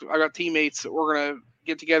talked. I got teammates that we're going to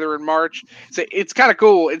get together in March. So it's kind of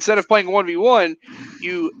cool. Instead of playing 1v1,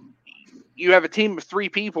 you have a team of 3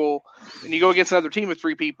 people, and you go against another team of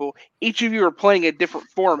 3 people. Each of you are playing a different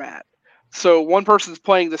format. So one person's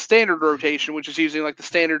playing the standard rotation, which is using like the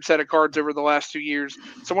standard set of cards over the last 2 years.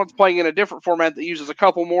 Someone's playing in a different format that uses a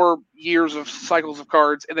couple more years of cycles of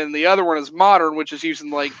cards. And then the other one is modern, which is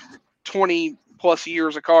using like 20 plus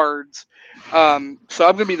years of cards. So I'm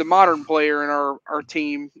going to be the modern player in our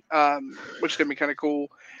team, which is going to be kind of cool.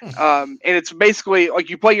 And it's basically like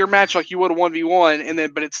you play your match like you would a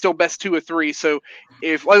 1v1, but it's still best 2 of 3. So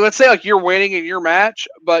if let's say like you're winning in your match,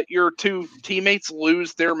 but your 2 teammates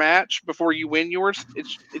lose their match before you win yours,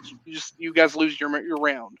 it's just you guys lose your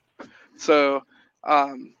round. So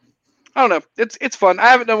I don't know. It's fun. I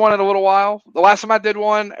haven't done one in a little while. The last time I did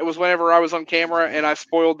one, it was whenever I was on camera and I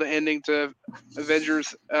spoiled the ending to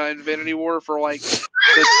Avengers Infinity War for like.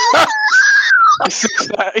 I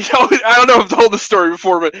don't know if I've told this story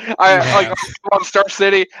before, but I on Star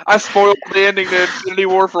City, I spoiled the ending to Infinity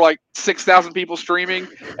War for like 6,000 people streaming,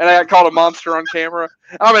 and I got called a monster on camera.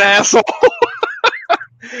 I'm an asshole.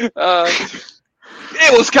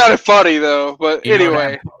 It was kind of funny though, but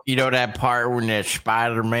anyway. You know that part when that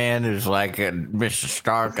Spider-Man is like, Mr.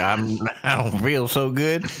 Stark, I don't feel so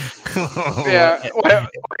good. Yeah. Well,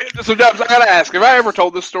 so Dubs, I gotta ask, have I ever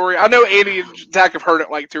told this story? I know Andy and Zach have heard it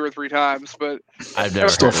like 2 or 3 times, but I've never.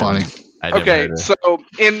 Still funny. Okay, so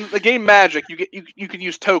in the game Magic, you can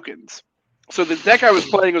use tokens. So the deck I was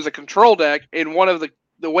playing was a control deck, and one of the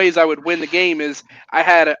ways I would win the game is I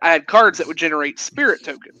had cards that would generate spirit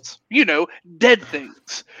tokens. Dead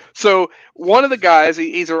things. So one of the guys,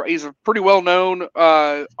 he's a pretty well known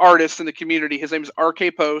artist in the community. His name is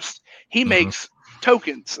RK Post. He makes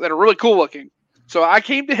tokens that are really cool looking. So I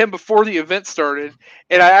came to him before the event started,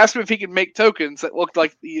 and I asked him if he could make tokens that looked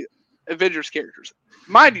like the Avengers characters.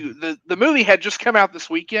 Mind you, the movie had just come out this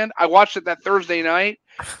weekend. I watched it that Thursday night,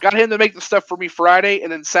 got him to make the stuff for me Friday,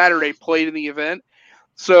 and then Saturday played in the event.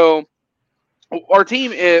 So our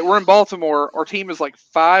team, we're in Baltimore. Our team is like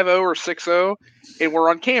 5-0 or 6-0, and we're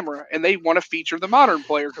on camera. And they want to feature the modern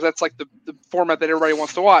player because that's like the format that everybody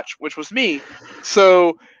wants to watch, which was me.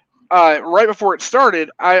 So right before it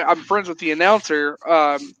started, I'm friends with the announcer,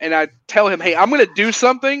 and I tell him, hey, I'm going to do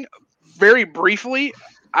something very briefly.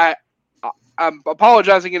 I'm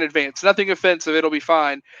apologizing in advance. Nothing offensive. It'll be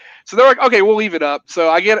fine. So they're like, okay, we'll leave it up.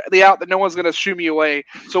 So I get the out that no one's going to shoo me away.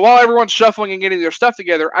 So while everyone's shuffling and getting their stuff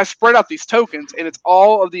together, I spread out these tokens, and it's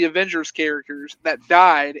all of the Avengers characters that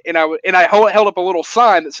died. And I held up a little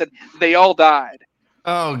sign that said, they all died.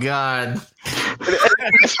 Oh, God. For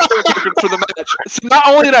the match. So not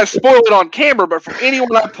only did I spoil it on camera, but for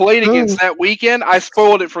anyone I played against that weekend, I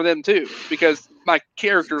spoiled it for them too, because my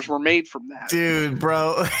characters were made from that. Dude,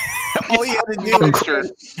 bro. All you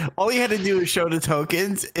had to do is show the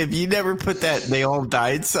tokens. If you never put that they all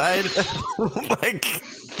died side, like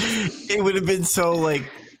it would have been so like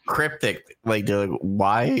cryptic. Like they're like,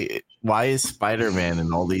 why is Spider-Man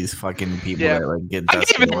and all these fucking people that like get I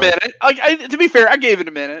gave it a minute. To be fair, I gave it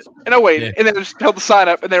a minute and I waited and then I just held the sign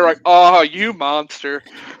up and they were like, oh, you monster.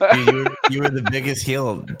 Dude, you were the biggest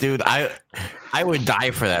heel. Dude, I would die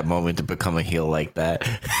for that moment to become a heel like that.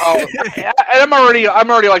 Oh, and I'm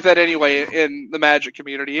already like that anyway in the Magic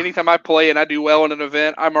community. Anytime I play and I do well in an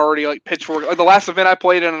event, I'm already like pitchfork. Like the last event I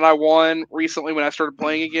played in and I won recently when I started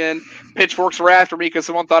playing again, pitchforks were after me because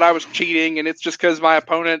someone thought I was cheating, and it's just because my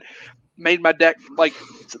opponent made my deck like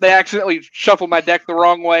they accidentally shuffled my deck the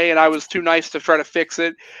wrong way, and I was too nice to try to fix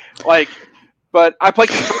it. But I play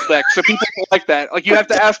control deck, so people don't like that. Like you have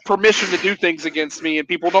to ask permission to do things against me, and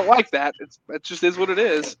people don't like that. It just is what it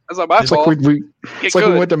is. That's not my fault. It's like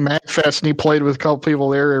we went to MacFest and he played with a couple people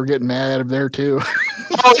there. They were getting mad at him there too.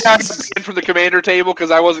 Oh yeah, from the commander table because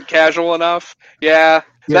I wasn't casual enough. Yeah,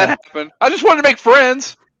 that happened. I just wanted to make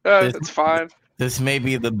friends. It's fine. This may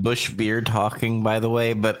be the Bush beer talking, by the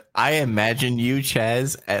way, but I imagine you,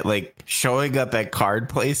 Chaz, at like showing up at card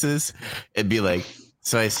places and be like,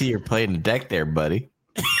 so I see you're playing a deck there, buddy.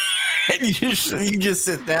 And you just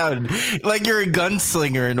sit down like you're a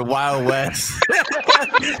gunslinger in the Wild West.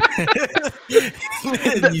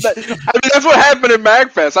 That's what happened in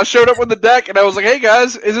MagFest. I showed up with the deck and I was like, hey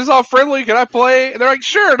guys, is this all friendly? Can I play? And they're like,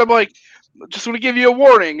 sure. And I'm like, just want to give you a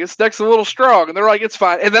warning. This deck's a little strong. And they're like, it's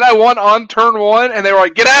fine. And then I won on turn 1 and they were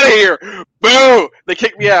like, get out of here. Boo! They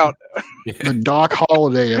kicked me out. The Doc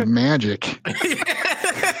Holliday of Magic.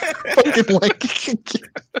 Fucking like,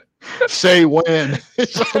 say when.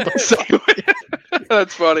 Say when.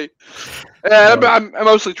 That's funny. Yeah, I'm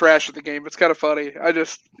mostly trash at the game. It's kind of funny. I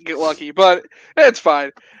just get lucky, but it's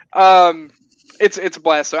fine. It's a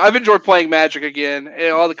blast. So I've enjoyed playing Magic again.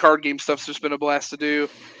 And all the card game stuff's just been a blast to do.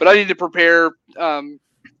 But I need to prepare. So I'm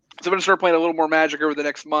gonna start playing a little more Magic over the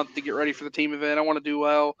next month to get ready for the team event. I want to do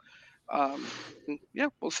well. Yeah,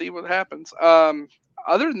 we'll see what happens.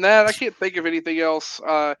 Other than that, I can't think of anything else.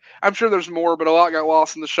 I'm sure there's more, but a lot got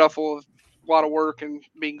lost in the shuffle of a lot of work and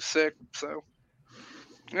being sick. So,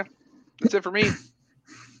 yeah, that's it for me.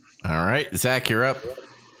 All right, Zach, you're up.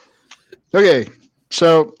 Okay,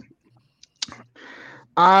 so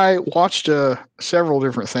I watched several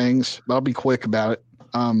different things, but I'll be quick about it.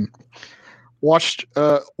 Watched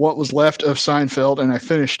what was left of Seinfeld, and I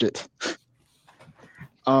finished it.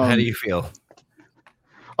 How do you feel?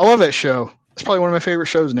 I love that show. It's probably one of my favorite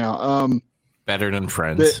shows now. Better than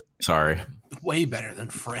Friends. Sorry. Way better than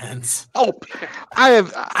Friends. Oh,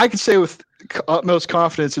 I can say with utmost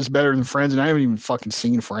confidence it's better than Friends, and I haven't even fucking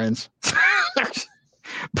seen Friends.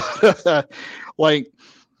 But like,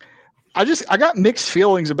 I got mixed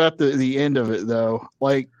feelings about the end of it though.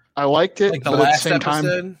 Like, I liked it, Like the but at the last same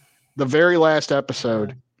episode? time, the very last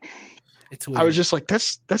episode, It's weird. I was just like,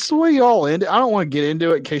 that's the way y'all end it. I don't want to get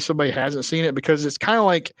into it in case somebody hasn't seen it, because it's kind of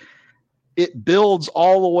like it builds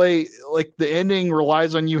all the way. Like, the ending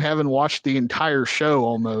relies on you having watched the entire show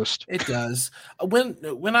almost. It does.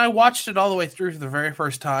 When I watched it all the way through for the very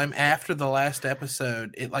first time after the last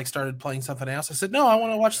episode, it like started playing something else. I said, "No, I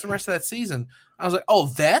want to watch the rest of that season." I was like, "Oh,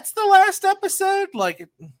 that's the last episode?" Like,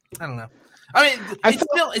 I don't know. I mean,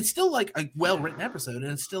 it's still like a well-written episode,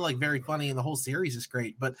 and it's still like very funny, and the whole series is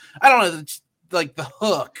great. But I don't know, like the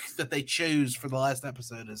hook that they chose for the last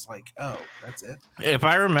episode is like, oh, that's it. If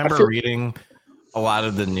I remember reading a lot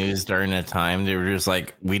of the news during that time, they were just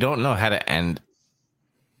like, we don't know how to end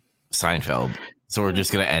Seinfeld, so we're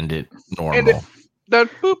just gonna end it normal. And then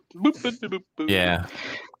boop, boop, boop, boop, boop. Yeah,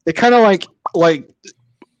 It kind of like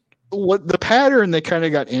what the pattern they kind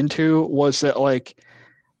of got into was that, like,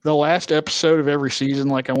 the last episode of every season,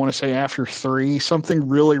 like I want to say after 3, something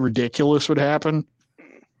really ridiculous would happen.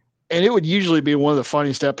 And it would usually be one of the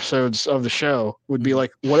funniest episodes of the show, would be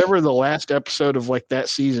like whatever the last episode of like that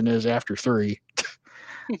season is after 3.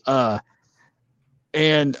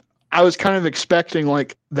 And I was kind of expecting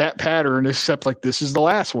like that pattern, except like this is the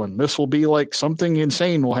last one. This will be like something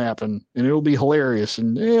insane will happen and it'll be hilarious.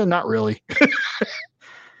 And not really.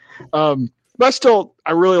 But still,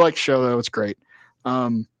 I really like the show though. It's great.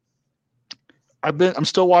 I'm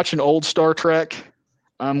still watching old Star Trek.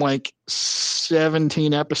 I'm like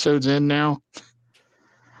 17 episodes in now.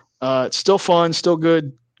 It's still fun, still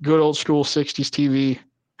good old school 60s TV.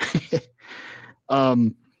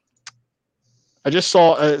 I just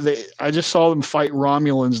saw them fight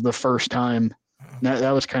Romulans the first time.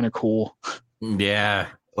 That was kind of cool. yeah,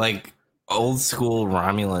 like old school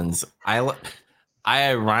Romulans. I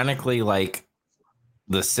ironically like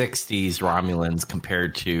the 60s Romulans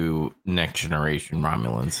compared to next generation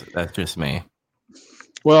Romulans. That's just me.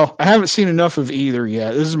 Well, I haven't seen enough of either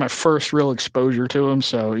yet. This is my first real exposure to them,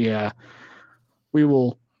 so yeah.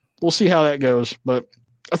 We'll see how that goes, but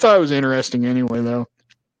I thought it was interesting anyway though.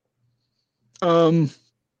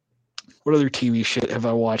 What other TV shit have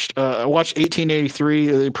I watched? I watched 1883,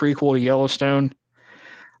 the prequel to Yellowstone.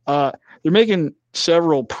 They're making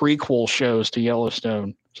several prequel shows to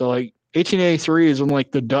Yellowstone. So like 1883 is when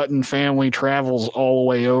like the Dutton family travels all the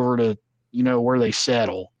way over to, where they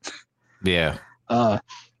settle. Yeah.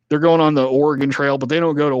 They're going on the Oregon Trail, but they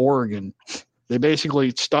don't go to Oregon. They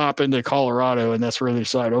basically stop into Colorado, and that's where they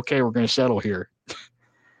decide, okay, we're going to settle here.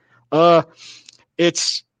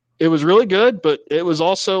 It was really good, but it was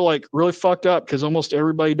also like really fucked up because almost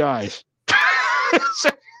everybody dies. It's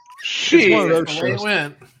one of those That's the way it shows.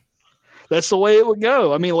 went. That's the way it would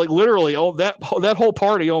go. I mean, like literally, that whole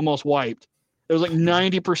party almost wiped. It was like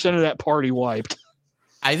 90% of that party wiped.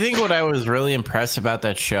 I think what I was really impressed about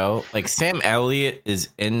that show, like Sam Elliott is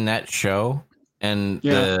in that show, and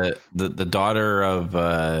the daughter of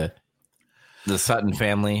the Sutton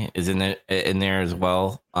family is in there as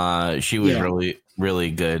well. She was really,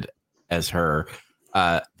 really good as her.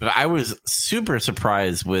 But I was super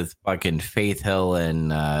surprised with fucking Faith Hill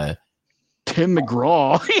and Tim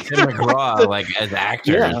McGraw. Tim McGraw, like as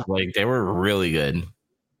actors, Yeah. like they were really good.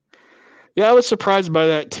 Yeah, I was surprised by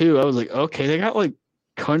that too. I was like, okay, they got like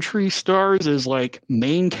country stars as like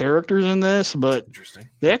main characters in this, but Interesting.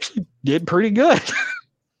 they actually did pretty good.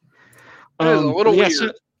 That is a little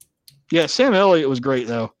weird. Sam Elliott was great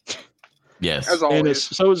though. Yes. As And always.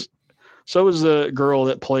 so was the girl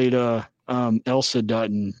that played Elsa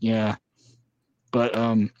Dutton. Yeah. But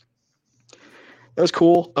that was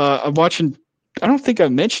cool. I'm watching I don't think I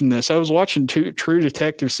mentioned this. I was watching True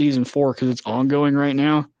Detective season 4 because it's ongoing right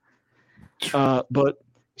now. But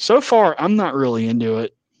so far, I'm not really into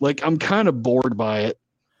it. Like, I'm kind of bored by it.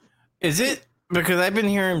 Is it? Because I've been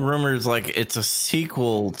hearing rumors like it's a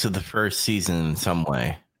sequel to the first season in some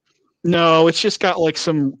way. No, it's just got like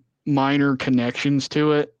some minor connections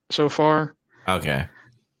to it so far. Okay.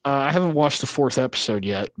 I haven't watched the 4th episode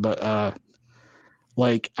yet, but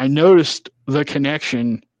like I noticed the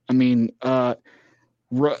connection. I mean,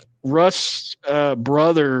 Russ'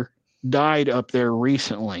 brother died up there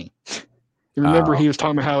recently. You remember he was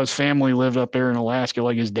talking about how his family lived up there in Alaska,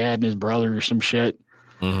 like his dad and his brother or some shit.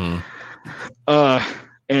 Mm-hmm.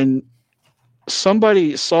 And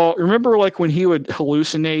somebody saw, remember like when he would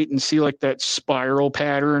hallucinate and see like that spiral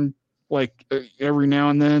pattern, like every now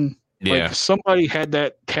and then? Yeah. Like somebody had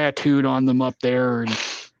that tattooed on them up there, and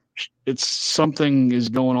it's something is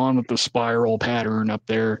going on with the spiral pattern up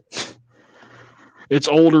there. It's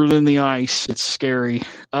older than the ice. It's scary.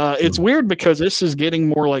 It's weird because this is getting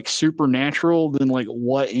more like supernatural than like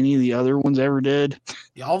what any of the other ones ever did.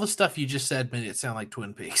 Yeah, all the stuff you just said made it sound like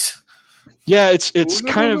Twin Peaks. Yeah, it's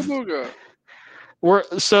kind of Booga.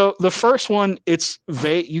 so the first one, it's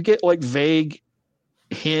vague. You get like vague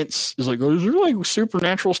hints. It's like, oh, is there like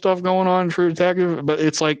supernatural stuff going on in True Detective? But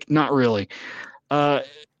it's like not really.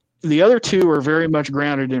 The other two are very much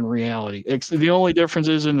grounded in reality. The only difference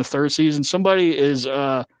is in the third season, somebody is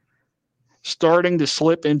starting to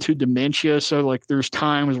slip into dementia. So like there's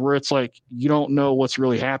times where it's like you don't know what's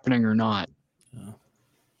really happening or not.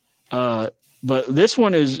 But this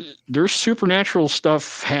one there's supernatural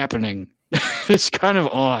stuff happening. It's kind of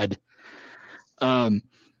odd.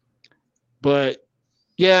 But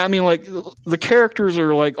yeah, I mean, like the characters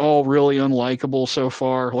are like all really unlikable so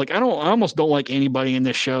far. Like I almost don't like anybody in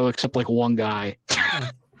this show except like one guy,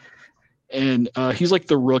 and he's like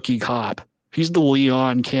the rookie cop. He's the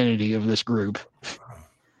Leon Kennedy of this group.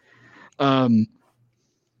 And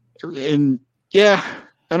yeah,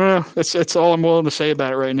 I don't know. That's all I'm willing to say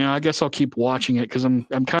about it right now. I guess I'll keep watching it because I'm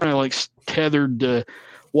kind of like tethered to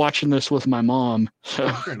watching this with my mom. So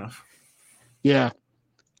Fair enough. yeah.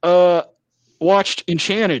 Watched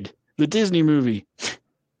Enchanted, the Disney movie.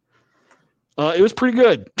 It was pretty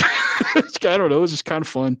good. I don't know. It was just kind of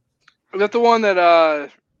fun. Is that the one that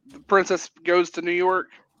the princess goes to New York?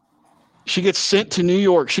 She gets sent to New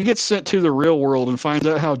York. She gets sent to the real world and finds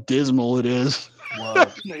out how dismal it is. Whoa.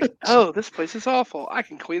 Oh, this place is awful. I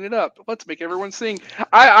can clean it up. Let's make everyone sing.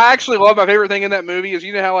 I actually love my favorite thing in that movie is,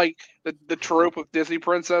 you know how like the trope of Disney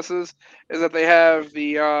princesses is that they have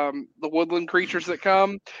the woodland creatures that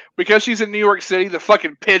come. Because she's in New York City, the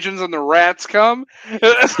fucking pigeons and the rats come.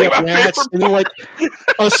 That's like my Rats, favorite and then like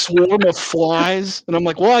a swarm of flies, and I'm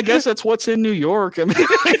like, well, I guess that's what's in New York. I mean,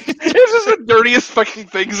 This is the dirtiest fucking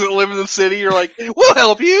things that live in the city. You're like, we'll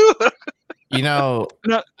help you. You know,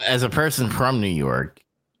 as a person from New York,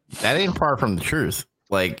 that ain't far from the truth.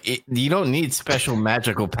 Like, you don't need special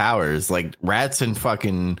magical powers. Like, rats and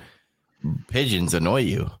fucking pigeons annoy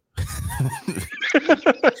you.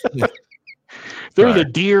 they're the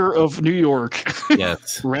deer of New York.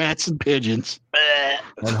 Yes. Rats and pigeons.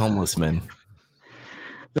 And homeless men.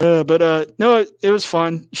 But no, it was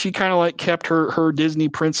fun. She kind of like kept her Disney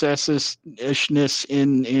princess-ishness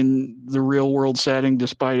in the real world setting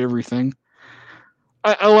despite everything.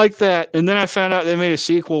 I like that. And then I found out they made a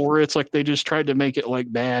sequel where it's like they just tried to make it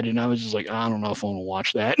like bad, and I was just like, I don't know if I want to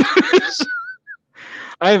watch that.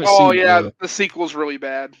 I haven't seen Oh it yeah, yet. the sequel's really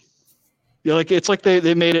bad. Yeah, like it's like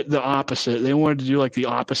they made it the opposite. They wanted to do like the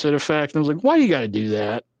opposite effect. And I was like, why do you got to do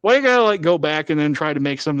that? Why you got to like go back and then try to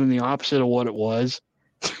make something the opposite of what it was?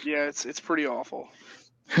 Yeah, it's pretty awful.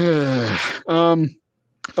 I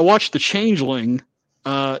watched The Changeling.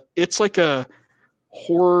 It's like a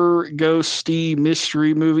horror ghosty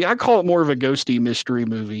mystery movie. I call it more of a ghosty mystery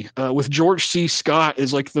movie. With George C. Scott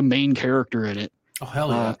as like the main character in it. Oh hell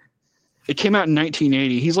yeah! It came out in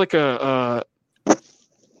 1980. He's like I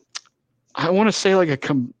want to say like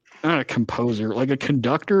not a composer, like a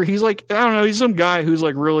conductor. He's like, I don't know, he's some guy who's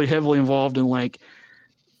like really heavily involved in like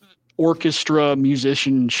orchestra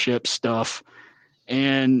musicianship stuff.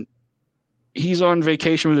 And he's on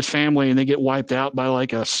vacation with his family and they get wiped out by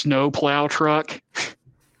like a snowplow truck.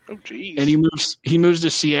 Oh geez. And he moves to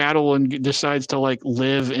Seattle and decides to like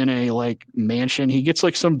live in a like mansion. He gets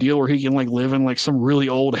like some deal where he can like live in like some really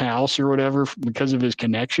old house or whatever because of his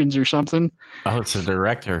connections or something. Oh, it's a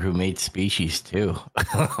director who made Species too.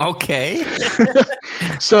 Okay.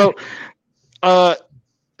 So,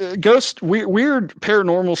 weird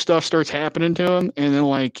paranormal stuff starts happening to him, and then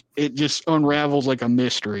like it just unravels like a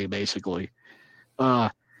mystery, basically.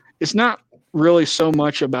 It's not really so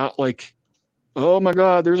much about like oh my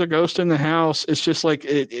God, there's a ghost in the house. It's just like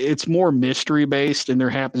it's more mystery based, and there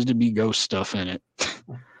happens to be ghost stuff in it.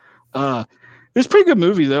 It's a pretty good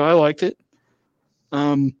movie though. I liked it.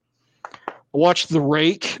 I watched The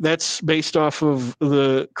Rake. That's based off of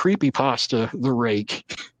the creepypasta The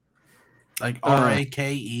Rake. Like Rake,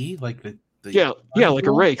 like the yeah, like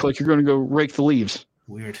a rake, like you're going to go rake the leaves.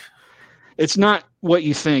 Weird. It's not what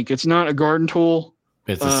you think. It's not a garden tool.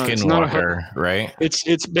 It's a skinwalker, right?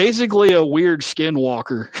 It's basically a weird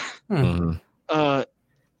skinwalker. Mm-hmm.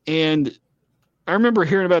 And I remember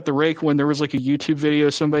hearing about The Rake when there was like a YouTube video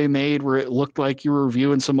somebody made where it looked like you were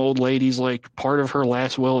reviewing some old lady's like part of her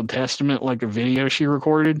last will and testament, like a video she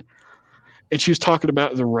recorded. And she was talking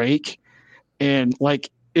about The Rake. And like,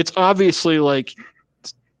 it's obviously like,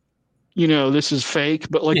 you know, this is fake,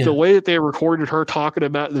 but like the way that they recorded her talking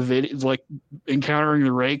about the video, like encountering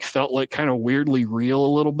the rake, felt like kind of weirdly real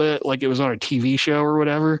a little bit, like it was on a TV show or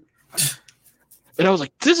whatever. And I was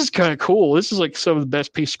like, this is kind of cool. This is like some of the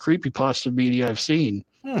best piece of creepypasta media I've seen.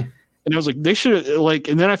 And I was like, they should like,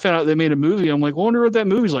 and then I found out they made a movie. I'm like, wonder what that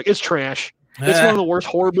movie's like. It's trash. It's one of the worst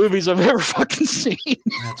horror movies I've ever fucking seen.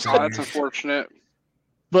 That's unfortunate.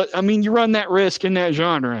 But I mean, you run that risk in that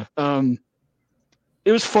genre.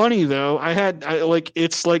 It was funny though.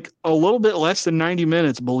 It's like a little bit less than 90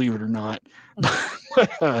 minutes, believe it or not.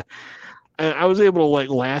 I was able to like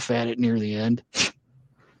laugh at it near the end.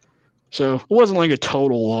 So it wasn't like a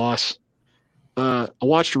total loss. I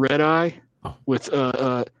watched Red Eye with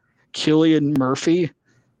Cillian Murphy.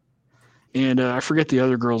 And I forget the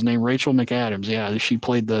other girl's name, Rachel McAdams. Yeah, she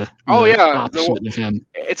played the opposite of him.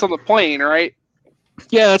 It's on the plane, right?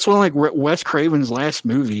 Yeah, that's one of like Wes Craven's last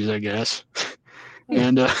movies, I guess.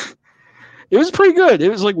 And it was pretty good. It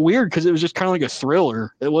was like weird because it was just kind of like a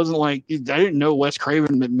thriller. It wasn't like I didn't know Wes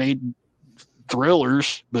Craven made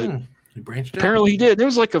thrillers, but apparently he did. It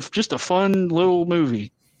was like just a fun little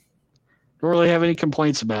movie. Don't really have any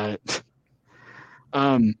complaints about it.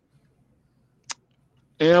 And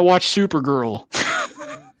I watched Supergirl,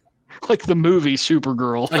 like the movie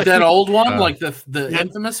Supergirl, like that old one, like the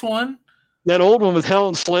infamous one. That old one with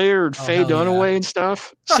Helen Slater and Faye Dunaway and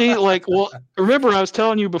stuff. See, like, well, remember I was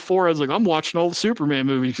telling you before, I was like, I'm watching all the Superman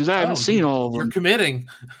movies because I haven't seen all of them. You're committing.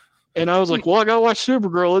 And I was like, well, I got to watch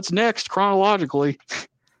Supergirl. It's next chronologically.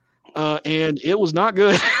 And it was not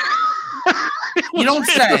good. You don't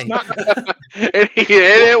say.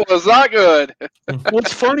 It was not good.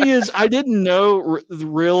 What's funny is I didn't know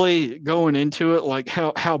really going into it, like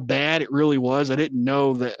how bad it really was. I didn't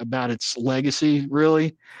know that about its legacy,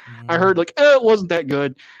 really. I heard like, it wasn't that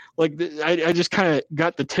good. Like I just kind of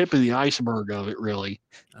got the tip of the iceberg of it, really.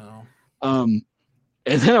 And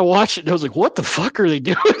then I watched it and I was like, what the fuck are they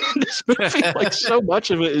doing in this movie? Like so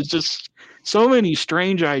much of it is just so many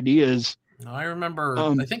strange ideas. I remember,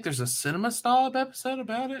 I think there's a Cinema Snob episode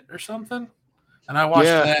about it or something. And I watched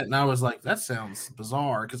that and I was like, that sounds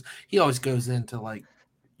bizarre because he always goes into like,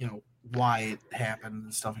 you know, why it happened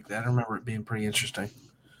and stuff like that. I remember it being pretty interesting.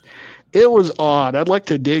 It was odd. I'd like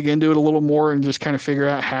to dig into it a little more and just kind of figure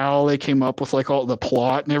out how they came up with like all the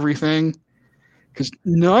plot and everything. Because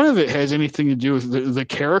none of it has anything to do with the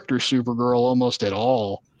character Supergirl almost at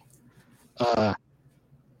all.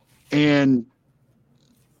 And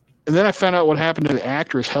then I found out what happened to the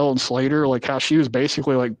actress Helen Slater, like how she was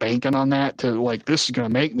basically like banking on that to like, this is going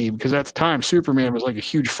to make me, because at the time Superman was like a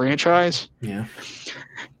huge franchise. Yeah.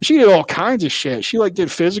 She did all kinds of shit. She like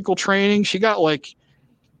did physical training. She got like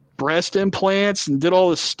breast implants and did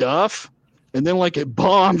all this stuff. And then like it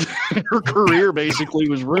bombed and her career basically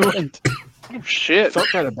was ruined. Oh, shit. Felt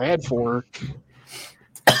kind of bad for her.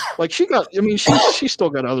 Like she still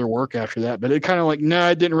got other work after that, but it kind of like,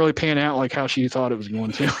 it didn't really pan out like how she thought it was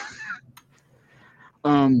going to.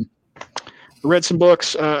 Read some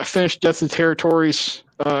books. I finished Death of the Territories.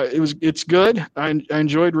 It's good. I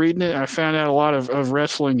enjoyed reading it. I found out a lot of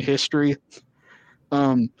wrestling history.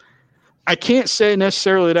 I can't say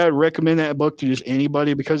necessarily that I would recommend that book to just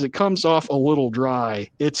anybody because it comes off a little dry.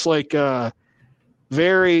 It's like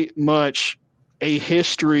very much a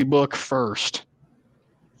history book first.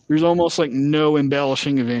 There's almost like no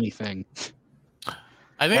embellishing of anything.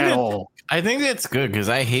 I think that's good because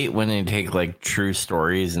I hate when they take like true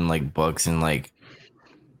stories and like books and like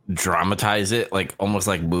dramatize it like almost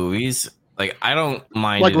like movies. Like I don't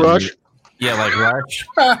mind like Rush. Yeah, like Rush.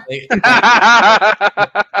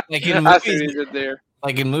 Like in movies,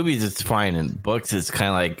 like in movies, it's fine. In books, it's kind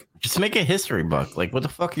of like just make a history book. Like, what the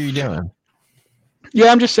fuck are you doing?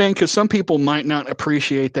 Yeah, I'm just saying because some people might not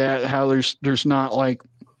appreciate that. How there's not like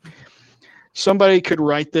somebody could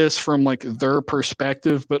write this from like their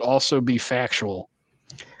perspective, but also be factual.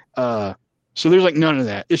 So there's like none of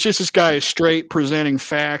that. It's just this guy is straight presenting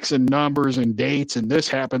facts and numbers and dates and this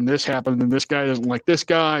happened, and this guy doesn't like this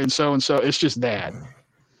guy and so. It's just that.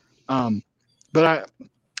 But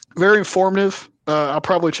very informative. I'll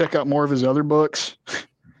probably check out more of his other books.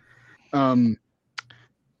 I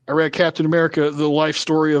read Captain America: The Life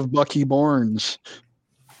Story of Bucky Barnes.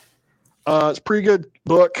 It's a pretty good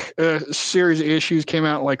book. A series of issues came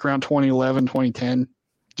out like around 2011, 2010.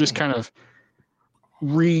 Just kind of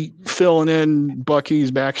filling in Bucky's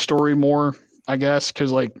backstory more, I guess,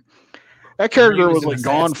 because like that character was like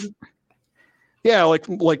gone. Yeah, like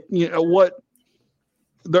what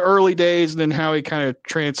the early days, and then how he kind of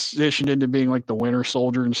transitioned into being like the Winter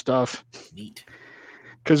Soldier and stuff. Neat.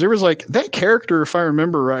 Because there was like that character, if I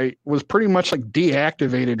remember right, was pretty much like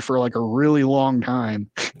deactivated for like a really long time.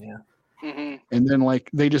 Yeah. Mm-hmm. And then like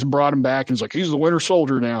they just brought him back and it's like he's the Winter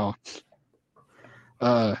Soldier now.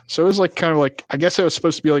 So it was like kind of like, I guess it was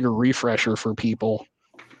supposed to be like a refresher for people.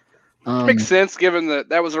 Makes sense given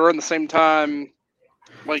that was around the same time,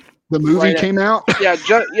 like the movie came out.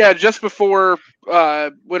 Just before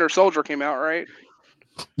Winter Soldier came out, right?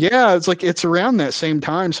 Yeah, it's around that same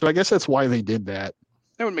time, so I guess that's why they did that.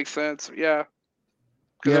 That would make sense. Yeah,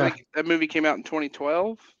 because I think that movie came out in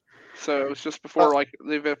 2012, so it was just before like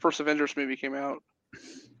the first Avengers movie came out.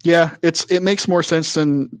 Yeah, it makes more sense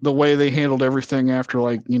than the way they handled everything after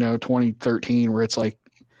 2013, where it's like,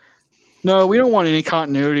 no, we don't want any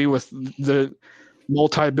continuity with the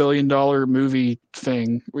multi-billion-dollar movie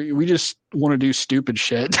thing. We just want to do stupid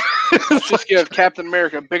shit. Let's just give Captain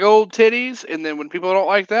America big old titties, and then when people don't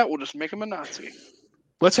like that, we'll just make him a Nazi.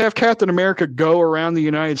 Let's have Captain America go around the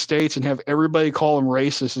United States and have everybody call him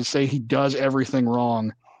racist and say he does everything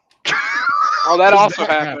wrong. Oh, that also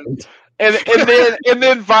happened. And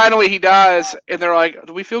then finally he dies, and they're like,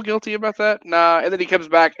 "Do we feel guilty about that?" Nah. And then he comes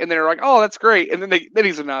back, and they're like, "Oh, that's great." And then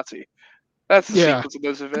he's a Nazi. That's the sequence of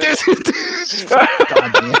those events.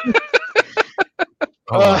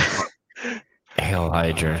 Hail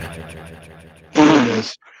Hydra.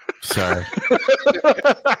 Sorry.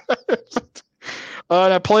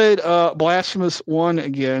 And I played Blasphemous 1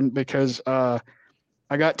 again because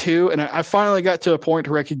I got 2, and I finally got to a point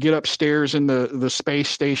where I could get upstairs in the space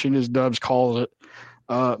station, as Dubs calls it,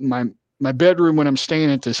 my bedroom when I'm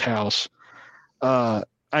staying at this house. I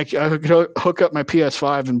could hook up my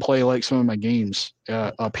PS5 and play like some of my games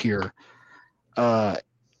up here.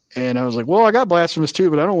 And I was like, well, I got Blasphemous 2,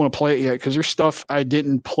 but I don't want to play it yet because there's stuff I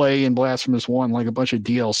didn't play in Blasphemous 1, like a bunch of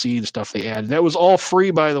DLC and stuff they added. That was all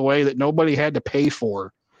free, by the way, that nobody had to pay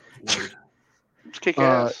for. Kick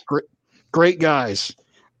ass. Great guys,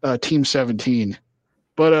 Team 17.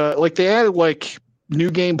 But like they added like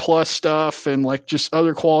new game plus stuff and like just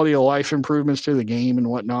other quality of life improvements to the game and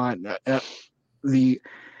whatnot. A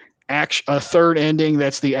third ending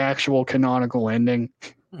that's the actual canonical ending.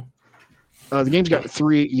 The game's got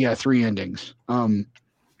three endings.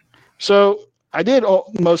 So I did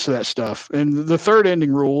most of that stuff, and the third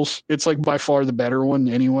ending rules. It's like by far the better one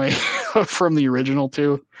anyway from the original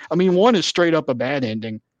two. I mean, 1 is straight up a bad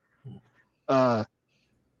ending. And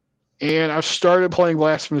I've started playing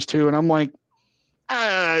Blasphemous 2, and I'm like,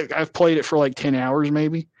 I've played it for like 10 hours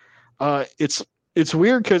maybe. It's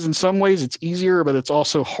weird because in some ways it's easier, but it's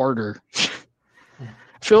also harder.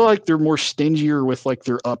 I feel like they're more stingier with like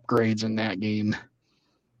their upgrades in that game,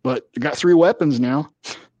 but you got 3 weapons now.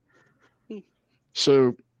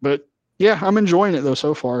 So, but yeah, I'm enjoying it though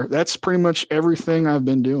so far. That's pretty much everything I've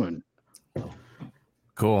been doing.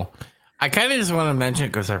 Cool. I kind of just want to mention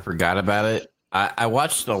because I forgot about it. I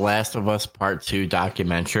watched The Last of Us Part 2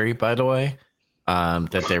 documentary, by the way,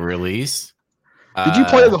 that they released. Did you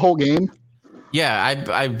play the whole game? Yeah,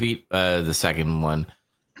 I beat the second one.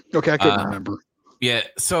 Okay, I couldn't remember. Yeah,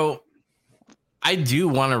 so I do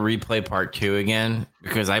want to replay part 2 again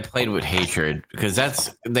because I played with hatred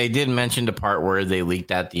because they did mention the part where they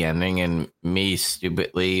leaked out the ending and me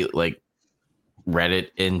stupidly like read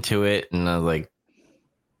it into it and I was like,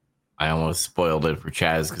 I almost spoiled it for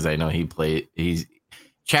Chaz because I know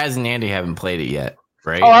Chaz and Andy haven't played it yet,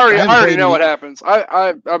 right? Oh, I already know what happens.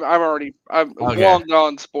 I'm Okay. long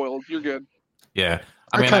gone spoiled. You're good. Yeah,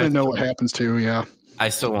 I kind of know what happens too. Yeah. I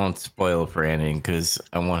still won't spoil it for Andy because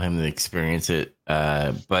I want him to experience it.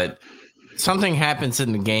 But something happens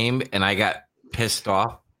in the game, and I got pissed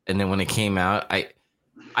off. And then when it came out,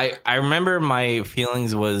 I remember my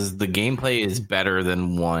feelings was the gameplay is better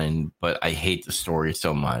than 1, but I hate the story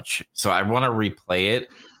so much. So I want to replay it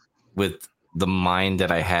with the mind that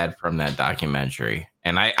I had from that documentary.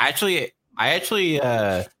 And I actually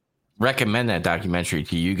recommend that documentary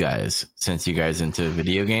to you guys since you guys into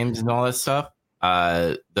video games and all that stuff.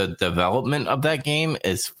 The development of that game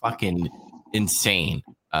is fucking insane.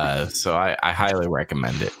 So I highly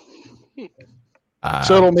recommend it.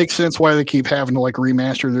 So it'll make sense why they keep having to like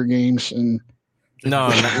remaster their games. And no,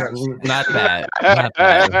 not that. Not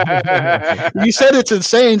that. you said it's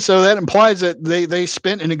insane, so that implies that they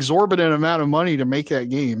spent an exorbitant amount of money to make that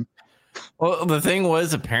game. Well, the thing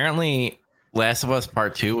was, apparently, Last of Us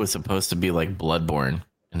Part 2 was supposed to be like Bloodborne,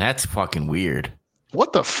 and that's fucking weird.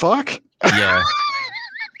 What the fuck? Yeah.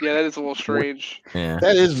 Yeah, that is a little strange. Yeah.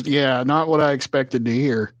 That is, not what I expected to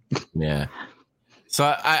hear. Yeah. So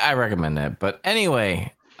I recommend that. But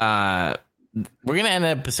anyway, we're going to end the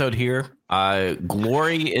episode here.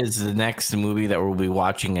 Glory is the next movie that we'll be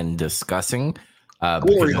watching and discussing.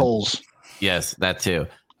 Glory holes. Yes, that too.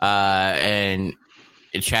 And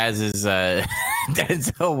Chaz's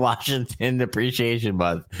Denzel Washington Appreciation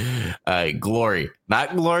Month. Glory.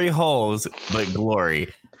 Not glory holes, but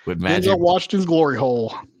glory. With magic. Denzel Washington's glory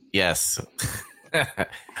hole. Yes. All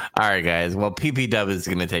right, guys. Well, PP Dub is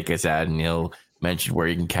going to take us out, and he'll mention where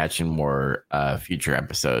you can catch in more future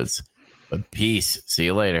episodes. But peace. See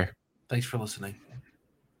you later. Thanks for listening.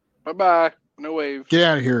 Bye-bye. No wave. Get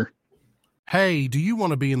out of here. Hey, do you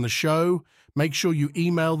want to be in the show? Make sure you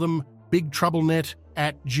email them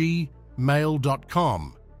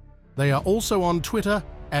bigtroublenet@gmail.com. They are also on Twitter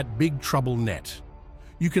 @BigTroubleNet.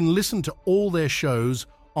 You can listen to all their shows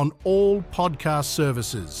on all podcast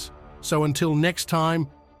services. So until next time,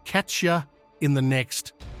 catch ya in the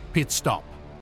next pit stop.